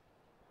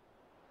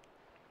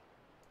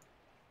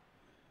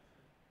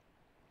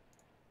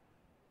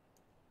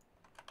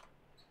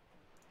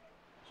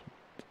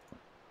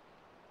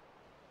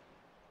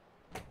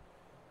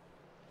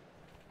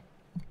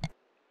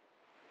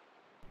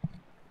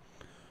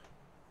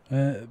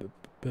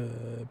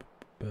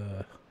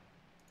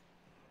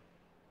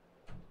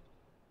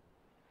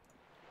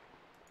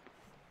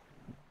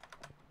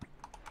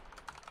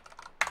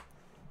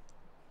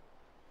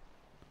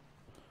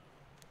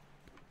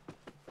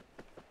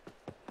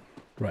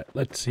 Right,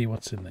 let's see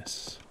what's in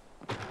this.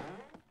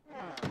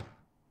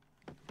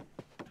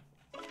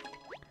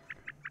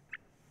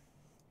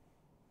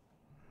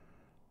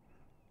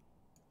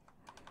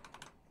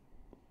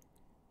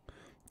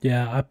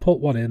 Yeah, I put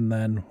one in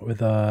then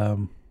with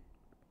an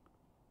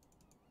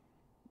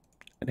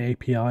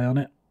API on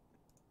it,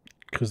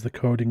 because the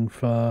coding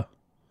for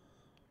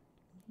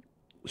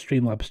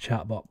Streamlabs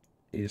chatbot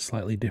is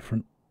slightly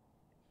different.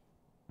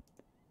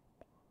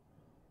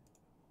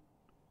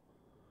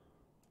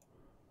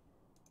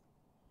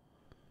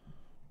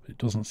 It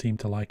doesn't seem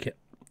to like it.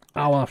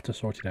 I'll have to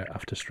sort it out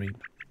after stream.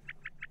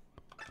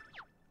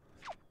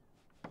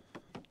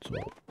 So,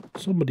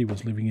 somebody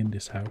was living in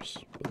this house,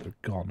 but they're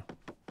gone.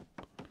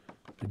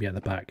 Maybe at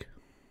the back.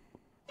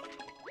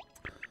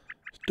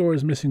 This door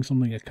is missing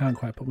something. I can't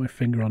quite put my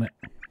finger on it.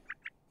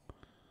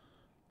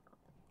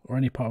 Or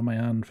any part of my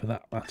hand for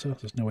that matter.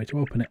 There's no way to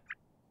open it.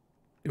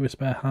 Do a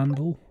spare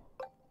handle.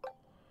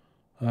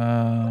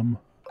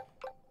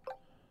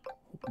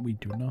 We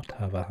do not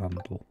have a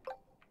handle.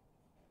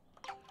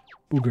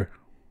 Booger.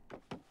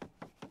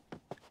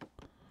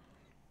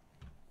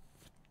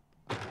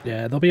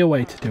 Yeah, there'll be a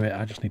way to do it.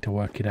 I just need to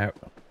work it out.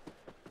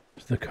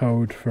 So the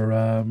code for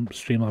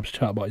Streamlabs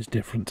chatbot is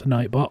different to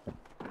Nightbot.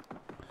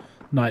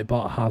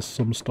 Nightbot has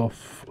some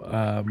stuff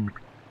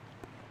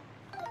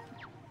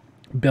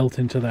built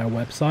into their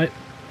website,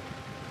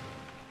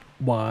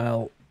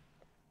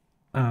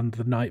 and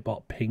the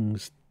Nightbot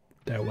pings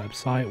their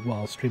website,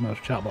 while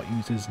Streamlabs chatbot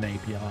uses an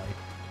API.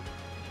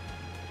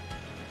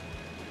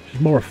 Which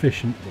is more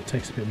efficient, but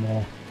takes a bit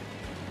more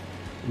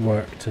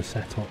work to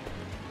set up.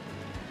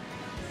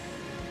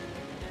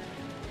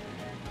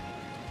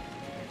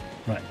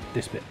 Right,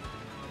 this bit.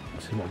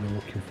 This is what we're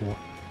looking for.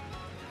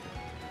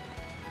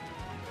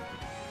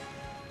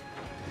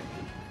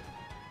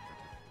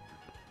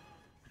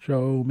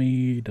 Show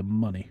me the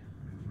money.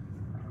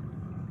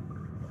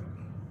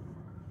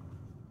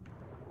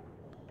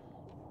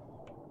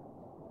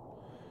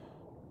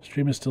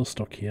 Stream is still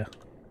stuck here.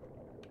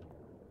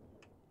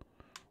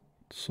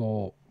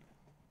 So...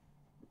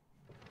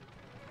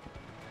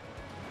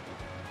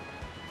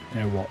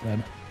 now what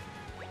then?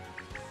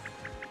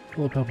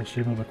 Pull up Purple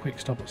Stream, have a quick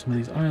stop at some of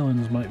these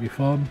islands might be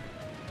fun.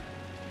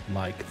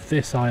 Like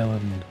this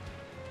island.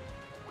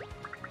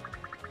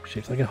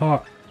 Shaped like a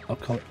heart. I'll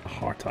call it a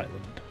Heart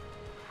Island.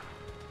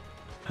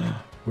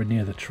 We're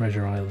near the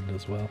Treasure Island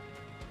as well.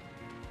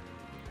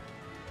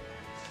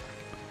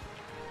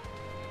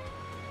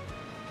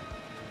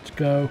 Let's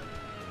go.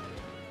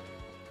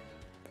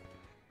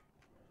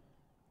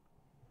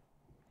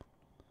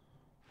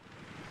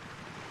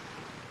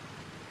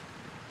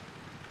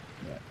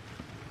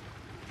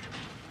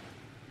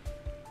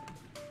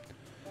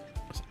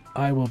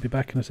 I will be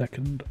back in a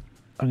second.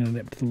 I'm going to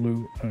nip to the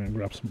loo and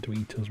grab something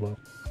to eat as well.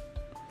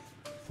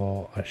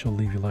 For I shall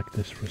leave you like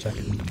this for a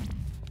second.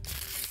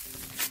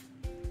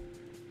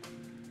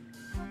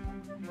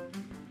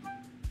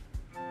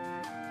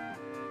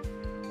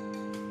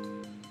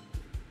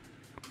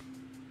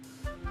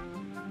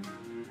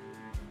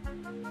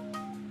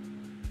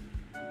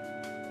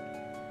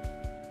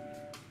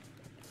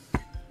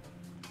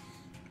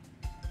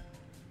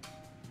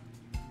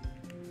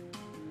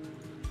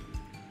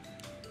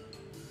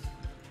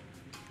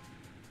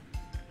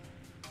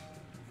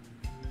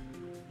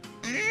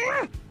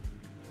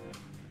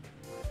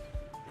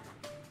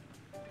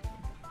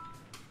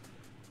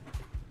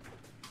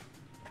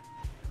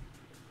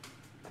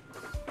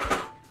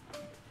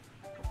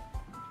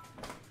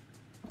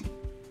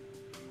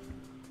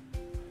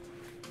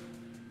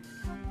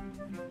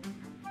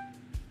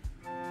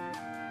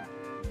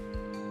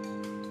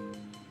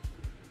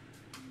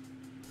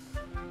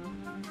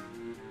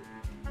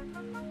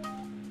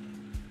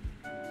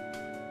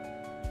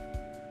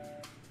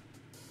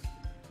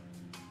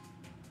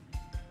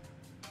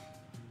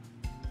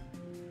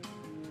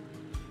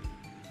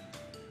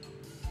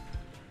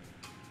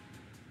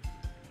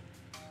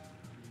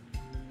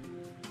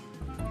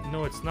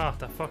 No, it's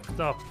not. I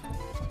fucked up.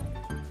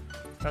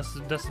 That's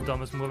the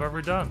dumbest move I've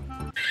ever done.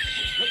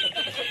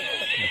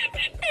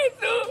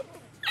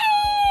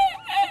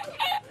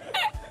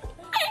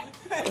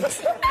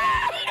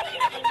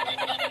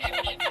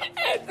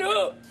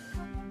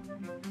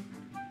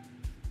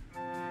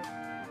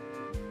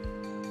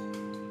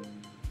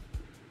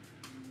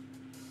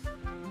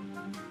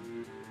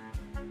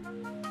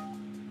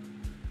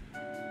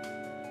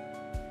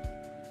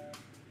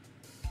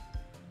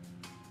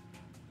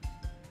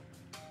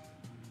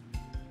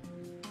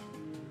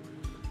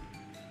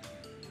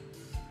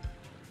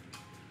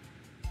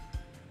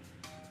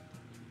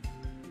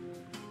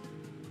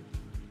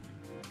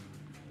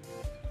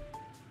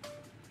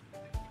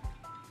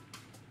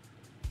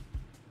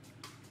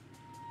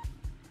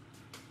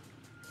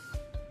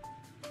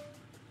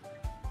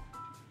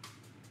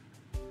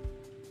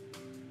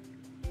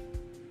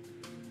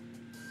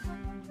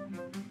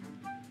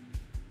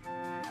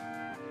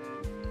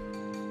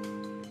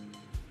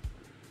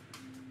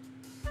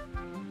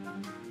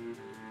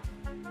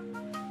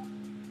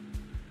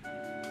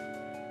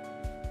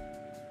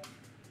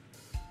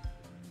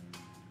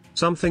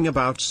 Something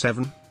about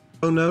 7.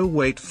 Oh no,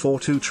 wait,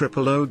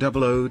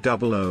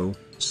 42000000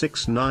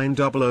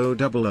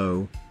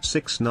 690000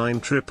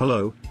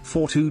 6900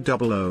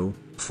 4200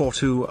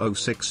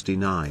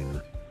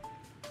 42069.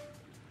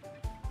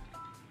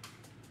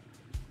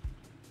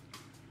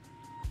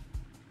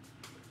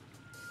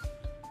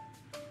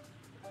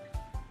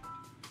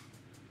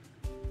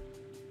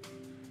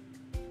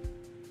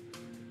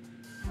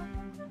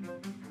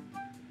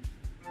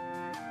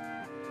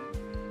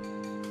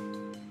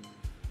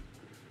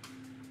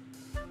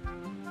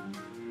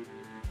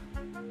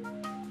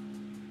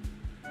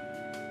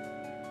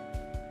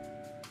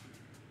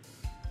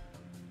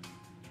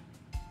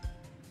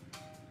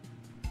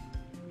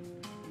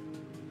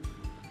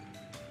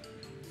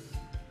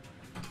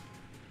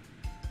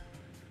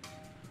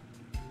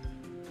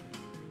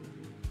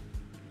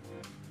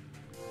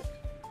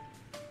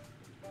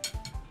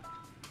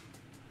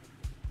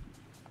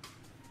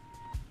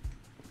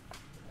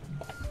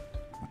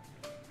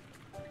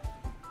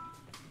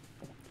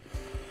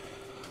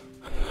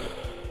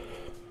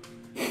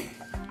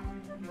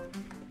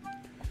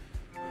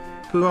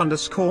 Poo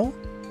underscore,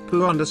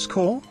 poo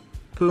underscore,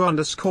 poo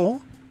underscore,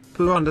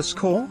 poo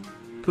underscore,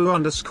 poo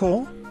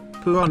underscore,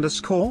 poo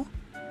underscore,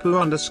 poo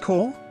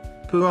underscore,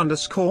 poo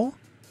underscore,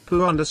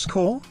 poo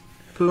underscore,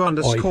 poo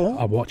underscore,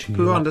 I'm watching you.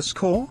 poo lot.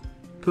 underscore,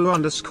 poo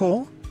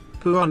underscore,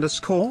 poo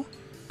underscore,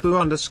 poo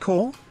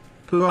underscore,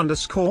 poo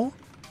underscore,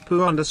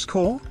 poo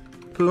underscore,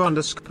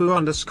 poo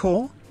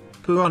underscore,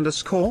 poo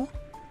underscore,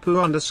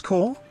 poo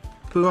underscore,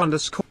 poo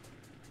underscore.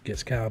 Get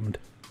scammed.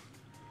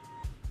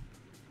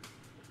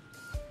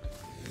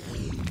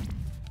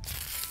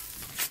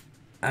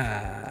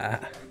 Ah.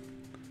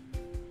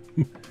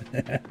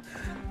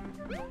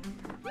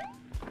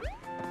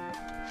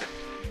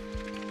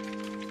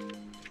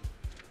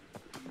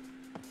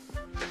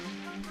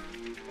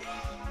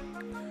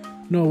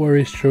 No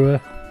worries, Trua.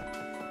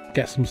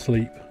 Get some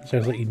sleep.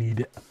 Sounds like you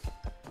need it.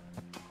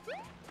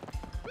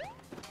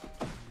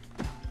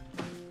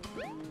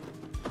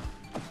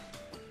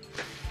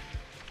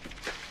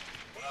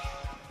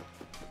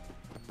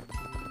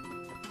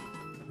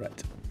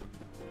 Right.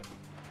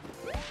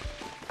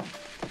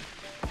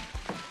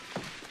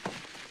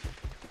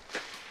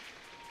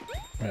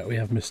 Right, we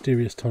have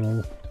mysterious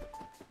tunnel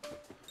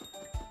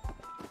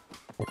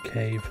or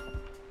cave.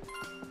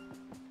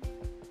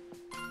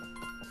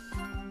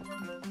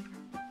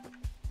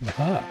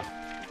 Aha!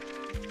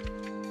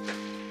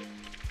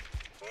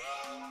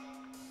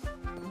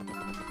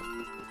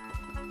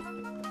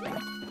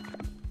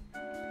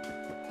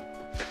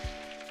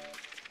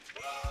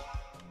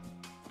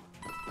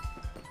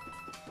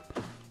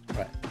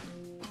 Right.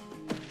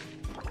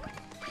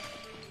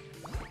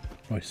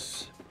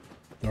 Nice.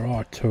 There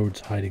are toads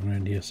hiding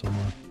around here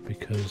somewhere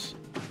because...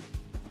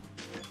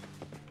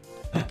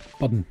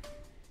 button.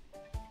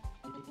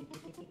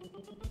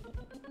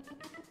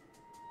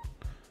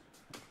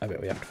 I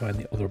bet we have to find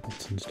the other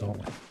buttons, don't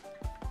we?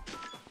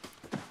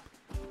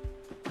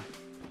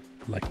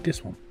 Like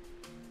this one.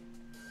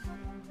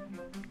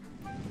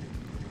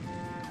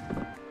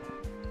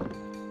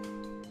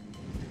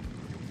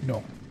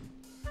 No.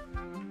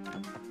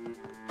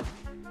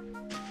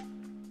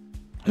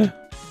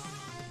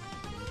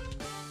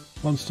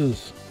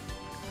 Monsters.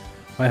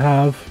 I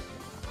have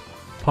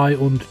Pie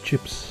und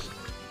Chips.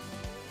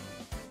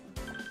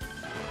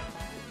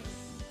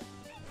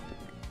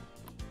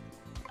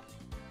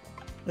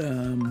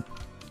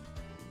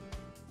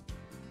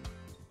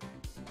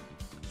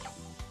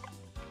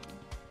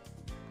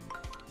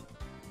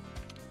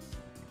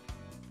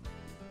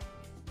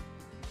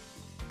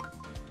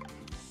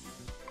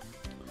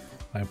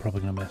 I'm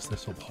probably going to mess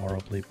this up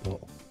horribly,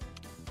 but...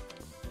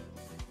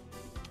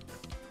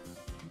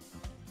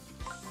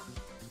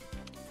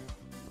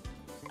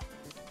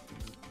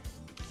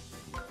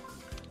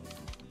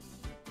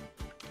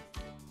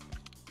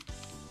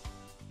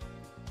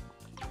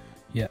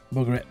 yeah,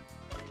 bugger it.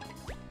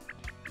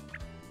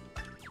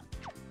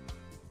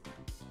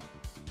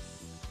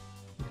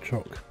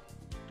 Truck.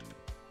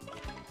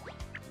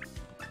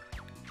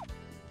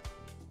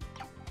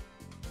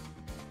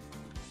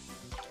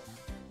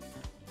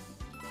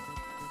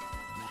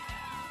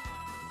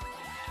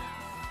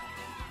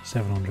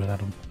 $700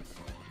 Adam.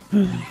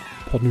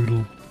 Pod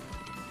noodle.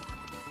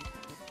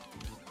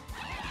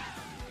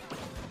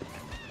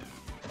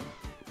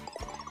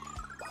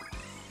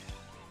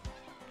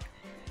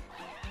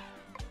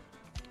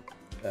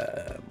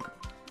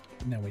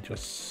 Now we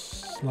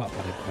just slap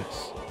that in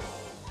place.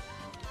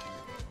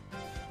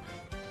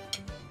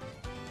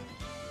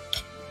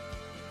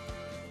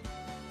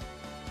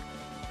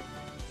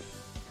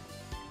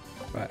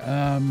 Right,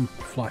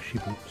 flashy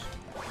boots.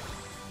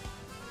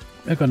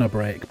 They're gonna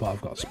break, but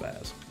I've got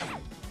spares.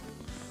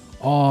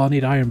 Oh, I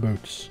need iron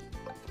boots.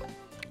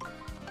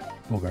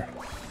 Bugger.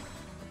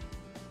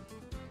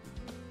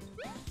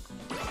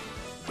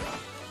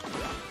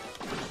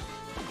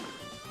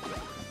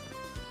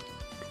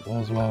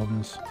 Those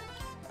ones.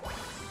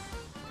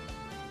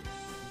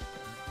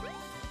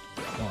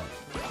 1,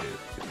 2,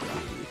 3,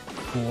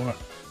 4.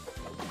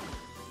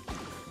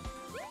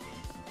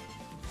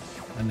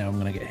 And now I'm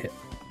gonna get hit.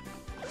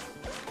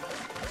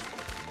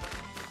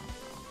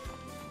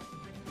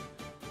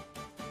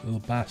 Little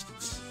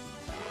bastards.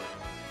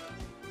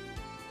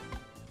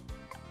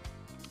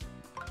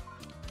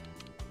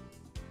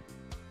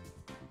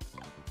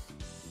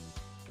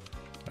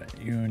 Right,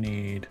 you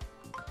need...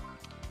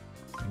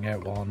 bring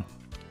out one.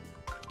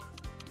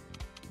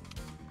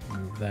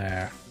 Move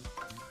there.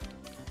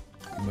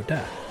 And we're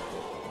there.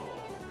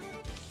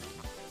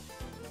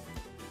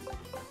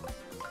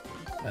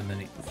 And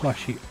then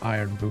flashy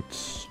iron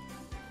boots.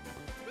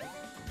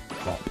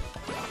 Bop.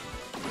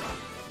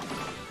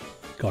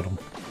 Got him.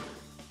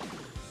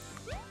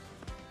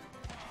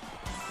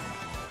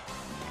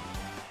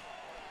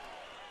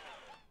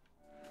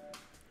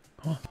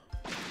 Huh.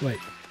 Wait.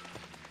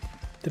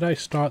 Did I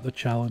start the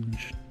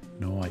challenge?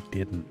 No, I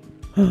didn't.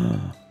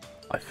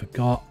 I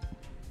forgot.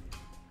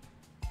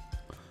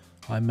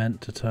 I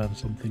meant to turn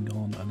something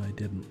on and I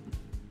didn't.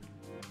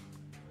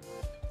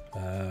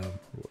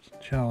 What's the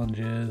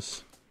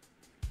challenges?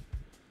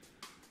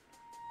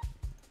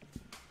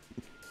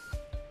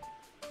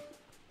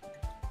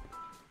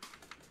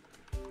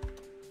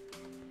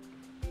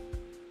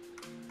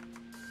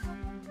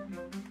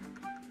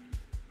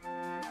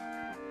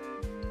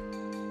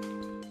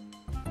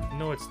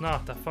 No, it's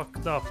not. I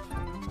fucked up.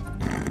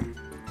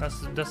 That's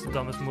the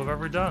dumbest move I've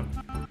ever done.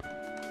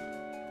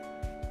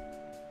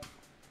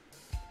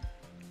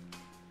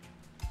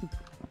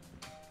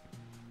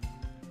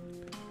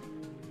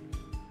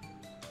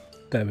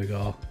 There we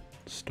go.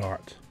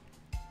 Start.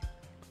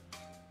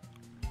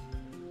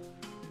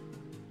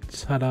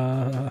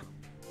 Ta-da!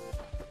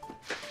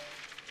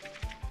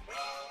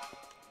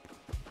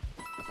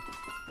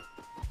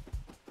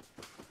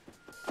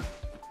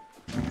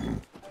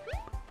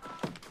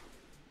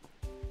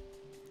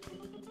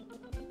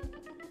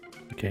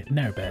 Okay,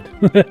 now bed.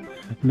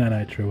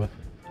 No, true.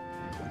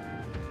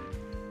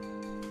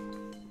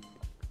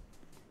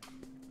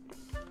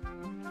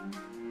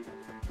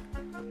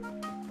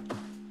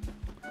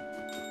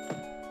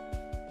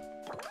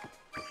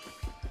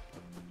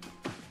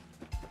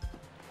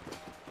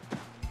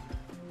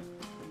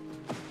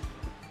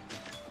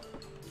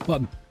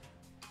 Button.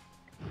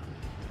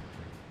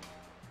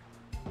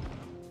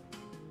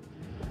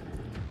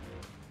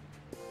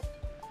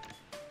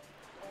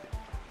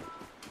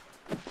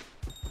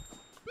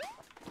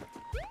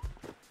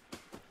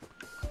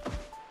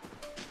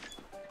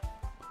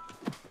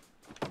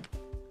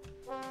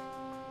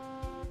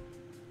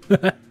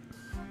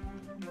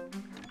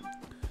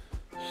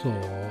 So,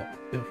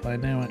 if I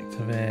now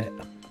activate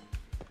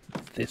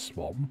this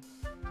one,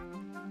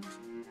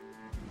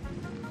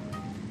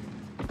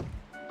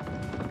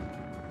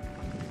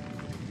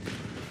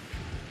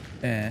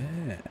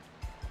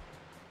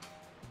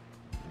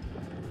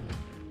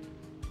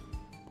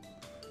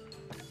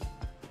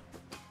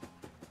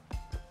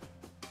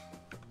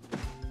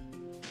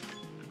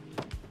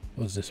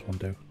 what does this one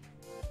do?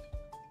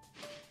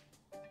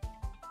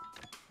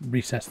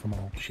 Recess them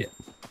all. Shit.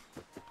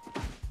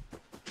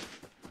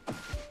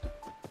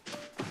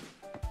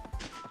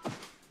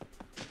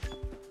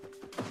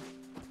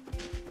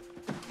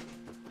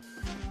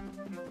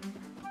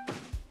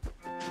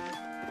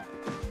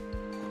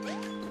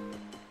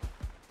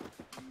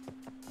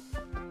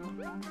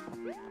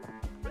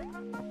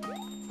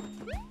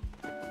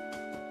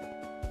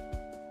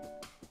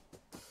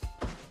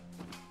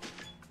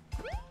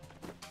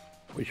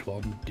 Which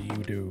one do you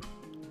do?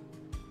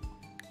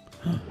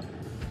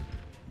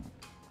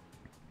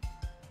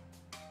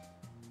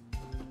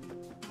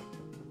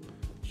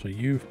 So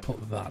you've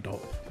put that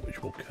up,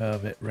 which will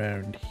curve it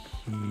round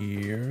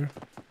here.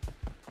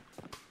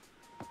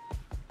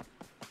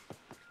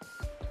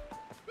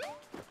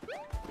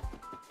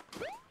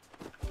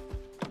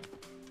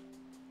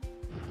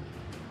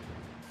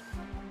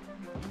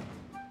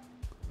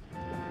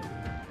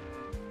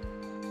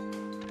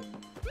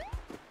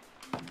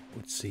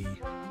 Let's see.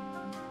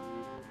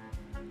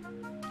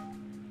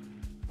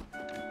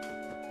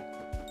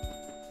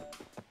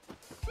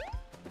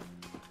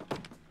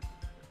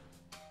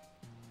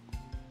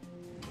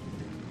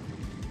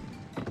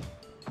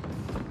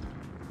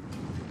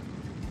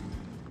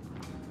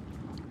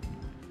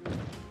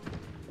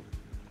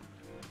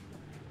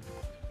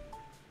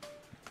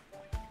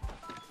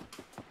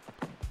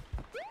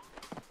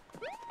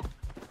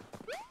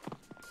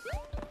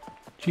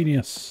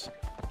 Genius.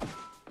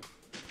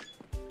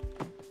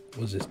 What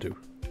does this do?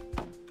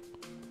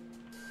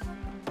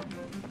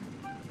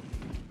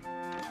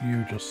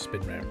 You just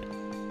spin round.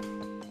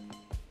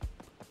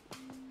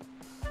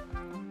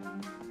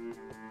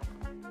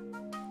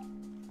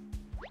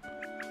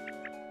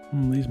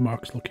 These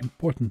marks look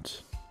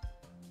important.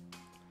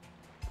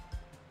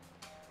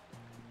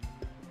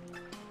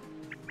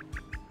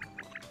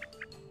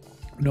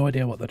 No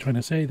idea what they're trying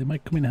to say. They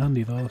might come in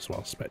handy though, so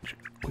I'll spec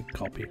quick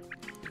copy.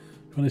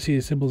 If you want to see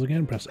the symbols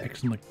again, press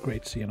X and the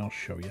great C and I'll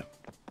show you.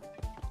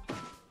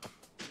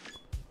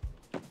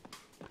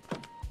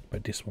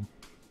 About this one.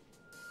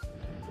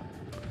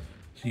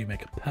 So you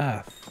make a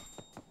path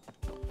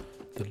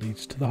that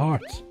leads to the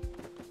heart,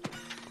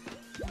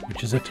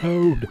 which is a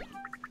toad.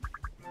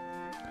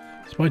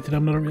 Despite that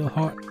I'm not a real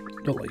heart,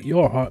 don't let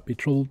your heart be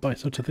troubled by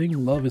such a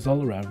thing. Love is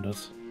all around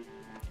us.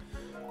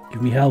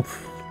 Give me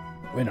health.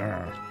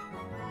 Winner.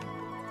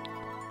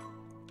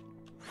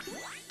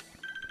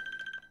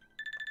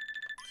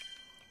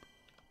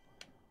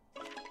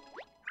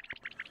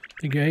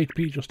 I think your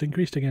HP just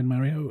increased again,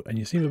 Mario, and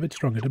you seem a bit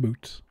stronger to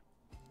boot.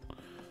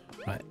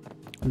 Right,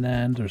 And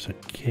then there's a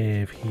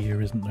cave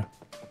here, isn't there?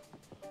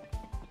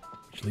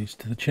 Which leads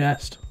to the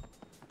chest.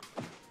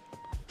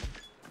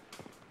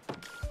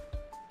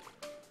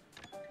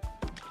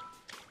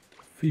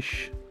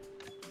 Fish.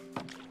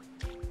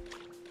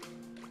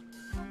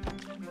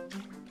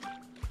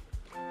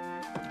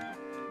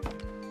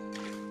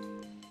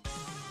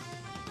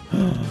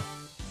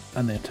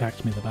 And they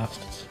attacked me, the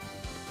bastards.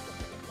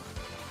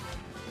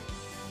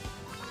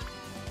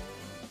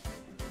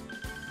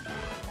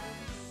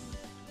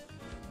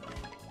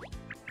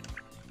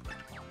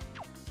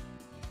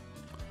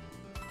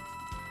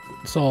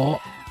 So,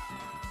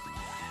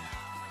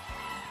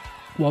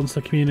 once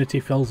the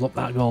community fills up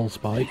that gold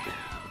spike,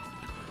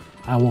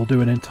 I will do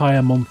an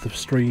entire month of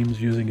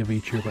streams using a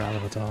VTuber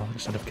avatar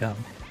instead of Cam.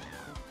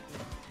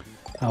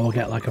 I will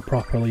get like a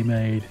properly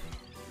made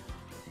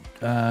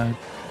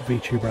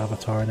VTuber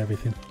avatar and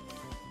everything.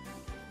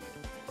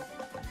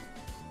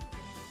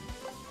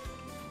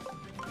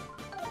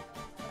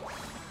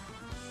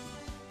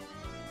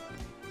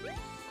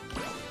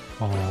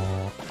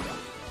 Oh.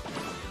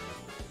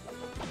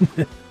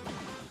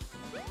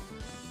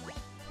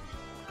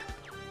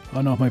 Oh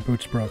no, my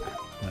boots broke.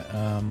 Right,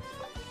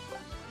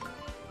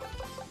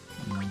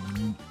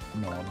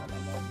 no, not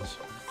my ones.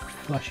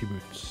 Flashy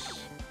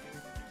boots.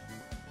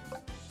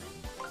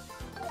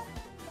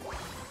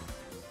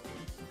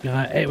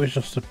 Yeah, it was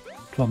just a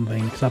fun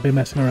thing, because I've been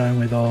messing around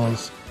with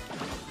those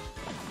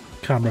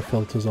camera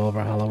filters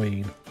over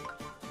Halloween.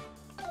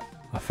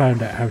 I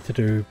found out how to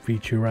do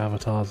VTuber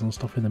avatars and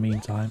stuff in the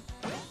meantime.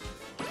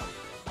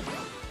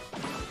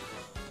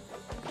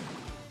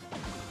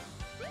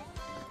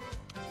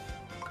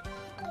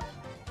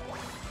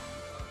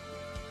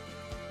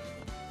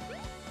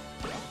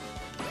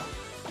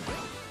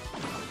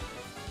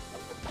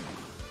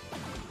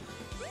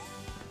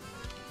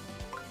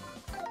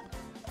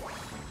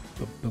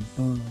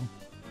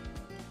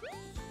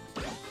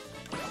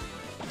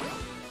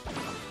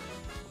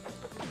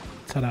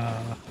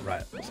 Ta-da!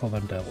 Right, that's all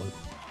them dealt with.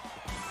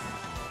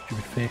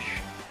 Stupid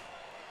fish.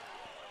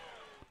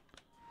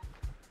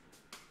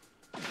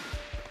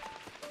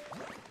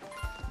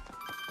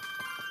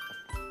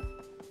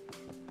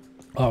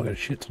 Oh, I got a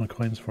shit ton of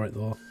coins for it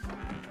though.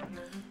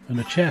 And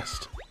a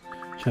chest,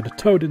 which had a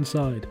toad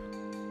inside.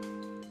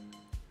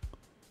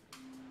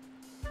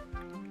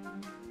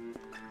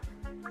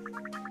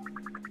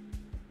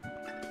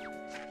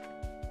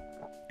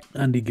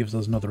 And he gives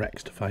us another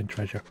X to find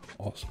treasure.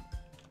 Awesome.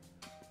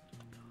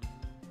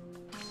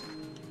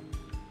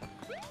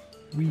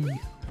 Wee.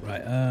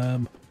 Right,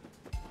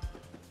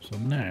 so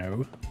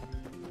now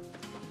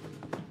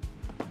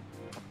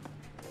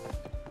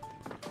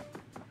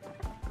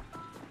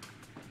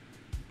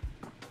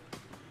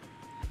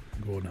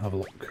go and have a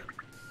look.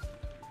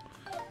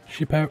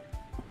 Ship out.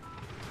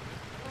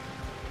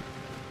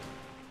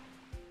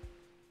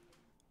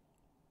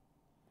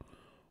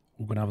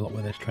 We're gonna have a look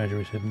where this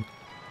treasure is hidden.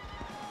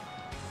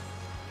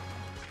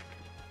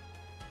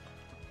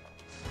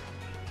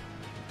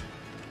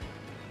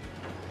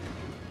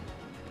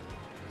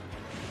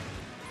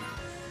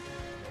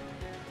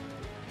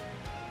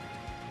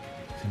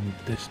 In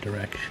this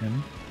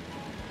direction.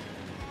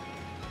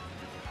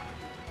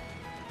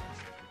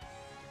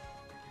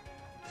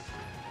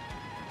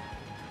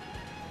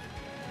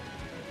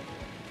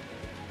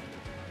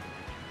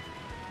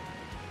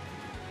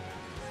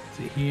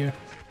 Is it here?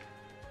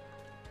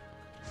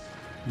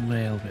 A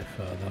little bit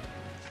further.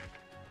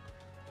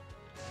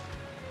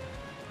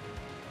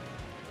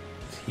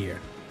 It's here.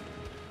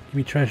 Give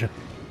me treasure.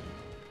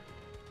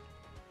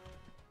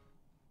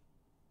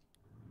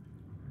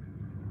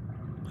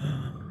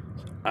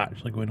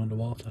 Actually going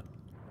underwater.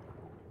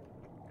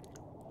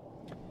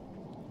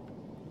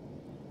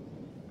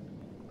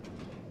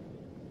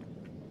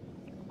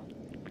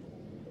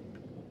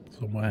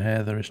 Somewhere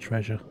here there is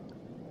treasure.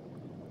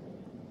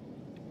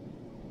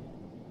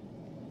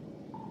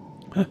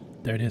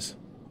 There it is.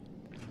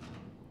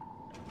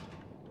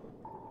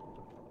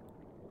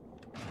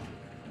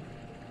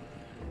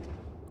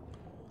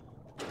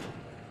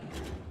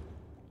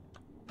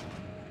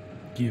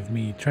 Give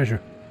me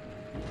treasure.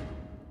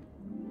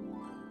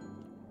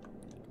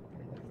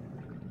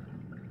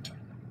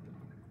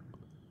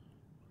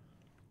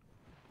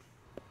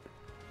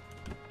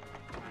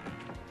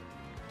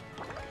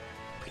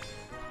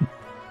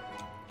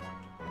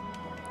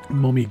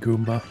 Mummy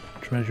Goomba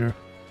treasure.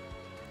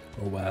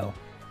 Oh well.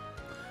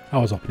 I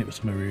was hoping it was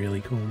something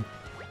really cool.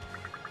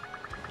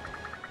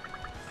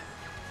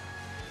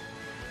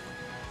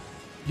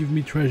 Give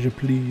me treasure,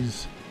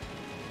 please.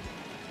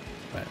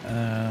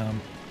 Right,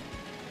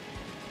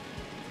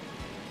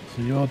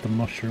 so you're the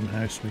mushroom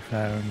house we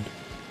found,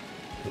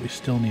 but we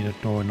still need a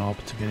doorknob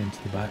to get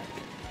into the back.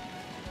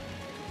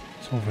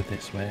 It's over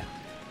this way.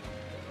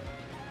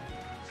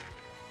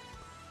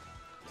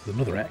 There's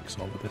another X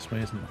over this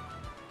way, isn't there?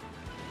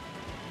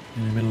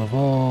 In the middle of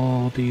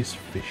all these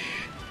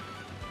fish.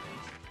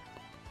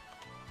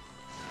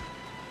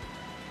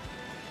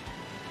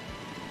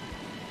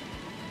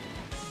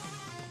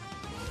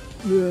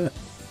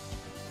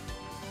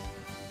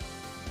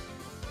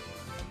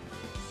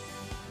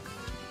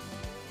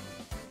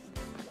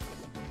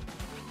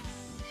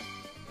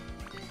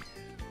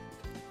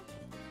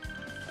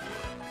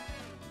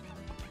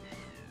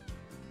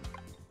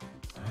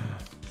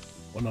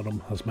 One of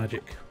them has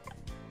magic.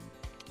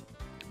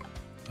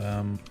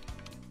 So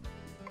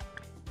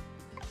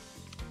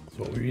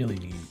what we really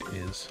need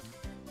is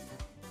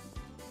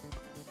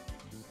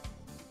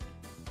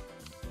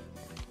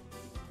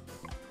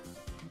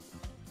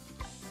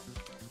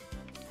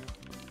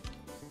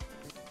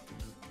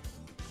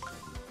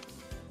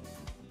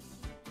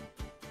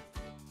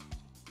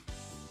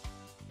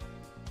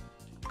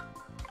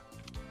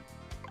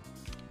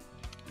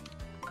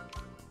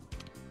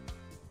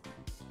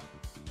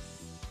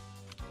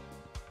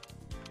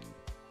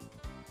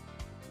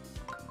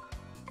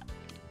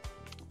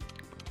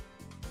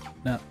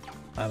no,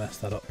 I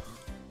messed that up.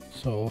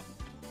 So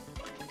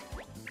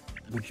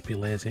we'll just be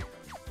lazy.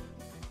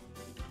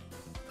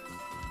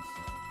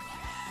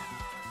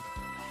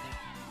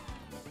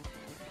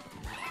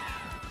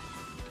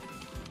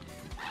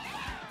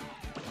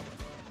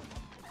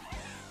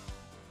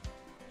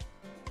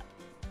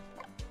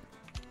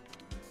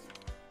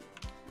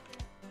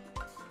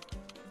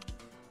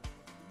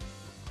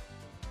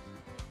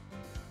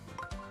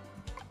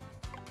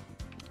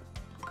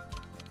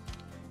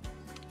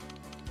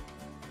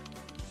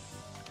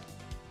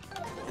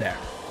 There.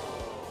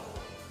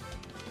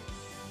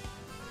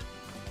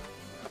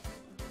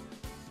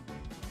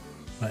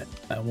 Right,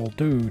 and we'll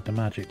do the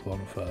magic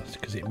one first,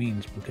 because it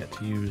means we'll get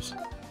to use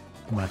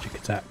the magic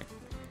attack.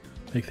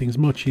 Make things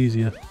much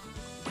easier.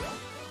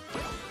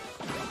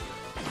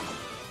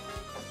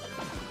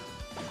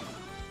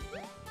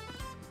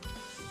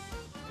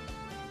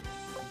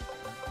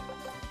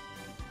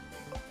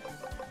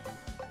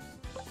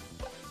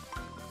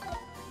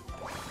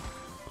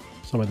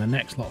 So when the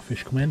next lot of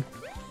fish come in,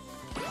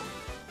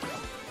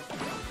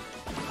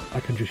 I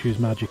can just use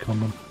magic on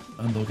them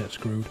and they'll get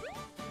screwed.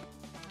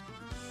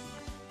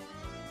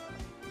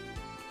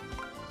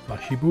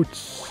 Flashy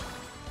boots.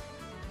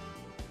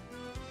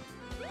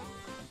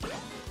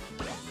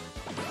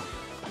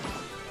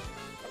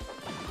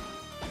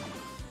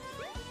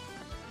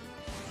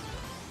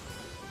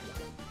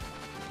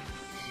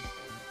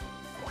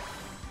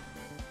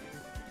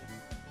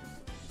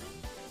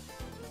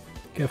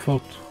 Get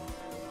fucked.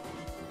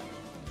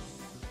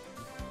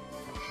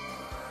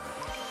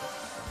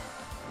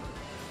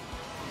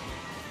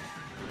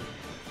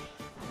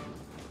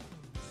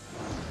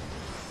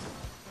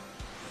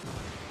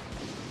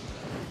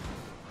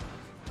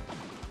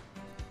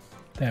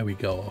 There we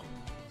go.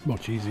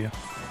 Much easier.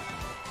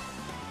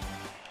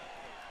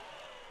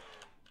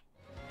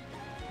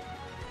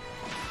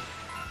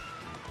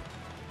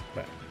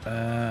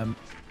 Right.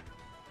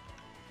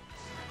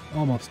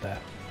 Almost there.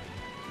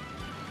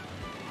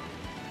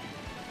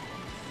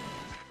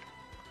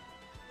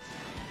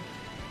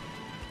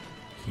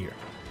 Here.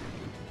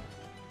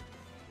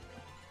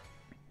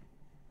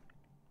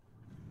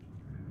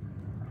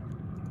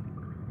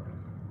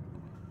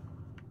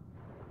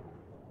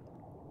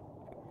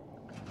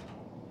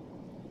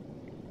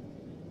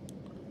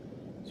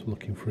 So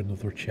looking for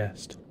another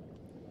chest.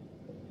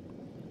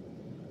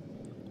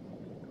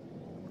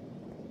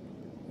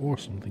 Or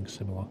something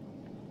similar.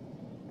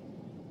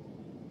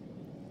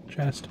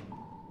 Chest.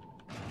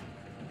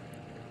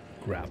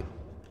 Grab.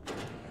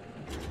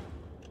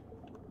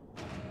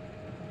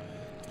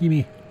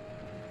 Gimme.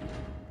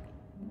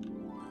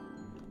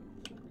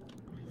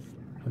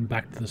 And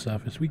back to the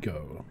surface we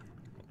go.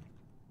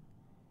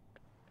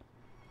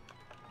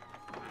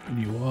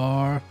 And you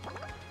are...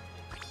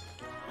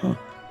 Huh.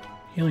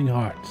 Healing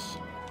hearts.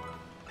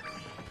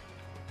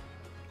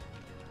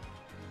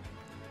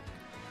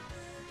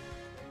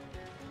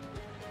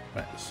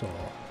 Right, so...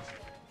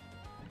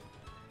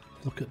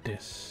 Look at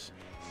this.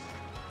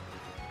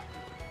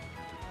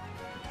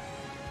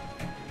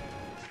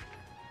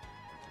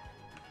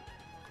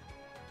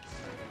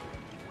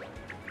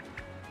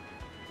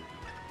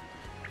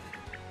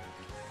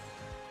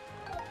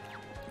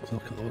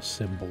 Look at those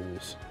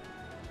symbols.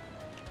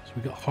 So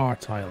we got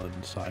Heart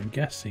Island, so I'm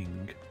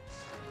guessing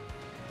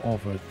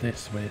over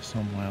this way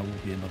somewhere will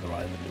be another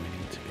island we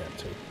need to get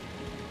to.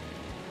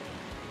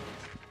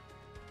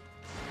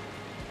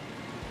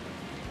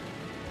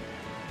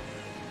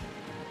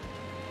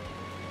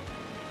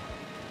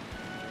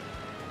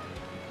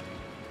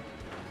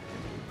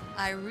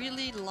 I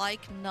really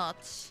like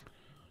nuts.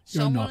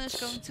 You're Someone nuts. is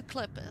going to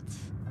clip it.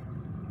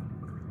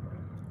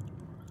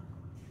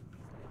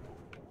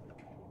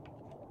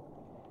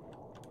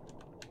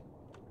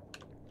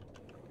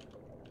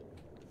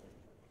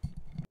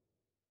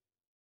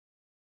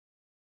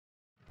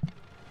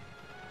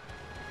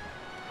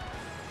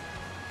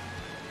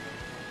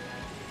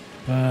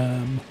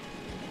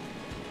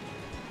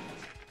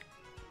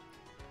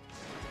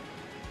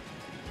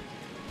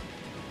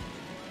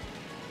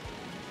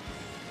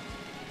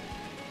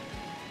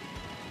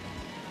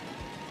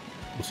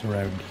 What's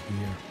around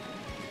here?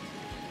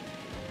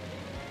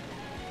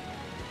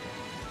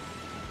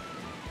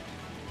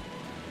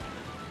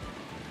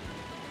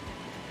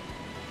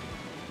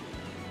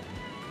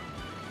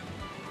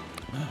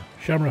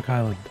 Shamrock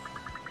Island.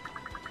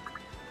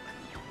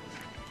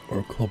 Or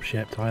a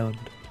club-shaped island.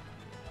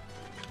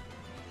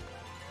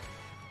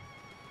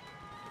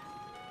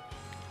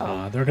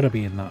 home. They're going to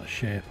be in that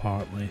shape,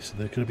 aren't they? So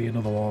there's going to be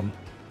another one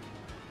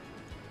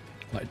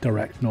like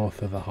direct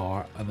north of the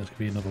heart, and there's going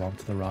to be another one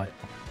to the right.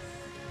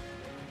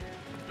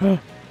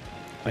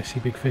 I see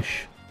big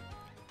fish.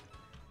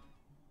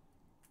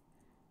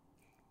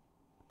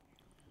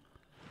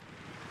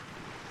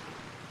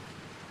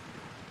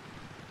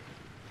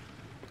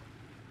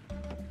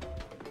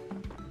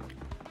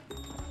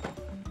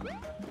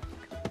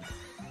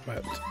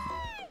 Right.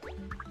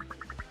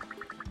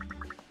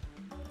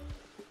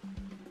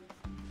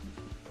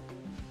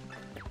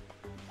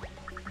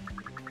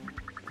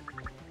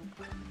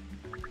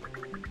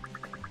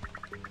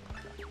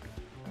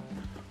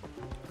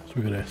 So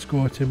we're going to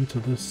escort him to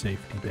the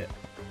safety bit.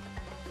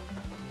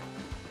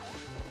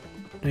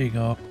 There you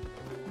go.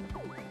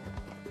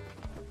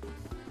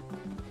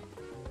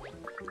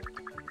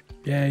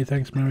 Yay,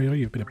 thanks Mario,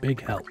 you've been a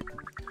big help.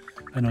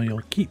 I know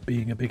you'll keep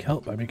being a big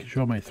help by making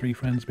sure my 3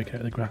 friends make it out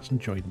of the grass and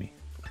join me.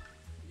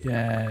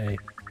 Yay.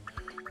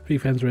 3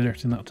 friends were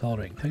alerted in that tall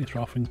ring. Thanks for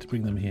offering to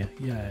bring them here.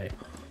 Yay.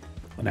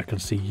 And I can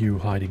see you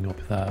hiding up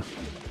there.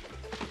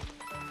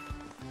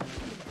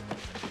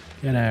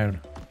 Get down.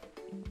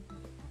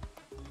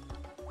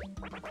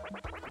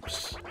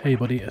 Oops. Hey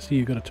buddy, I see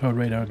you got a toad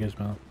radar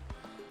gizmo.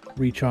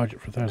 Recharge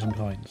it for 1,000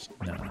 coins.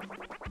 No.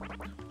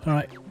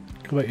 Alright,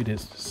 go about your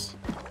business.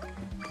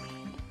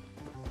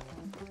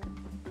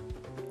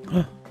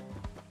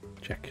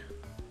 Check.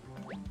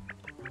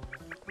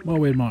 More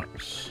waymarks.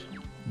 Marks.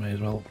 May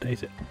as well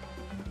update it.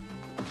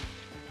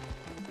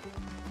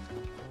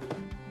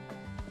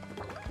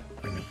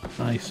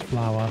 Nice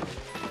flower.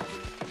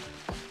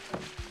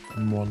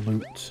 And more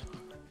loot.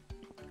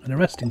 And a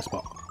resting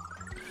spot.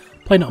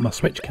 Playing it on my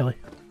Switch, Kelly.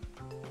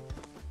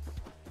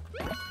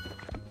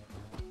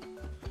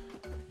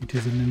 It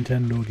is a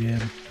Nintendo game.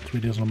 That's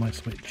what it is on my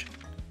Switch.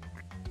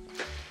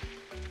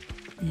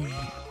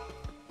 Yeah.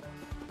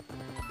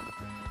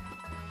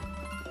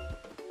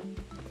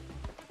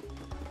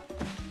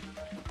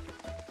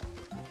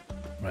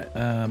 Right,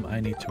 I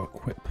need to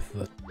equip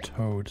the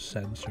toad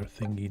sensor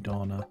thingy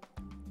Donna.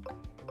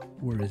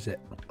 Where is it?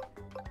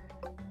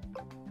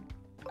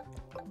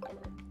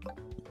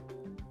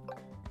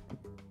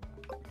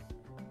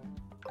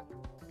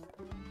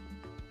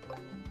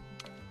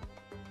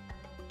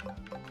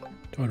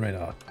 Toad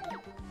radar.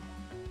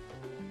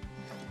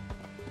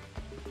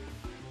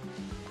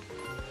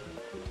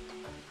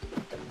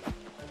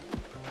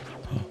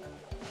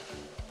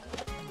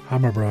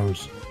 Hammer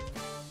Bros.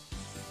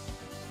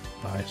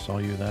 I saw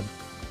you then.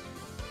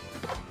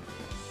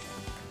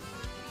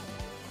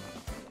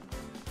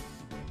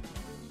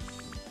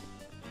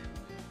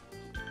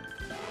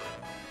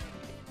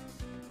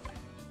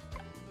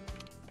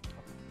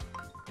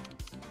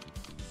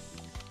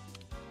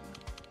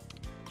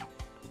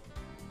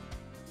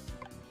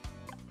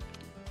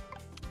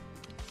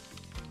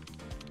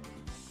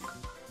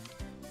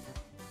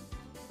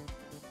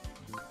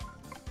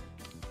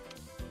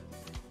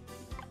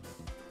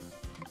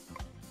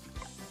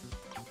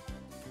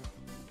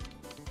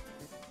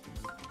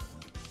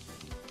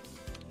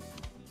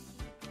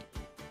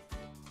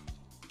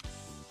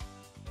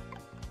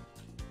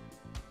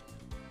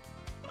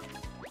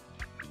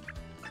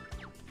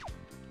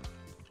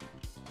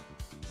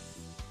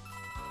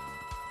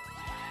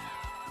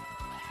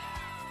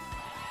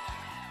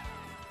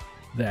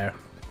 There.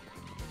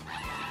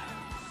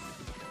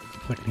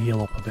 I can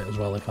heal up a bit as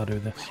well if I do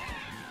this.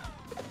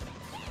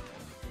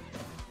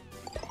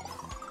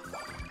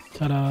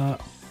 Ta-da!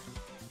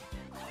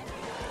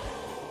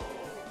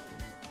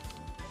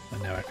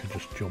 And now I can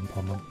just jump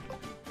on them.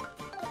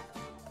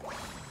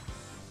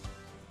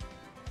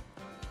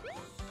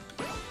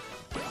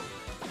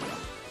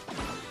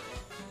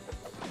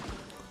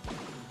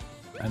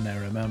 And now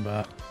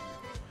remember,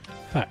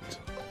 fact,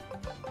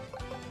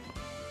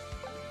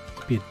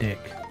 be a dick.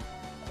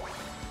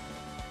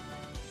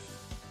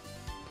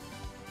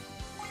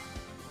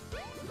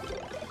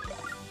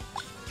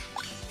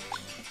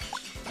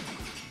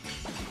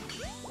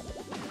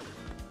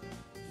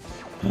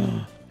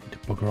 Need to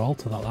bugger all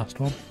to that last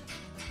one.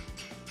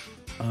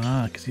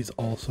 Ah, because he's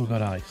also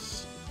got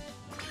ice.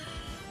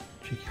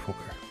 Cheeky fucker.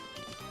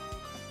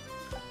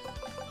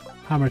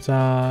 Hammer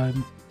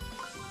time!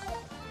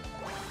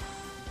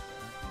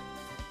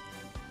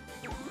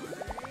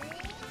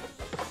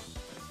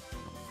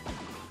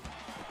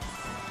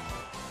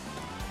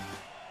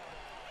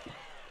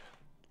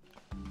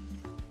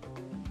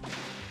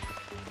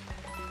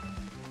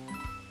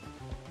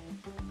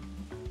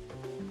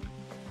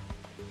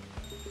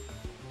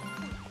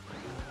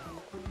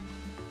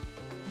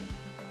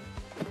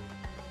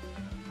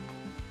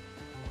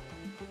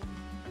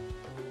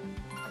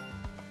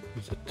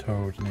 There's a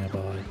toad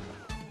nearby.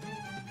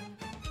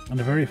 And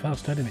a very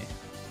fast enemy.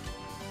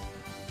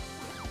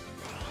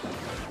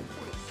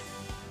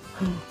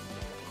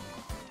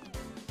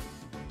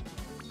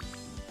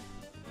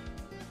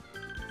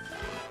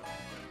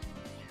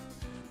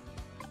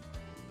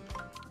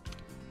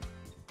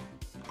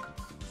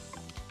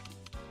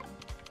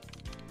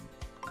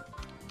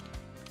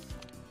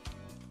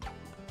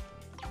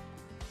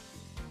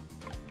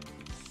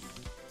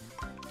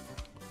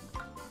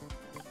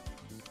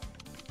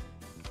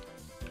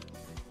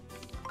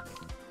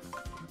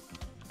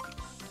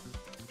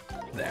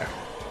 There.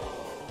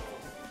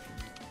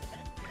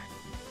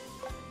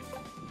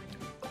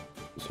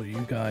 So you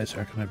guys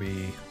are going to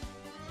be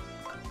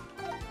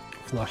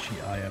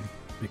flashy iron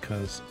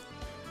because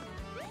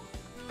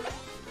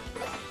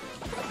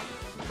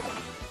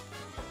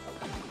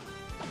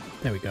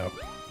there we go.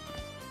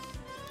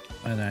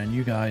 And then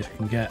you guys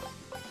can get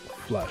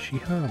flashy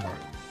hammer.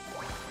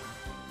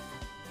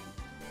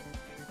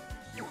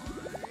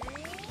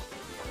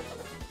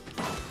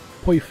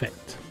 Perfect.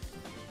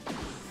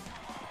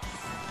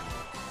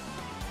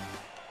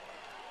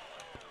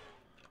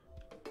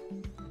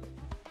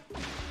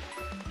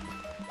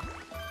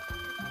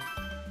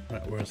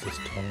 Right, where's this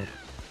toad?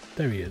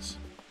 There he is.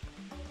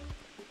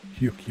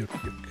 Yuck, yuck,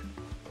 yuck.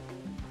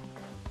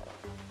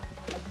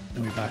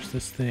 Then we bash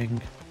this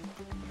thing.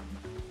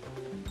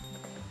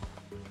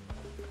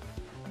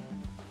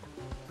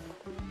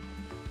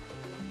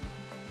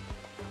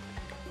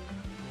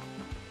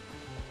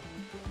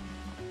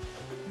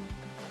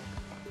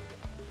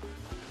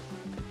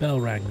 The bell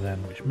rang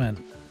then, which meant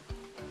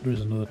there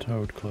is another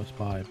toad close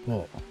by,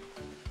 but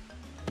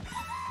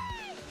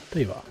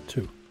there you are,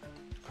 2.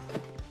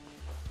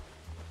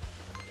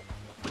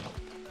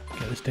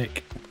 Get the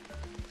stick.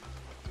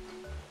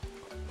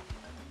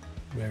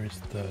 Where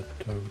is the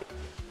toad?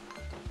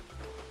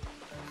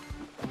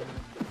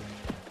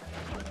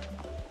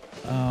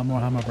 More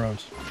hammer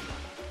bros.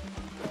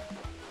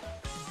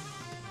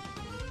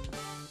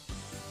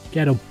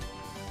 Get him.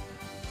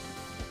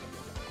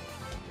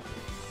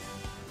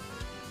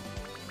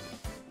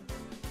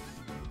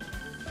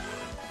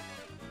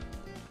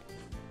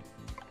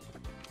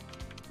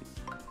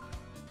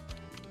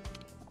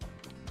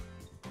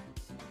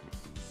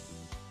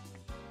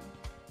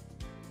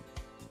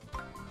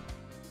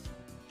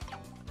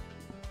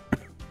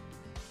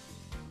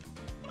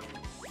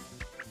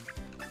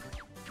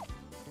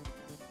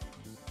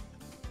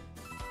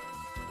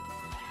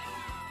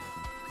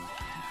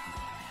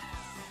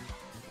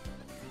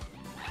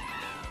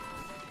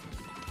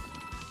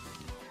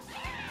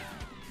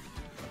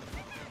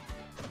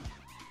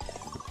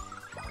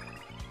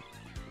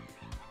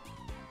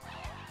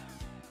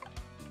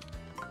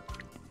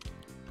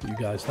 You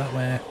guys that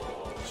way.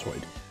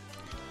 Sweet.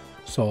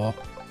 So,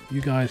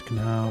 you guys can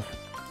have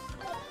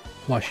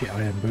flashy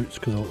iron boots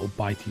because a little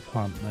bitey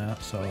plant there,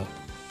 so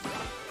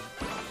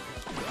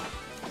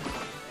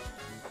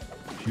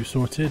you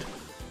sorted.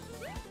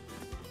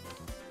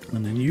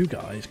 And then you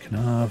guys can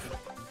have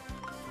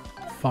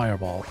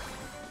fireball.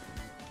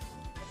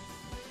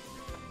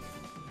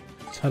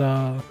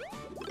 Ta-da!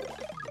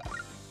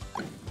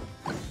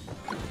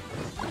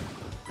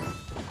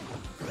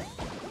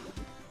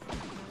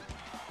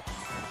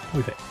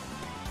 Move it.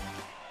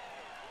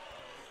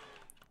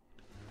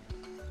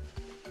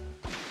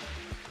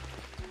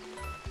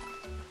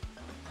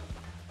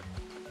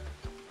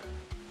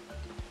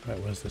 Right,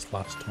 where's this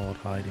last toad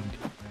hiding?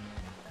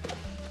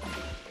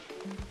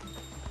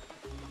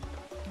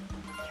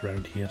 It's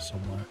around here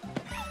somewhere.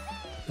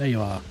 There you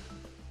are.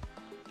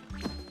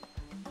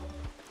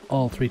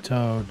 All 3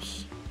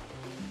 toads.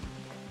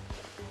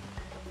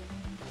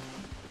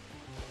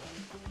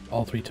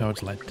 All 3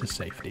 toads led to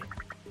safety.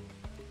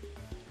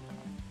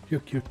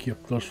 Yuck, yuck,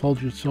 yuck. Those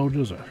Folgers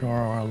soldiers are sure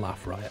a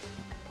laugh riot.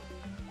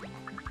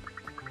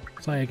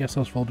 So I guess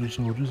those Folgers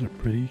soldiers are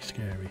pretty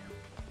scary.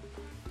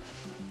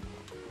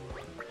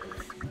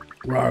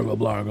 Rargle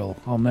blargle.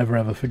 I'll never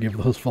ever forgive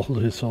those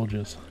Folgers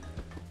soldiers.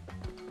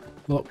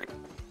 Look,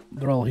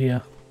 they're all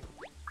here.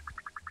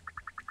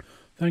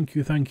 Thank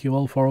you,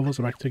 all 4 of us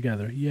are back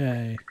together.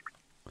 Yay.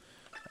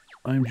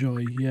 I'm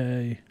joy,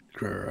 yay.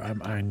 Grr,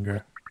 I'm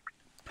anger.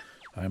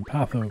 I'm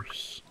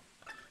pathos.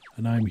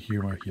 And I'm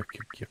humor, yuck,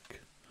 yuck, yuck.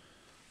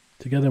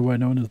 Together we're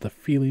known as the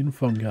feeling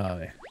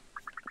fungi.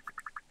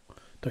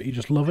 Don't you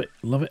just love it?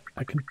 Love it,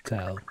 I can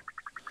tell.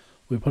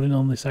 We're putting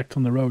on this act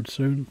on the road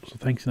soon, so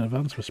thanks in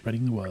advance for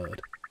spreading the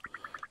word.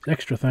 As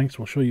extra thanks,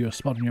 we'll show you a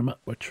spot on your map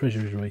where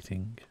treasure is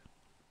waiting.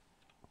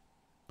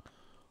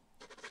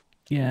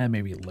 Yeah,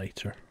 maybe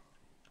later.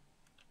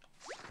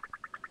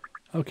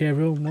 Okay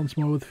everyone, once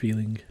more with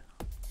feeling.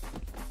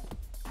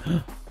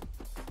 Hi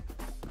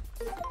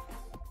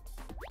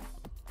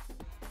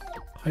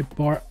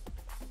Bart.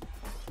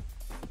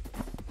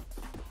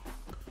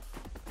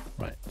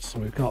 Right, so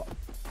we've got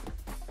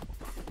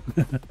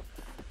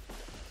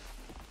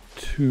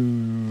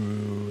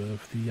 2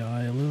 of the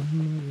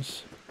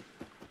islands.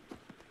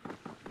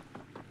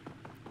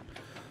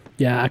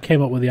 Yeah, I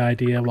came up with the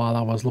idea while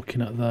I was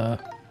looking at the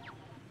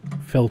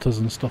filters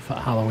and stuff at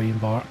Halloween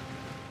Bart.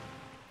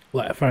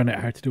 Like, I found out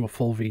how to do a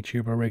full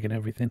VTuber rig and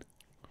everything.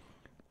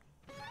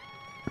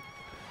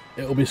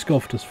 It'll be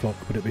scuffed as fuck,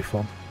 but it'll be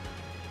fun.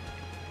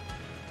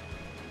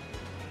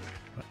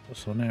 Right,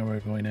 so now we're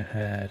going to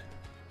head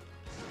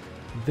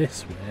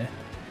this way.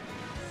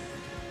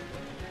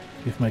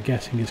 If my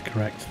guessing is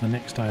correct, the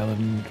next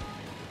island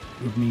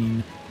would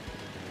mean...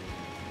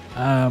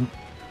 I'll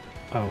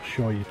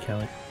show you,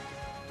 Kelly.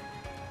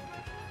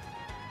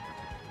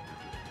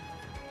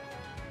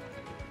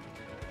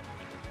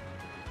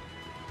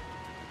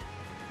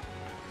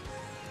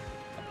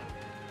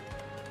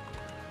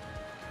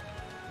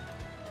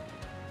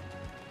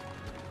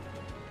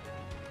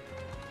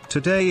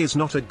 Today is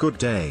not a good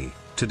day,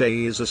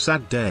 today is a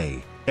sad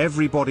day.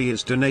 Everybody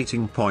is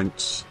donating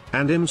points,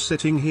 and I'm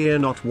sitting here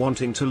not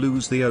wanting to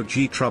lose the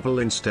OG Trouble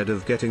instead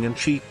of getting a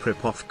cheap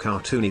rip-off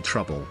cartoony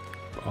Trouble.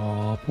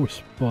 Oh, poor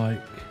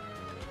Spike.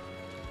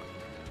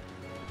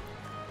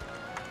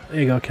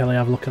 There you go, Kelly,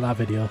 have a look at that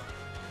video.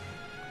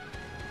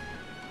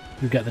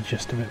 You get the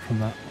gist of it from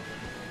that.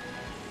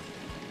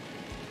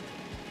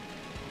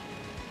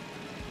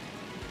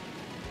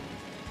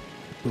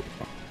 Ooh.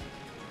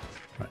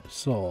 Right,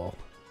 so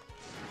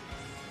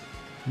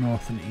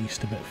north and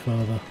east a bit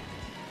further.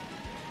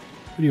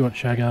 What do you want,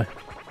 Shaggy?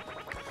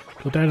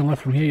 Go down and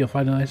left from here, you'll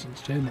find a nice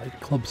exchange like a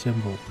club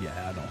symbol. Yeah,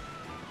 I know.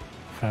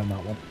 Found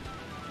that one.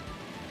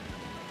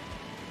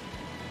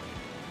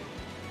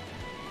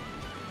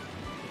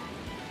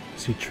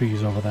 See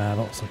trees over there,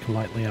 that looks like a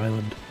likely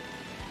island.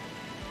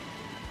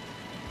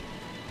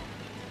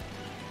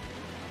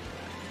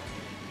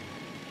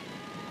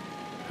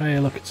 Hey,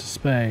 look, it's a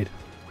spade.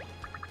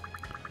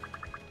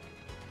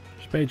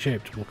 Spade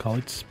shaped, we'll call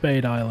it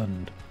Spade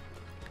Island.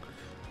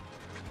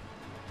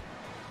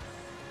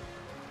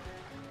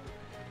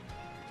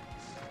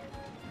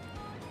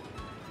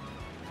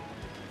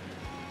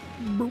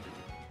 Boop.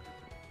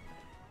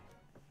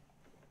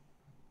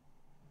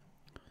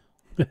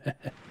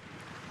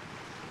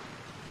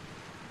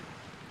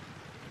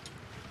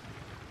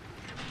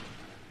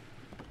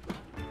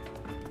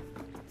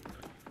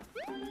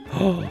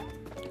 Oh,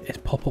 it's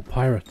pop-up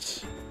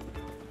pirates.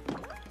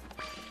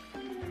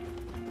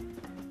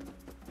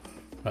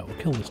 Right, we'll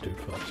kill this dude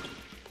first.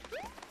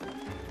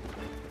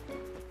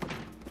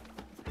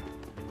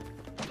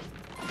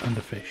 And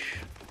a fish.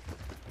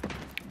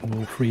 And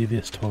we'll free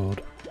this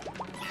toad.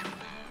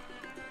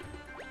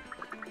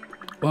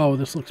 Whoa,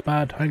 this looks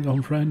bad. Hang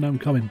on, friend, I'm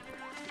coming.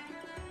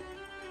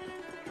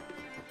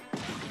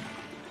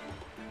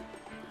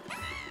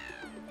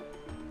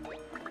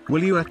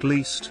 Will you at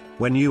least,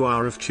 when you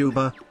are of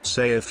tuber,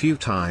 say a few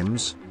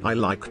times, I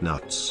like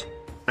nuts?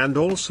 And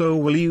also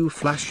will you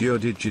flash your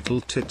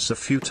digital tits a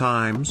few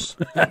times?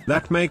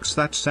 That makes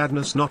that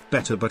sadness not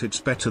better, but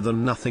it's better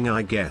than nothing,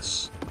 I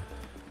guess.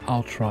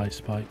 I'll try,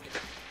 Spike.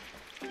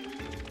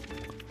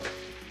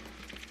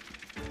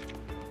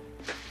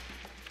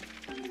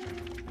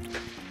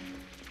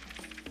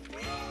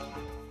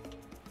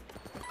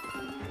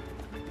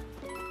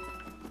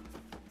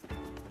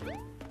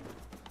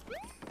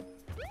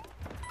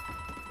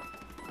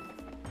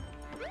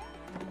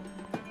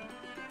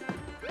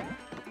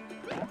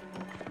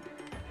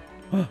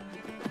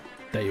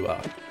 There you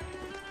are.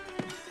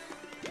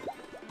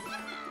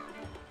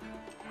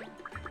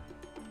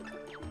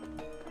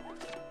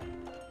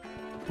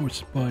 Poor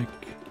Spike.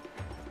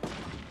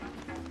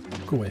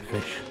 Go away,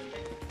 fish.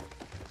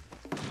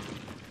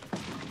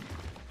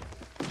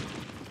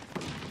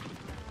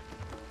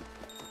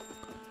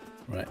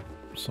 Right,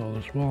 so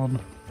there's one.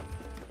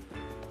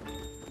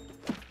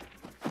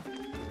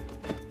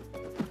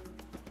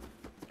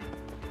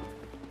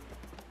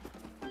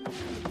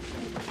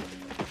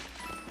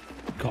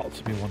 Got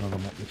to be one of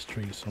them up this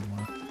tree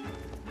somewhere.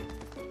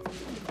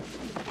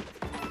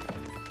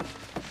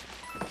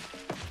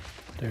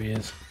 There he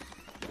is.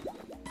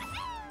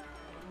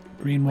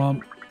 Green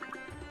one.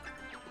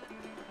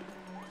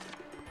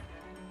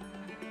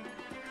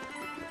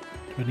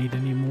 Do I need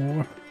any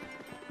more?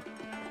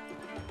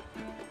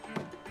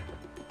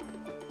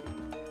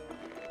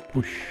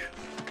 Push.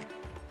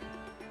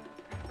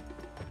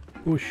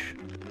 Push.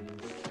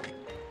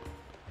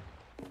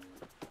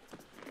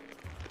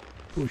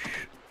 Push.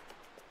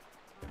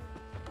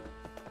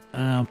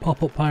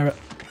 Pop-up pirate.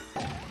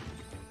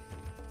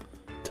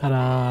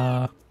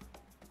 Ta-da!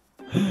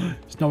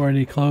 It's not wearing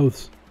any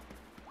clothes.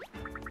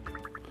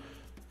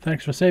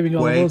 Thanks for saving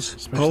all of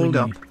us. Wait, hold me.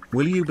 up.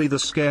 Will you be the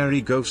scary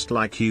ghost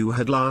like you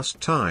had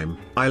last time?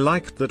 I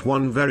liked that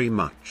one very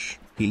much.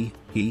 He.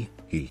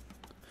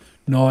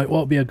 No, it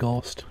won't be a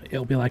ghost.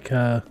 It'll be like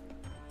a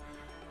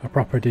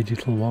proper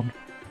digital one.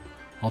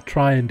 I'll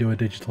try and do a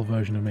digital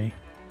version of me.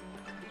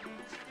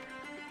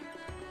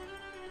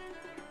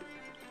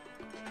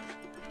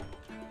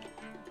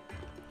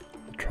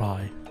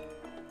 Try.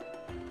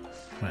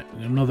 Right,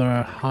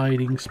 another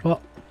hiding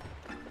spot.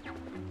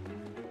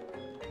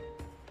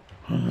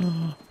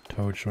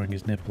 Toad showing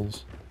his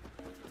nipples.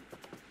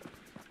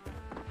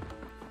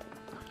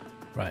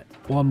 Right,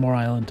 one more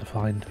island to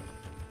find.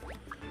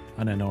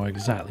 And I know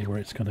exactly where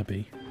it's going to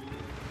be.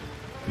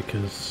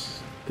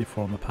 Because they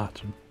form a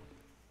pattern.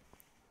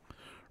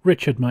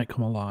 Richard might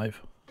come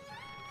alive.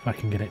 If I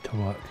can get it to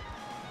work.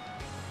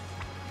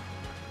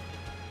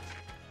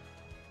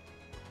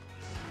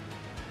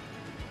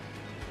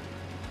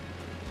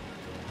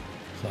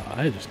 So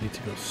I just need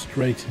to go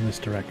straight in this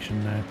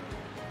direction now.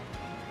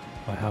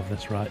 If I have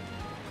this right.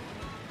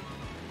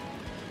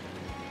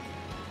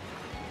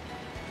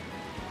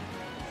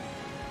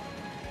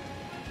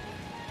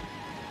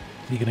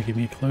 Is he going to give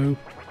me a clue?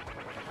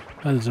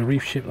 Oh, there's a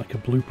reef ship like a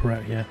blooper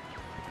out here.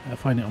 I'll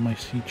find it on my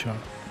sea chart.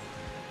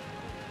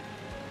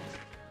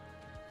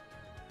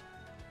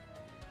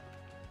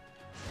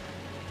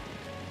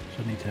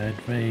 So I need to head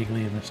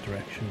vaguely in this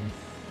direction.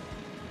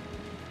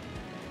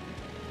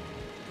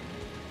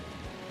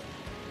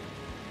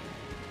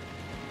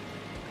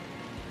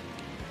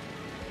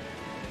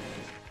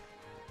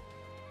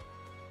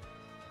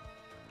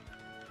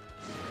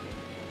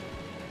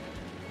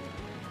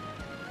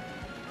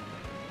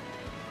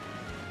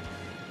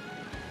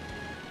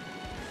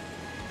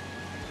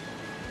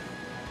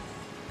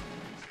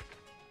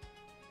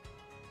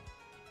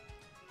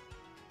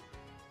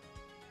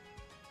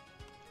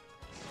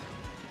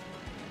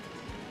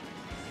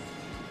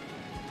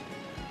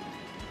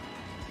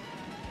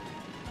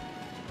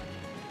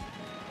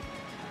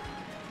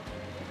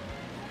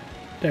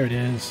 There it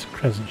is,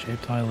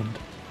 crescent-shaped island.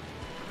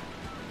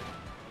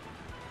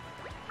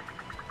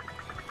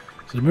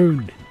 It's a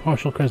moon,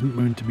 partial crescent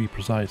moon to be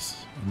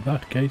precise. In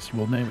that case,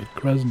 we'll name it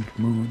Crescent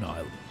Moon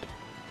Island.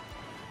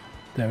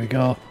 There we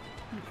go.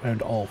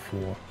 Found all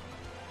 4.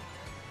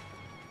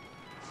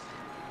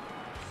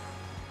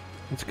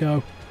 Let's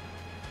go.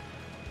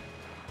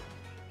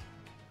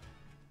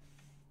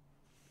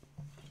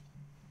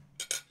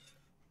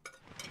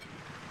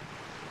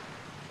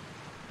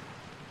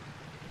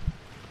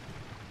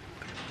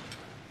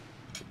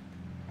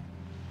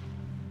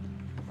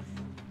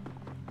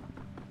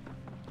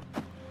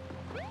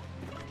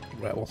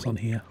 Right, what's on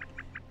here?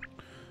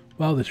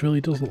 Wow, this really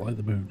does look like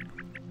the moon.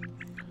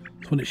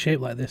 So when it's shaped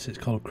like this, it's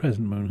called a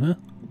crescent moon, huh?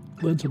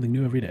 Learn something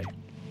new every day.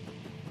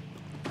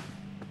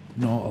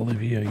 No,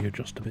 Olivia, you're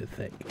just a bit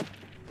thick.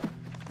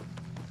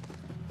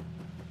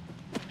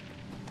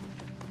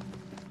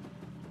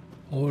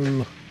 Oh.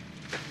 There's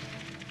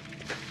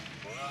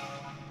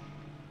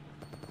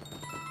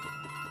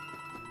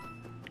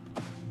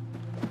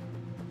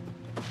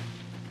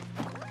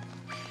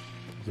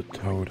a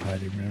toad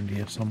hiding around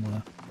here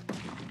somewhere.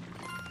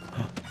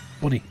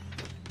 Bunny.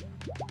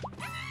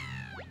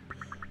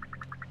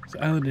 This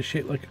island is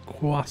shaped like a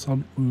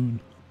croissant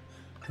moon.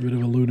 A bit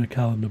of a lunar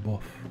calendar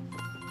buff.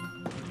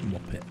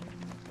 Muppet.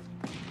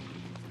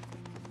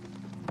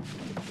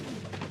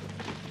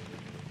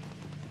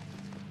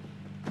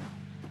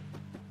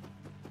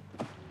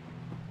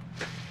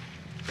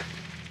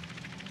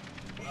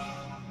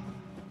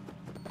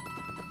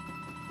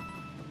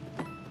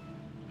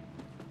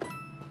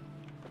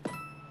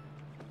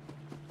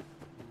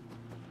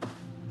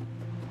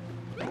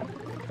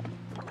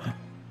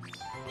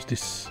 What's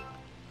this?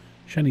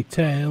 Shiny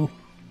tail.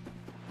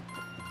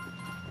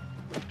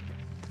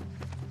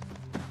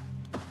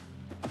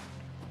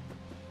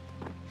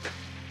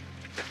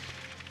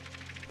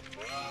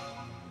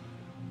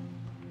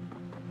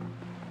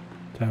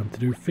 Time to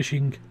do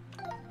fishing.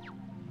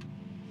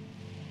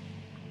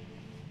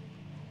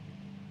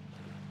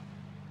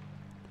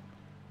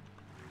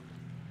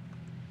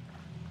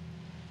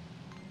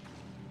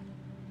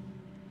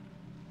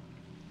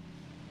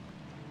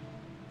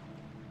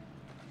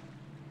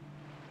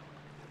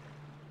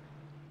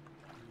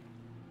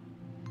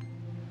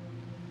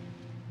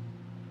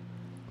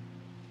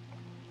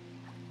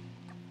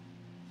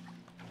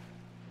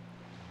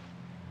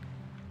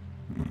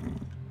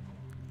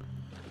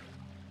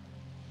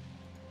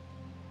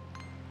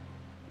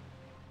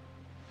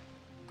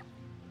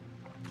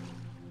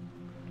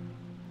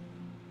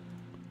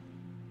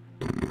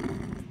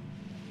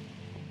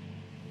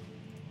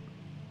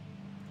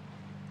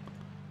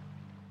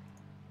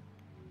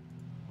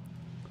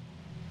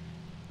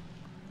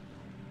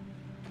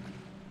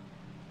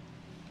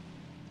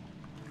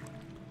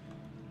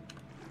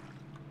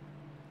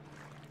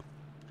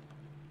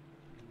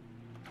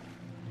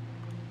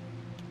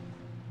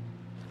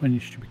 When you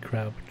should be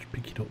crouched,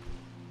 pick it up.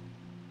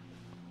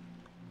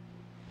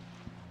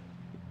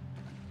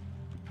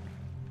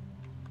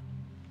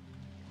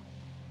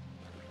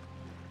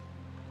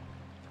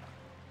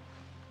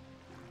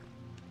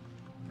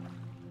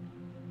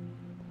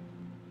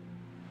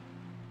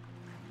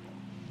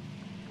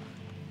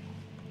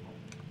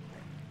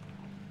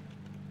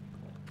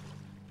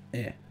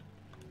 Yeah.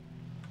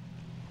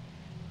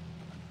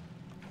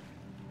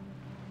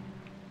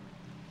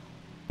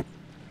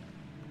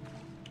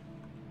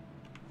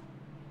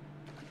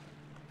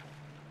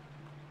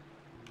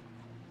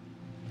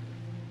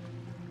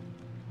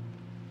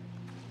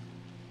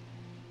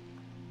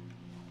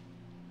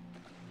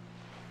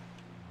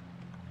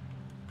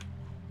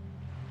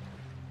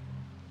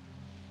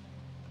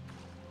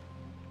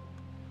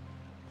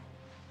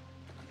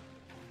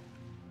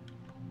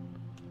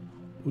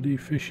 Bloody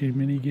fishing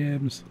mini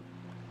games.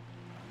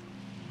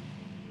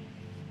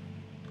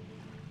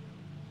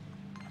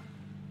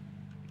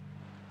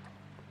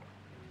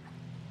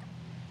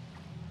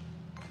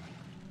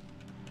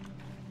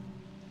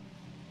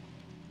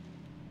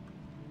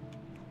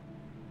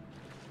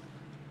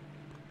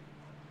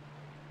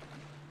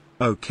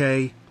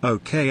 Okay.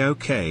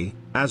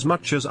 As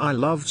much as I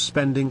love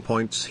spending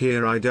points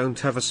here, I don't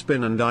have a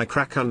spin and I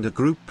crack under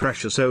group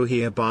pressure, so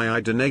hereby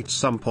I donate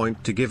some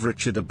point to give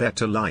Richard a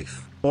better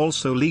life.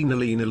 Also Lena.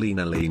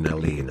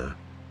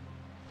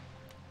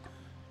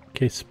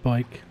 Okay,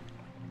 Spike.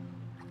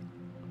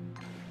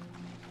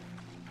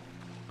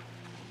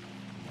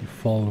 You've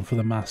fallen for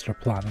the master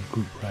plan of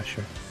group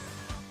pressure.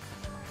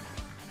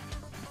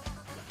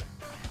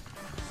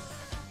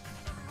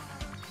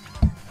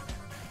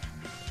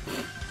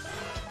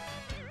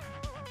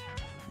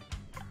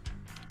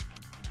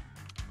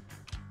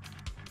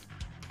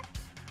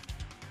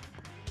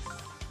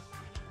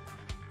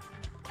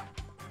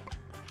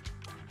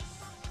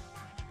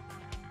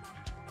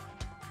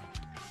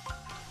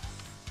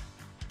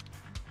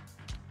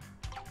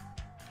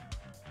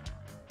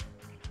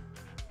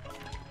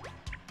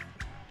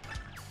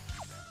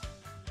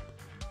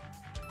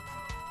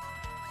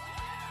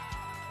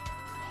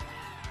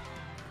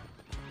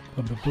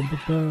 Bum, bum, bum, bum,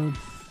 bum.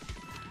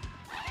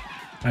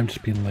 I'm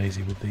just being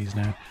lazy with these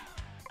now.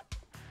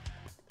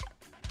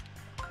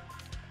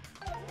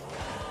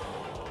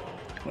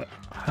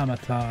 Hammer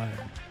time.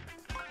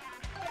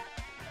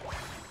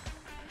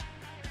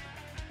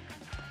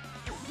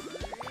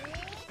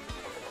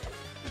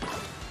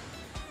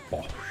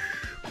 Bosh.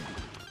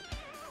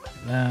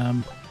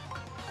 And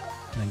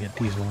then get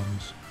these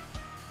ones.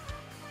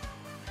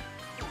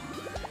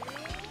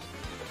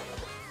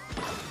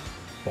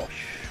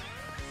 Bosh.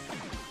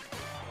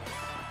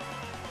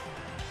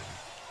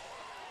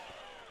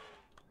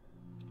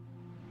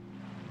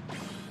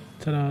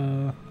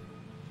 Ta-da!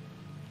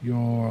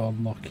 You're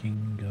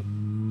unlocking a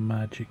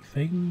magic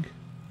thing.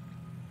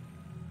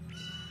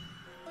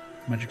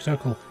 Magic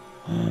circle.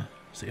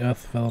 It's the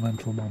earth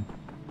elemental one.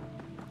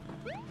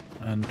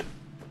 And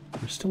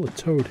there's still a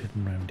toad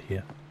hidden around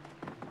here.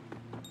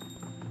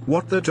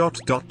 What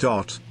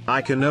the ...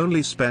 I can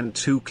only spend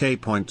 2k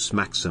points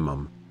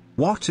maximum.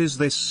 What is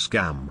this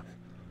scam?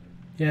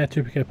 Yeah,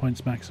 2k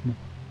points maximum.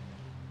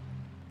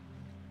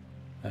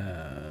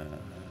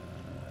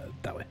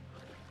 That way.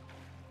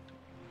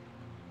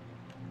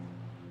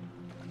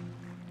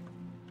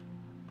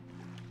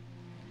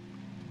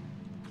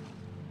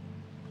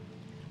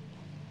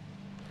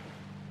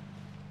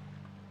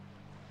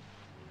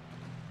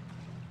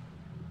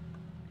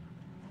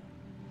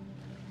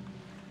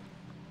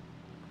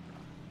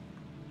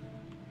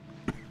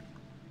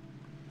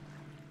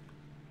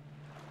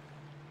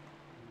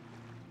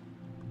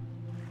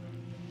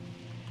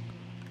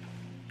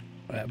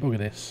 Right, look at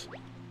this.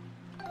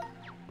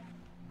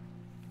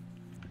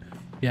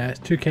 Yeah, it's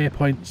 2k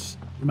points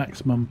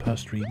maximum per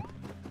stream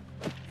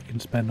you can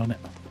spend on it.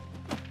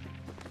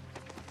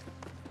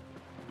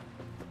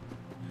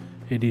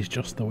 It is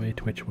just the way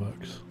Twitch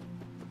works.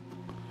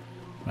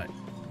 Right.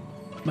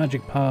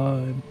 Magic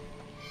time.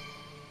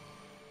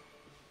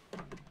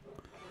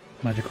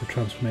 Magical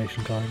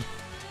transformation time.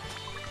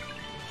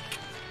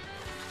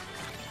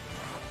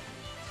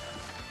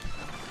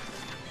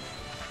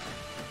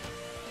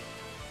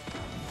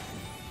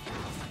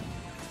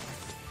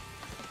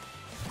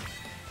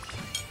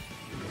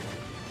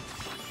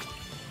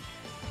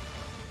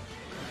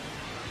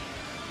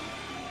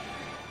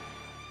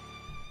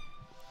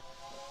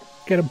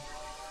 Get him.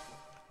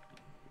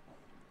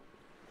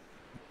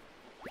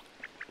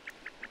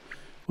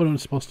 What I'm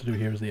supposed to do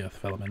here is the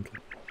earth elemental.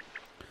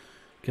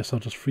 Guess I'll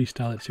just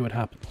freestyle it, see what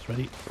happens.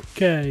 Ready?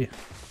 Okay.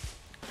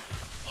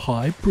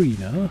 Hi,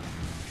 Brina.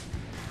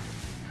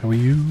 How are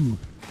you?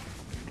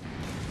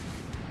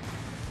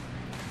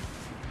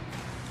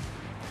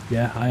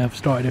 Yeah, I have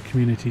started a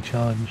community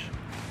challenge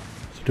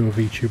to do a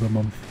VTuber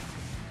month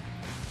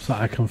so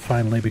that I can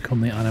finally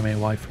become the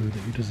anime waifu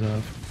that you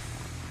deserve.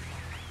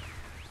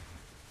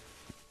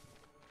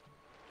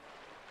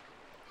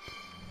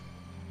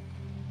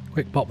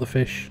 Quick pop the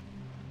fish.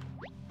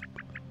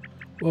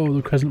 Whoa,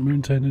 the crescent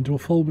moon turned into a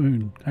full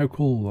moon. How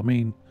cool. I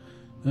mean,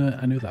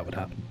 I knew that would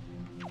happen.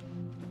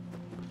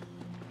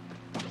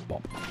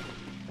 Bop.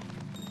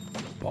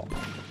 Bop.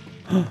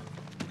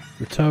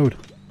 The toad.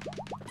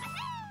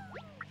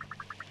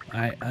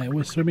 I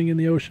was swimming in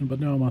the ocean, but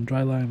now I'm on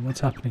dry land.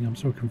 What's happening? I'm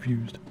so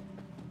confused.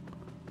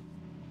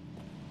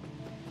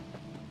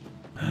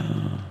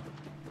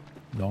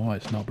 No,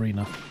 it's not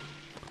Brina.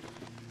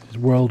 It's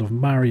World of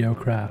Mario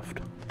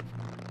Craft.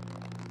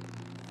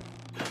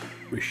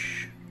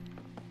 Wish.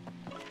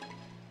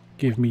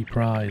 Give me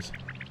prize.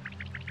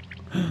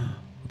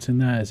 What's in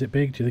there? Is it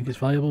big? Do you think it's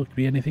valuable? It could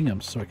be anything. I'm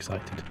so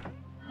excited.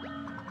 You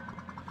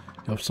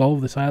have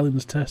solved this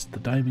island's test. The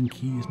diamond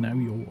key is now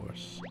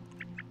yours.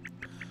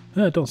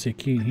 I don't see a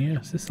key in here.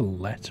 Is this a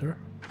letter?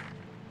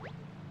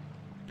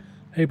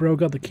 Hey bro,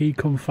 got the key.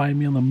 Come find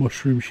me on the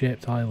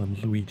mushroom-shaped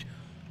island.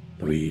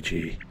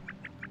 Luigi.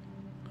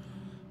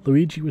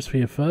 Luigi was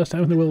here first.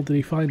 How in the world did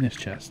he find this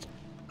chest?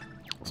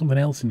 Something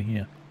else in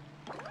here.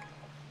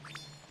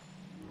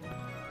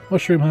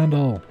 Mushroom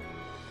handle.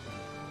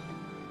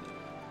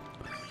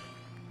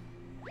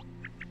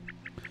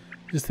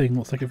 This thing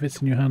looks like it fits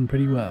in your hand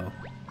pretty well.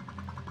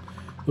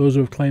 Those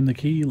who have claimed the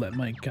key, let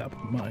my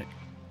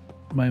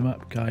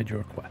map guide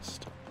your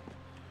quest.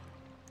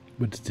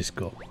 Where does this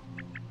go?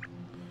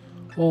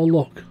 Oh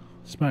look,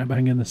 smack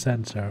bang in the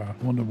centre.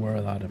 I wonder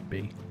where that'd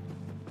be.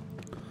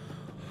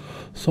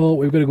 So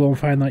we've got to go and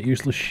find that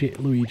useless shit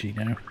Luigi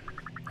now.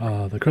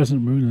 Ah, the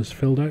crescent moon has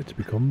filled out to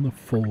become the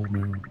full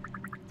moon.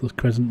 The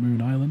Crescent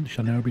Moon Island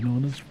shall now be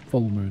known as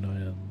Full Moon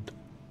Island.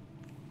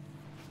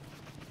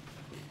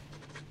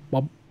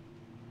 Bob.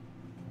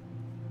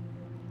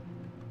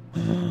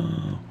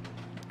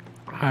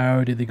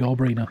 How did they go,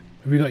 Brina?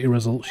 Have you got your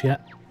results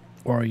yet?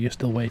 Or are you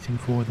still waiting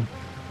for them?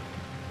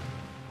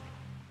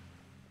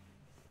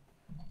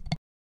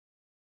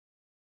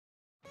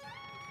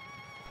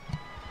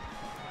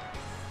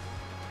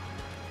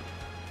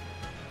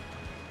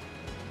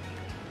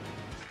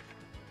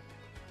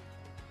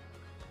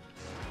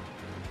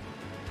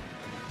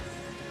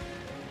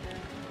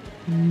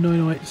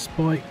 No,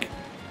 Spike.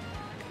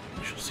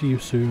 I shall see you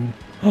soon.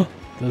 Oh,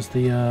 there's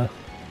the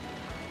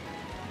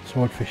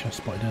swordfish I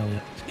spotted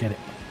earlier. Let's get it.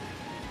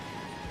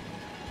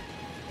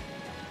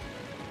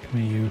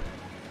 Come here, you.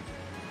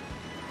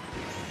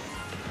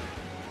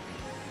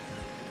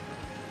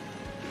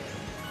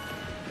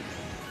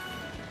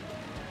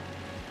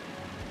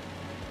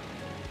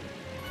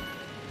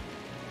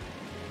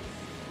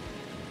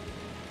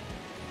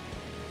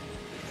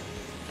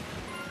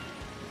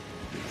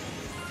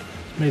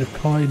 It's made of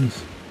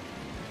coins.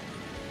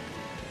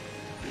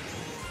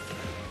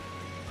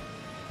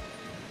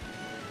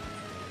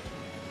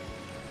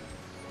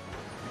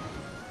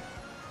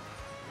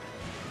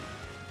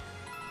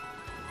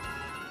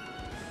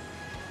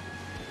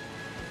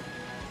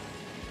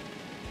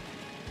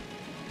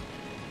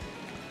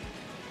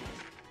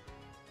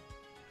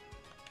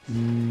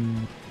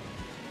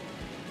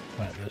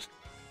 Right, there's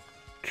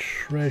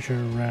treasure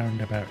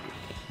round about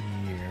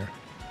here.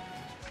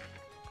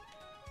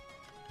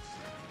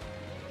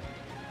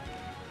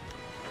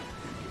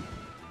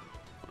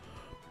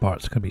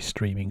 Bart's going to be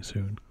streaming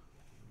soon.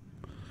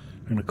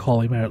 I'm going to call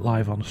him out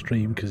live on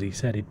stream because he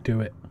said he'd do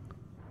it.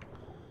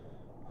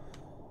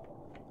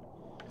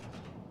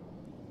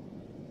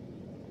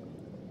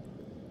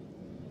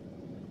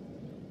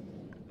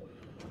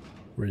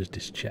 Where is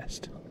this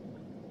chest?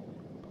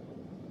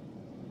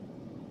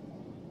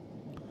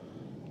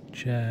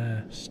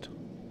 Chest.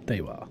 There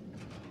you are.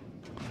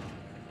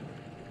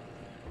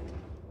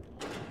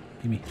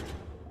 Gimme.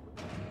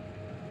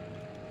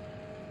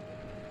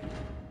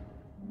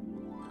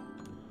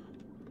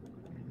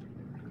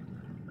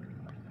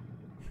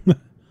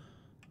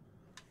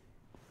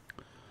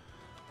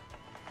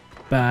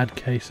 Bad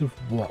case of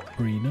what,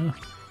 Brina?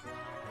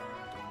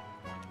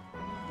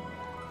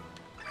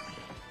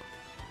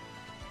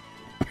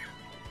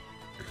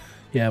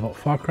 Yeah, but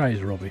Far Cry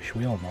is rubbish,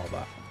 we all know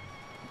that.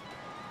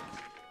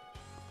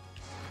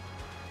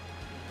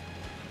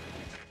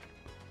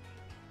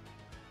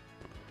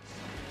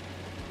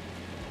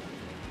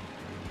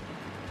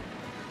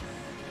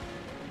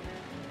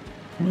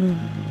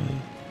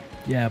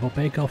 Yeah, but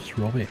Bake Off's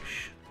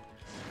rubbish.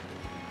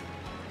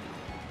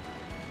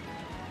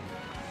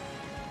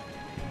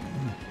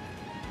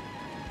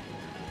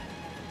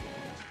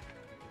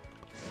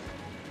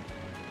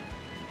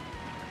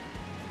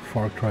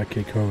 Far Cry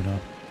Kikona.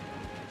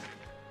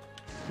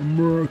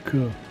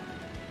 America.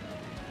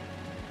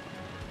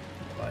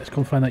 Right, let's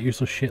come find that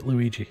useless shit,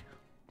 Luigi.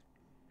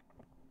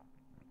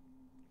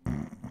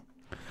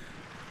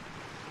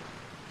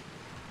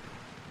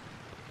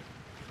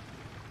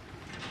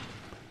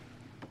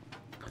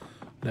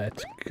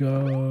 Let's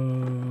go.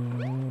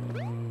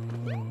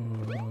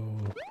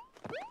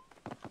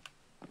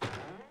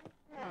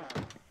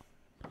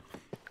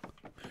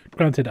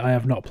 Granted, I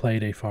have not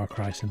played a Far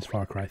Cry since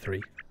Far Cry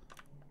 3.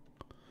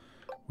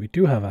 We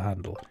do have a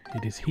handle.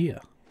 It is here.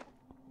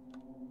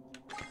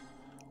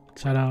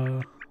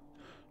 Ta-da!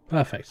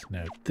 Perfect.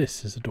 Now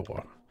this is a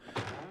door.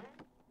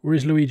 Where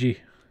is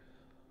Luigi?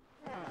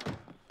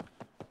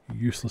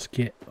 Useless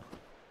git.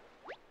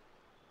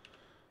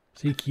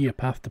 Seek ye a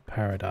path to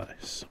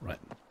paradise. Right.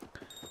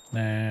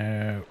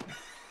 Now,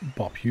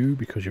 bop you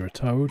because you're a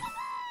toad.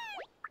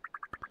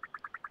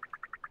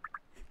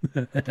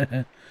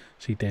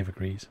 See, Dave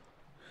agrees.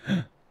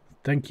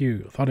 Thank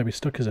you. Thought I'd be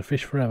stuck as a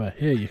fish forever.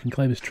 Here, you can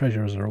claim this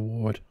treasure as a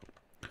reward.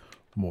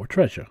 More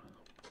treasure.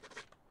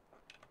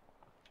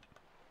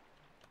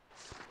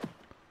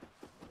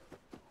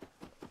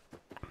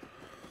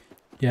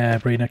 Yeah,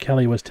 Brina,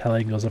 Kelly was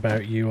telling us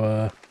about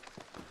you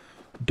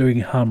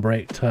doing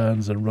handbrake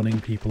turns and running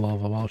people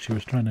over while she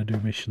was trying to do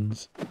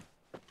missions.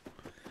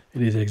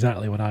 It is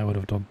exactly what I would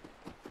have done.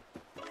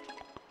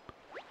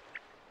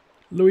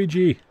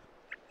 Luigi!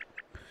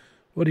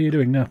 What are you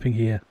doing napping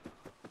here?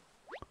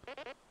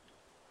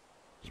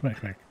 Smack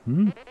smack.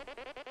 Hmm?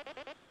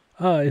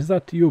 Ah, is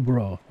that you,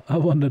 bro? I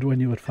wondered when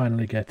you would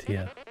finally get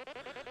here.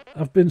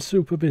 I've been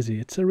super busy.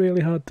 It's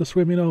really hard to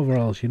swim in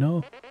overalls, you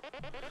know?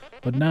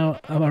 But now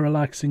I'm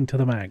relaxing to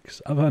the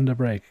max. I've earned a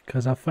break,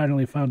 because I've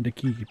finally found the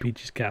key to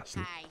Peach's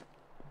castle.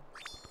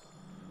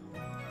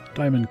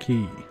 Diamond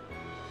key.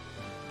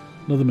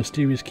 Another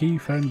mysterious key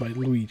found by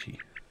Luigi.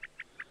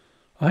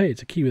 Oh hey,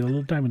 it's a key with a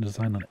little diamond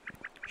design on it.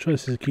 I'm sure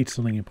this is a key to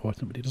something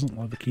important, but he doesn't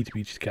have the key to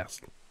Peach's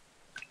castle.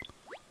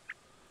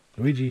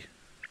 Luigi.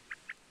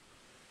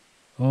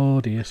 Oh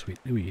dear, sweet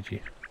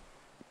Luigi.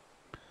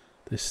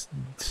 This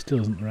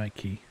still isn't the right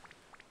key.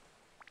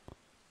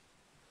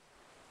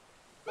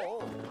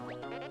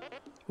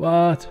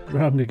 What?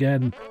 Wrong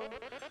again.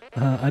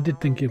 I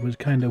did think it was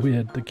kinda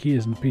weird. The key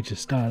isn't Peach's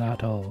star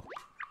at all.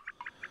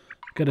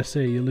 Gotta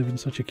say, you live in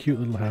such a cute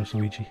little house,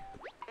 Luigi.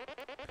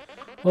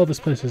 Oh,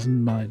 this place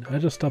isn't mine. I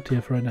just stopped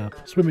here for a nap.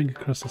 Swimming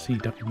across the sea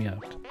ducking me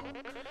out.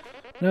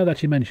 Now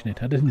that you mention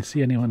it, I didn't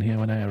see anyone here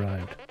when I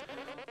arrived.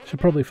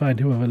 Should probably find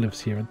whoever lives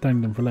here and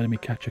thank them for letting me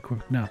catch a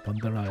quick nap on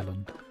their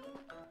island.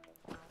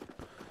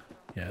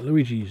 Yeah,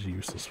 Luigi's a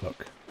useless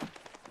fuck.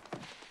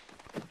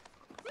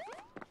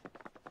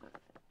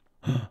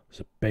 There's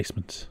a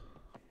basement.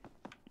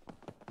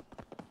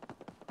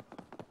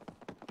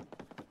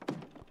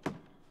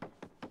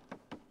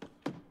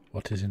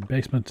 What is in the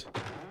basement?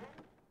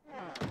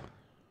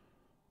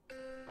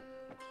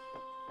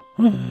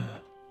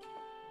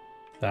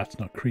 That's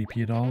not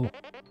creepy at all.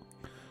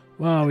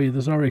 Wowie,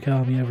 there's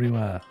origami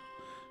everywhere.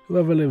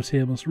 Whoever lives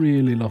here must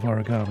really love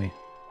origami.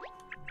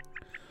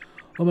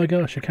 Oh my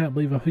gosh, I can't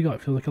believe I forgot.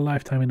 It feels like a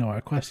lifetime. I know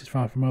our quest is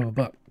far from over,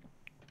 but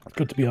it's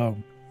good to be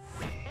home.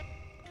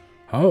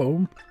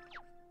 Home?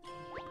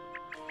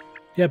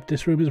 Yep,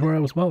 this room is where I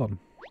was born.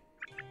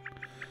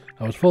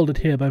 I was folded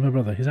here by my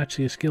brother. He's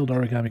actually a skilled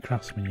origami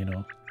craftsman, you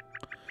know.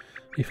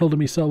 He folded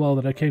me so well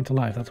that I came to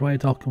life. That's why I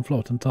talk and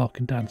float and talk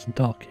and dance and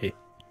talk here.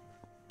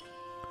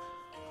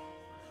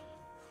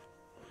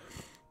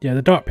 Yeah,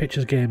 the Dark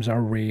Pictures games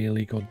are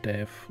really good,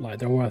 Dave. Like,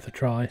 they're worth a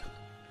try.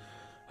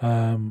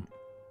 I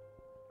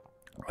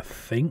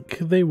think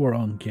they were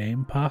on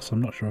Game Pass.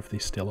 I'm not sure if they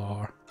still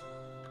are.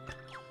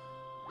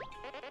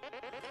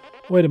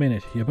 Wait a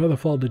minute. Your brother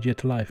folded you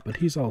to life, but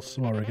he's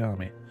also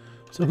origami.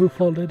 So who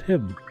folded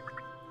him?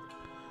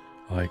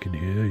 I can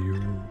hear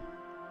you.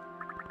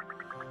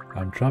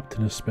 I'm trapped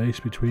in a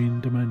space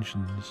between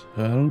dimensions.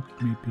 Help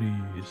me,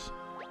 please.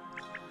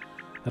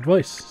 That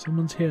voice.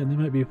 Someone's here and they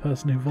might be a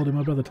person who folded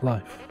my brother to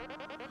life.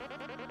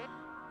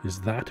 Is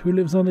that who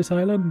lives on this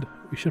island?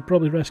 We should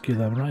probably rescue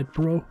them, right,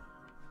 bro?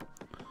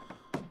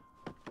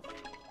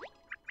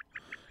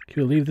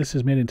 Can you believe this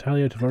is made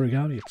entirely out of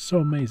origami? It's so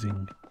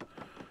amazing.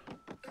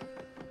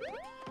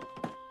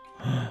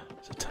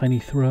 It's a tiny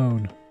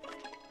throne.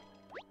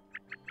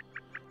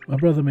 My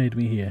brother made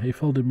me here. He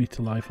folded me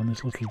to life on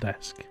this little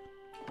desk.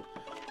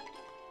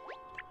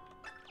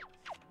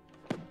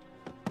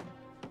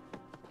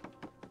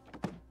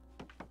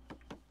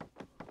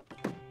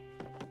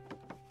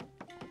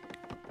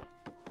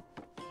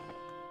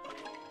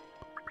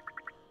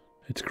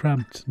 It's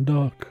cramped and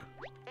dark.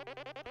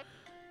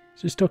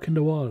 He's stuck in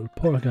the wall.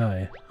 Poor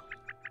guy.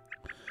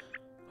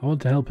 I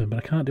want to help him,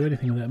 but I can't do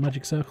anything with that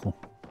magic circle.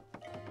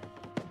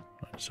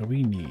 Right, so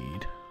we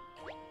need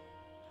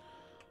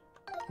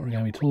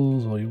origami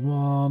tools, all you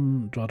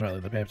want. Draw directly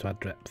the paper to add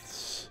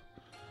depths.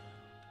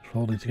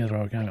 Folding together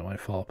origami might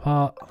fall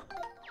apart.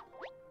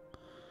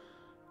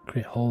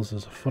 Create holes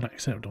as a fun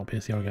accident. Don't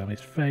pierce the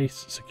origami's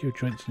face. Secure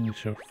joints and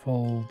show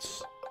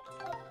folds.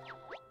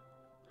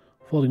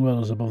 Folding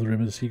well is above the rim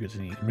of the secrets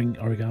and you can bring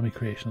origami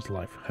creations to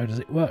life. How does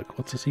it work?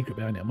 What's the secret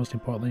behind it? And most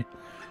importantly,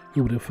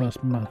 who will be the first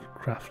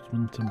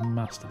craftsman to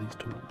master these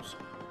tools?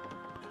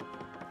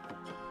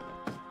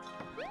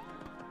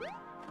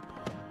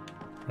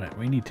 Right,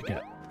 we need to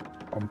get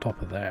on top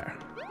of there.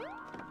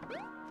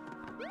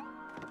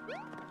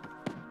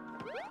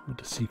 Where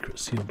the secret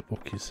sealed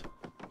book is.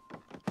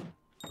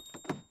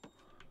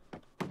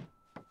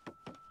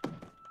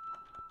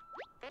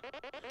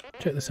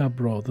 Check this out,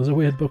 bro. There's a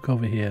weird book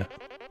over here.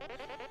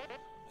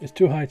 It's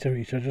too high to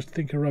reach. I just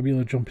think a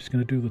regular jump is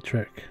going to do the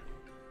trick.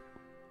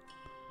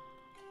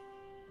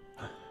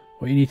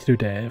 What you need to do,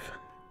 Dave,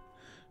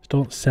 is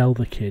don't sell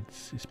the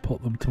kids. Is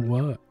put them to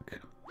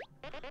work.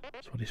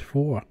 That's what it's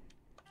for.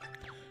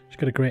 Just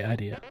got a great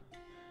idea.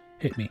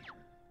 Hit me.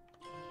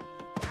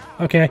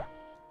 Okay.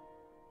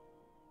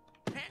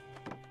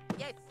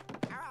 Yes.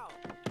 Ow.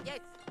 Yes.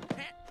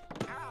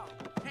 Ow.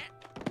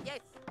 Yes.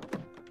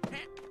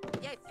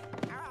 Yes.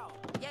 Ow.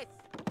 Yes.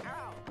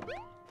 Ow.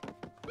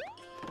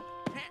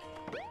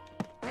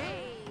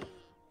 Hey.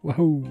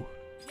 Whoa.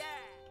 Yeah.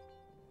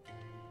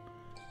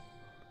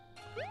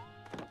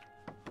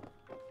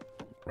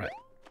 Right.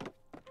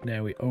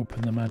 Now we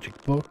open the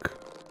magic book.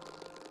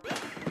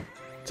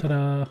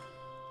 Ta-da!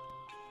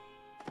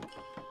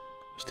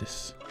 What's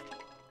this?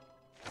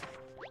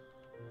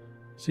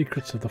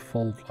 Secrets of the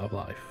Fold of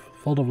Life.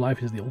 Fold of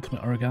Life is the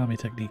ultimate origami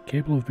technique,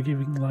 capable of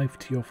giving life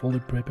to your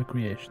folded paper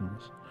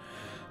creations.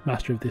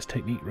 Mastery of this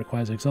technique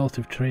requires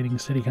exhaustive training,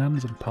 steady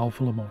hands, and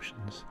powerful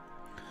emotions.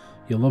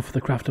 Your love for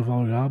the craft of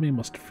origami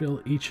must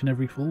fill each and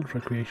every fold for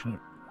creation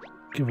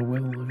give a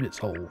will of its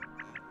whole.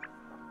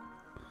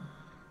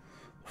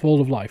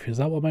 Fold of Life. Is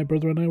that what my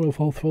brother and I were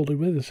both folded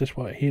with? Is this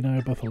why he and I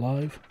are both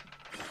alive?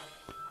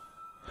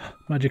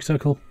 Magic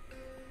circle.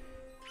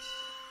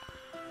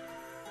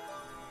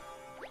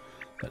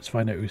 Let's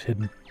find out who's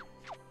hidden.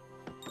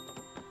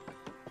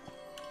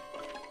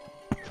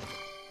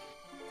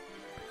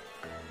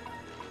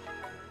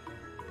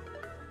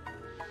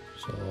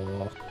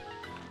 So...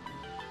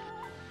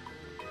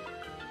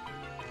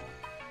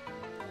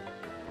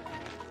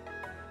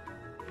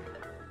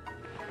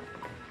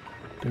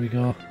 there we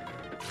go.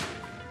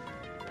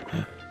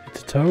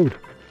 It's a toad.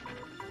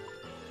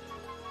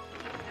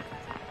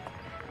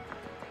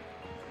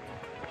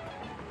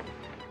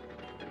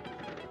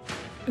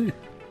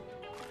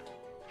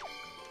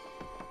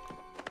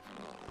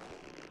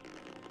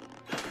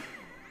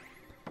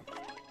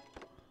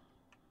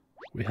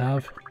 We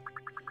have.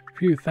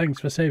 Phew,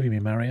 thanks for saving me,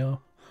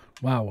 Mario.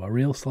 Wow, a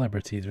real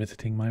celebrity is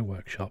visiting my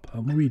workshop,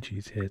 and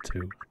Luigi's here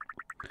too.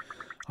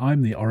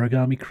 I'm the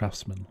Origami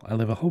Craftsman. I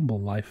live a humble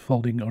life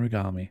folding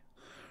origami.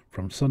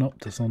 From sun up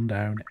to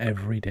sundown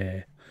every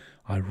day.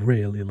 I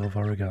really love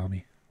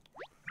origami.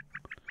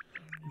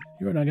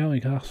 You're an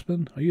origami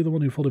craftsman? Are you the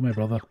one who folded my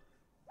brother?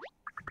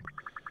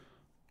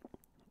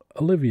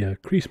 Olivia,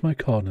 crease my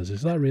corners.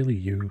 Is that really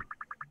you?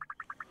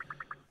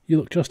 You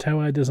look just how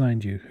I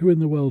designed you. Who in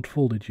the world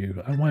folded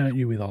you, and why aren't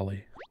you with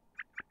Ollie?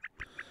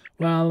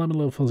 Well, I'm a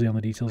little fuzzy on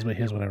the details, but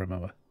here's what I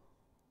remember.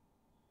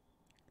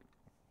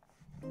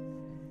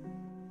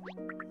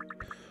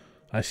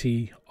 I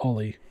see,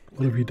 Ollie.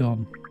 What have you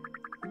done?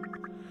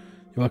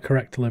 You are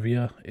correct,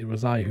 Olivia. It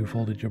was I who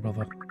folded your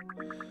brother.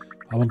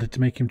 I wanted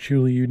to make him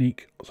truly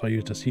unique, so I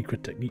used a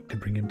secret technique to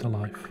bring him to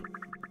life.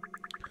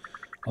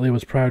 Ollie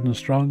was proud and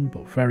strong,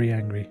 but very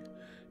angry.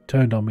 He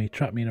turned on me,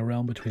 trapped me in a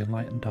realm between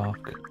light and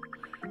dark.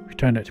 Which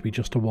turned out to be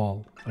just a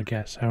wall. I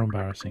guess, how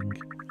embarrassing.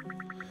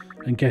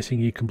 I'm guessing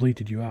he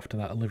completed you after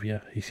that,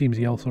 Olivia. He seems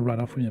he also ran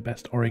off with your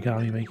best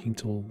origami making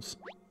tools.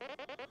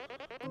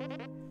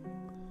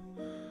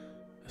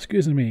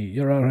 Excuse me,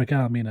 your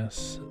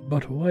origaminess,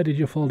 but why did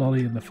you fold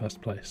Ollie in the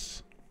first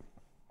place?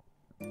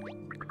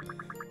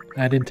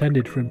 I had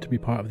intended for him to be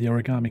part of the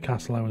origami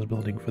castle I was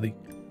building for the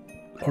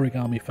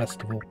Origami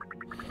Festival.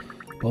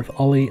 Both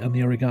Ollie and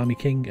the Origami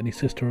King and his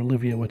sister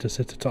Olivia were to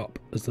sit atop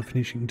as the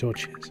finishing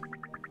touches.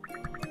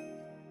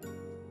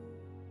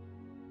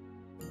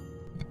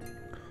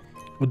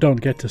 I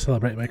don't get to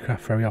celebrate my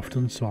craft very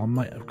often, so I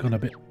might have gone a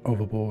bit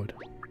overboard.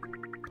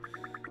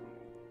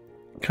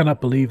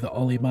 Cannot believe that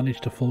Ollie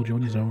managed to fold you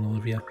on his own,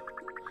 Olivia.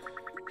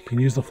 You can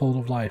use the fold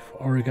of life.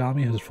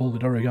 Origami has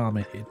folded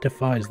origami. It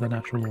defies the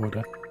natural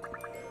order.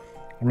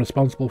 I'm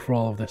responsible for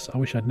all of this. I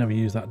wish I'd never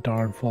used that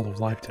darn fold of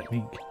life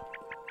technique.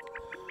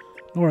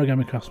 No,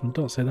 origami craftsman,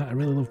 don't say that. I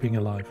really love being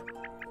alive.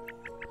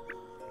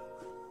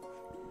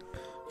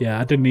 Yeah,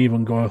 I didn't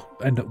even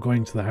end up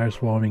going to the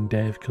housewarming,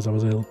 Dave, because I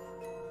was ill.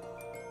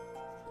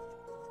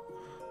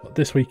 But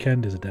this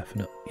weekend is a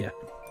definite. Yeah,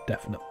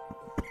 definite.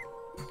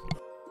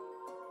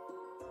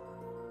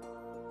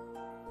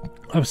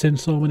 I've seen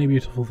so many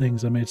beautiful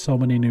things and made so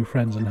many new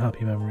friends and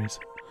happy memories.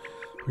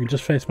 If we can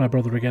just face my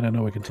brother again, I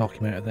know we can talk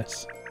him out of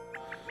this.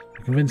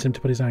 We convince him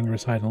to put his anger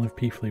aside and live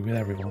peacefully with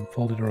everyone,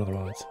 folded or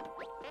otherwise.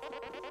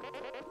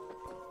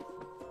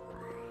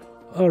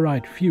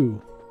 Alright,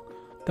 phew.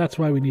 That's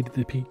why we needed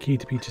the key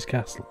to Peach's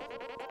castle.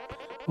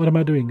 What am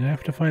I doing? I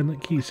have to find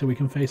that key so we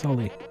can face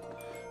Ollie.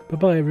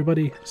 Bye-bye,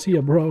 everybody. See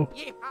ya, bro.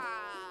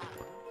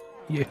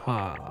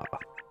 Yeehaw.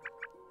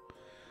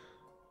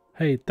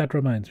 Hey, that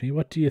reminds me.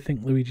 What do you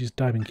think Luigi's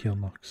diamond key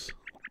unlocks?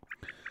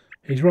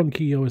 His wrong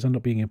key always ends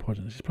up being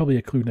important. It's probably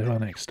a clue to our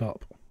next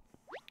stop.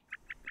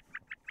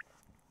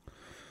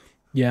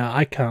 Yeah,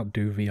 I can't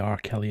do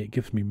VR, Kelly. It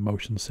gives me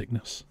motion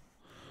sickness.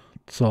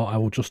 So I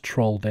will just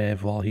troll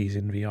Dave while he's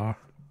in VR.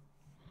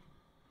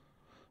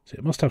 So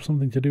it must have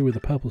something to do with the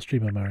purple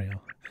streamer,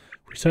 Mario.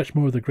 If we search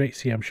more of the Great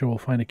Sea, I'm sure we'll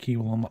find a key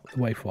will unlock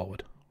the way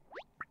forward.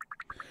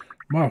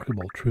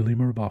 Remarkable, truly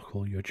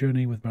remarkable. Your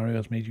journey with Mario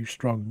has made you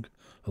strong,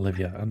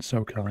 Olivia, and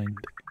so kind.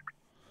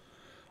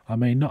 I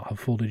may not have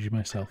folded you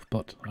myself,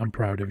 but I'm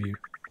proud of you.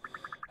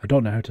 I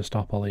don't know how to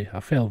stop Ollie. I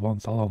failed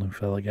once, I'll only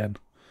fail again.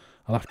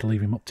 I'll have to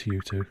leave him up to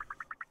you two.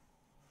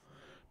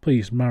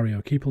 Please,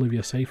 Mario, keep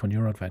Olivia safe on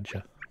your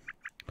adventure.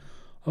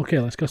 Okay,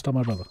 let's go stop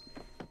my brother.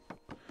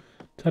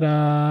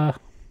 Ta-da!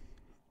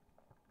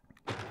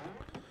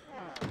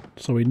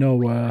 So we know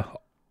where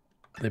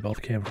they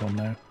both came from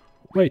now.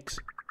 Wait!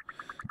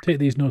 Take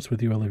these notes with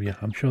you, Olivia.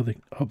 I'm sure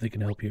hope they can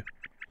help you.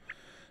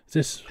 Is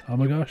this... Oh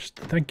my gosh,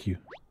 thank you.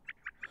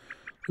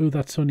 Ooh,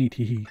 that's so neat,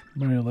 hee.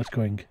 Mario, let's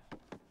going.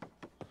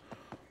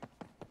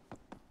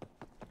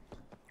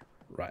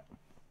 Right.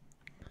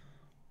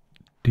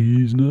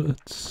 These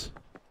nuts.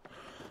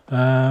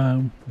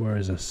 Where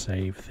is a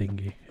save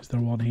thingy? Is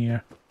there one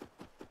here?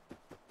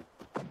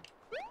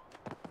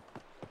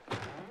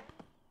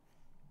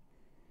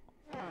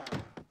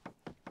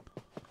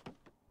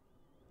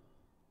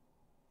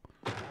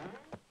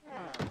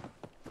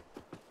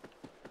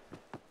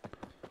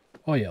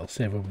 Oh yeah, I'll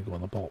save when we go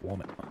on the boat,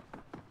 won't it?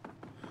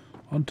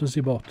 Onto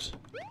the boat.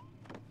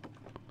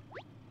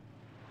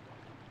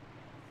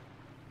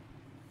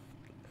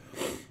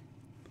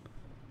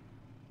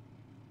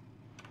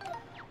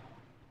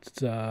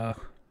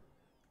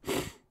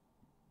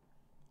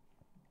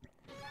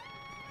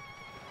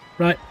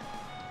 Right.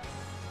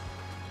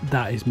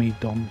 That is me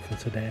done for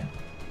today.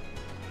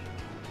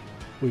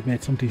 We've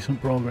made some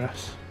decent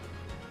progress.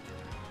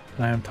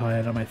 I am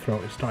tired and my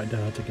throat is starting to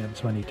hurt again,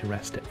 so I need to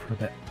rest it for a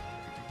bit.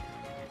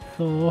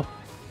 So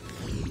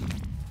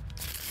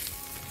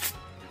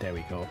there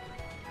we go.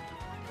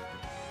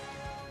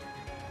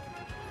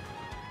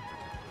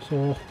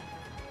 So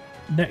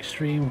next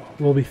stream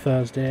will be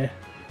Thursday,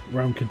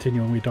 where I'm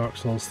continuing with Dark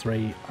Souls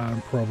 3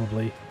 and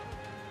probably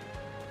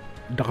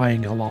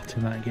dying a lot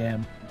in that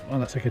game.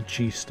 Unless I could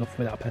cheese stuff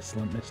with that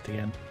Pestilent Mist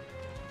again.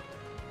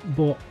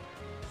 But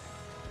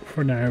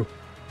for now,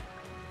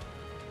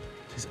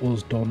 this is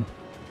us done.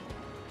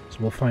 So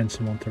we'll find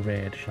someone to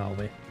raid, shall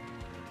we?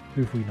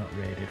 Who have we not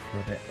raided for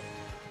a bit?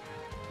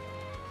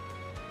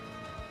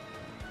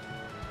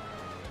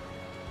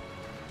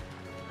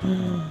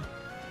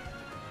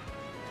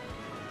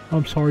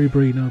 I'm sorry,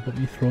 Brina, but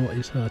my throat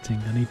is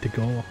hurting. I need to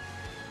go.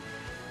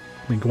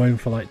 I've been going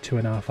for like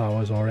 2.5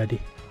 hours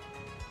already.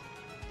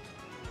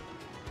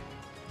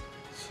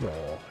 So,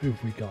 who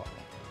have we got?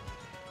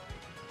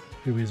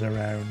 who is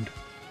around.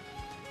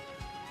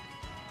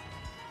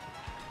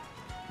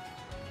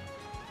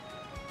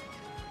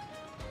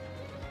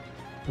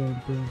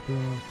 Boom, boom,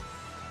 boom.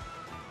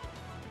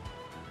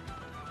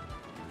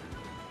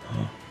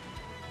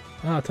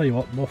 I'll tell you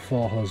what, Muff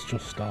 4 has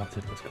just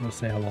started. Let's go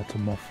say hello to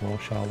Muff 4,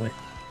 shall we?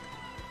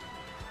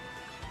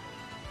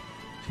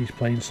 He's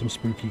playing some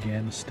spooky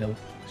games still.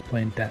 He's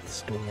playing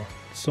Death's Door.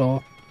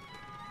 So,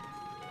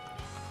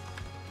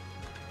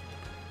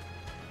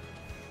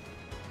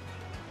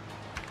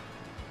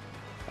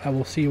 I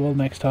will see you all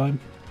next time.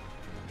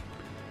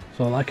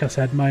 So like I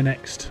said, my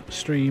next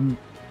stream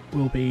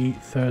will be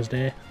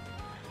Thursday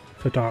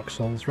for Dark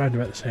Souls, round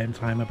about the same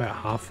time, about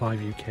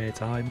 5:30 UK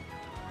time.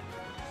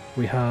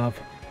 We have,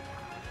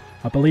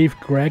 I believe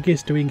Greg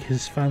is doing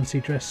his fancy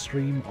dress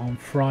stream on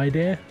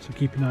Friday, so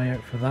keep an eye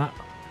out for that.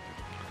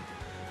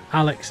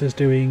 Alex is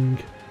doing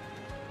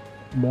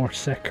more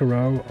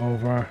Sekiro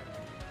over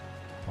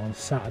on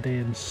Saturday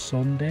and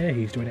Sunday.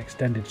 He's doing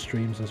extended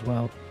streams as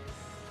well,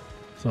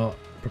 so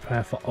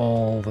prepare for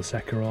all the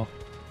Sekiro.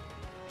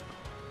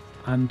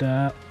 And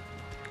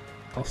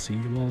I'll see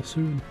you all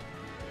soon.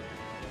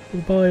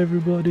 Goodbye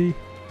everybody.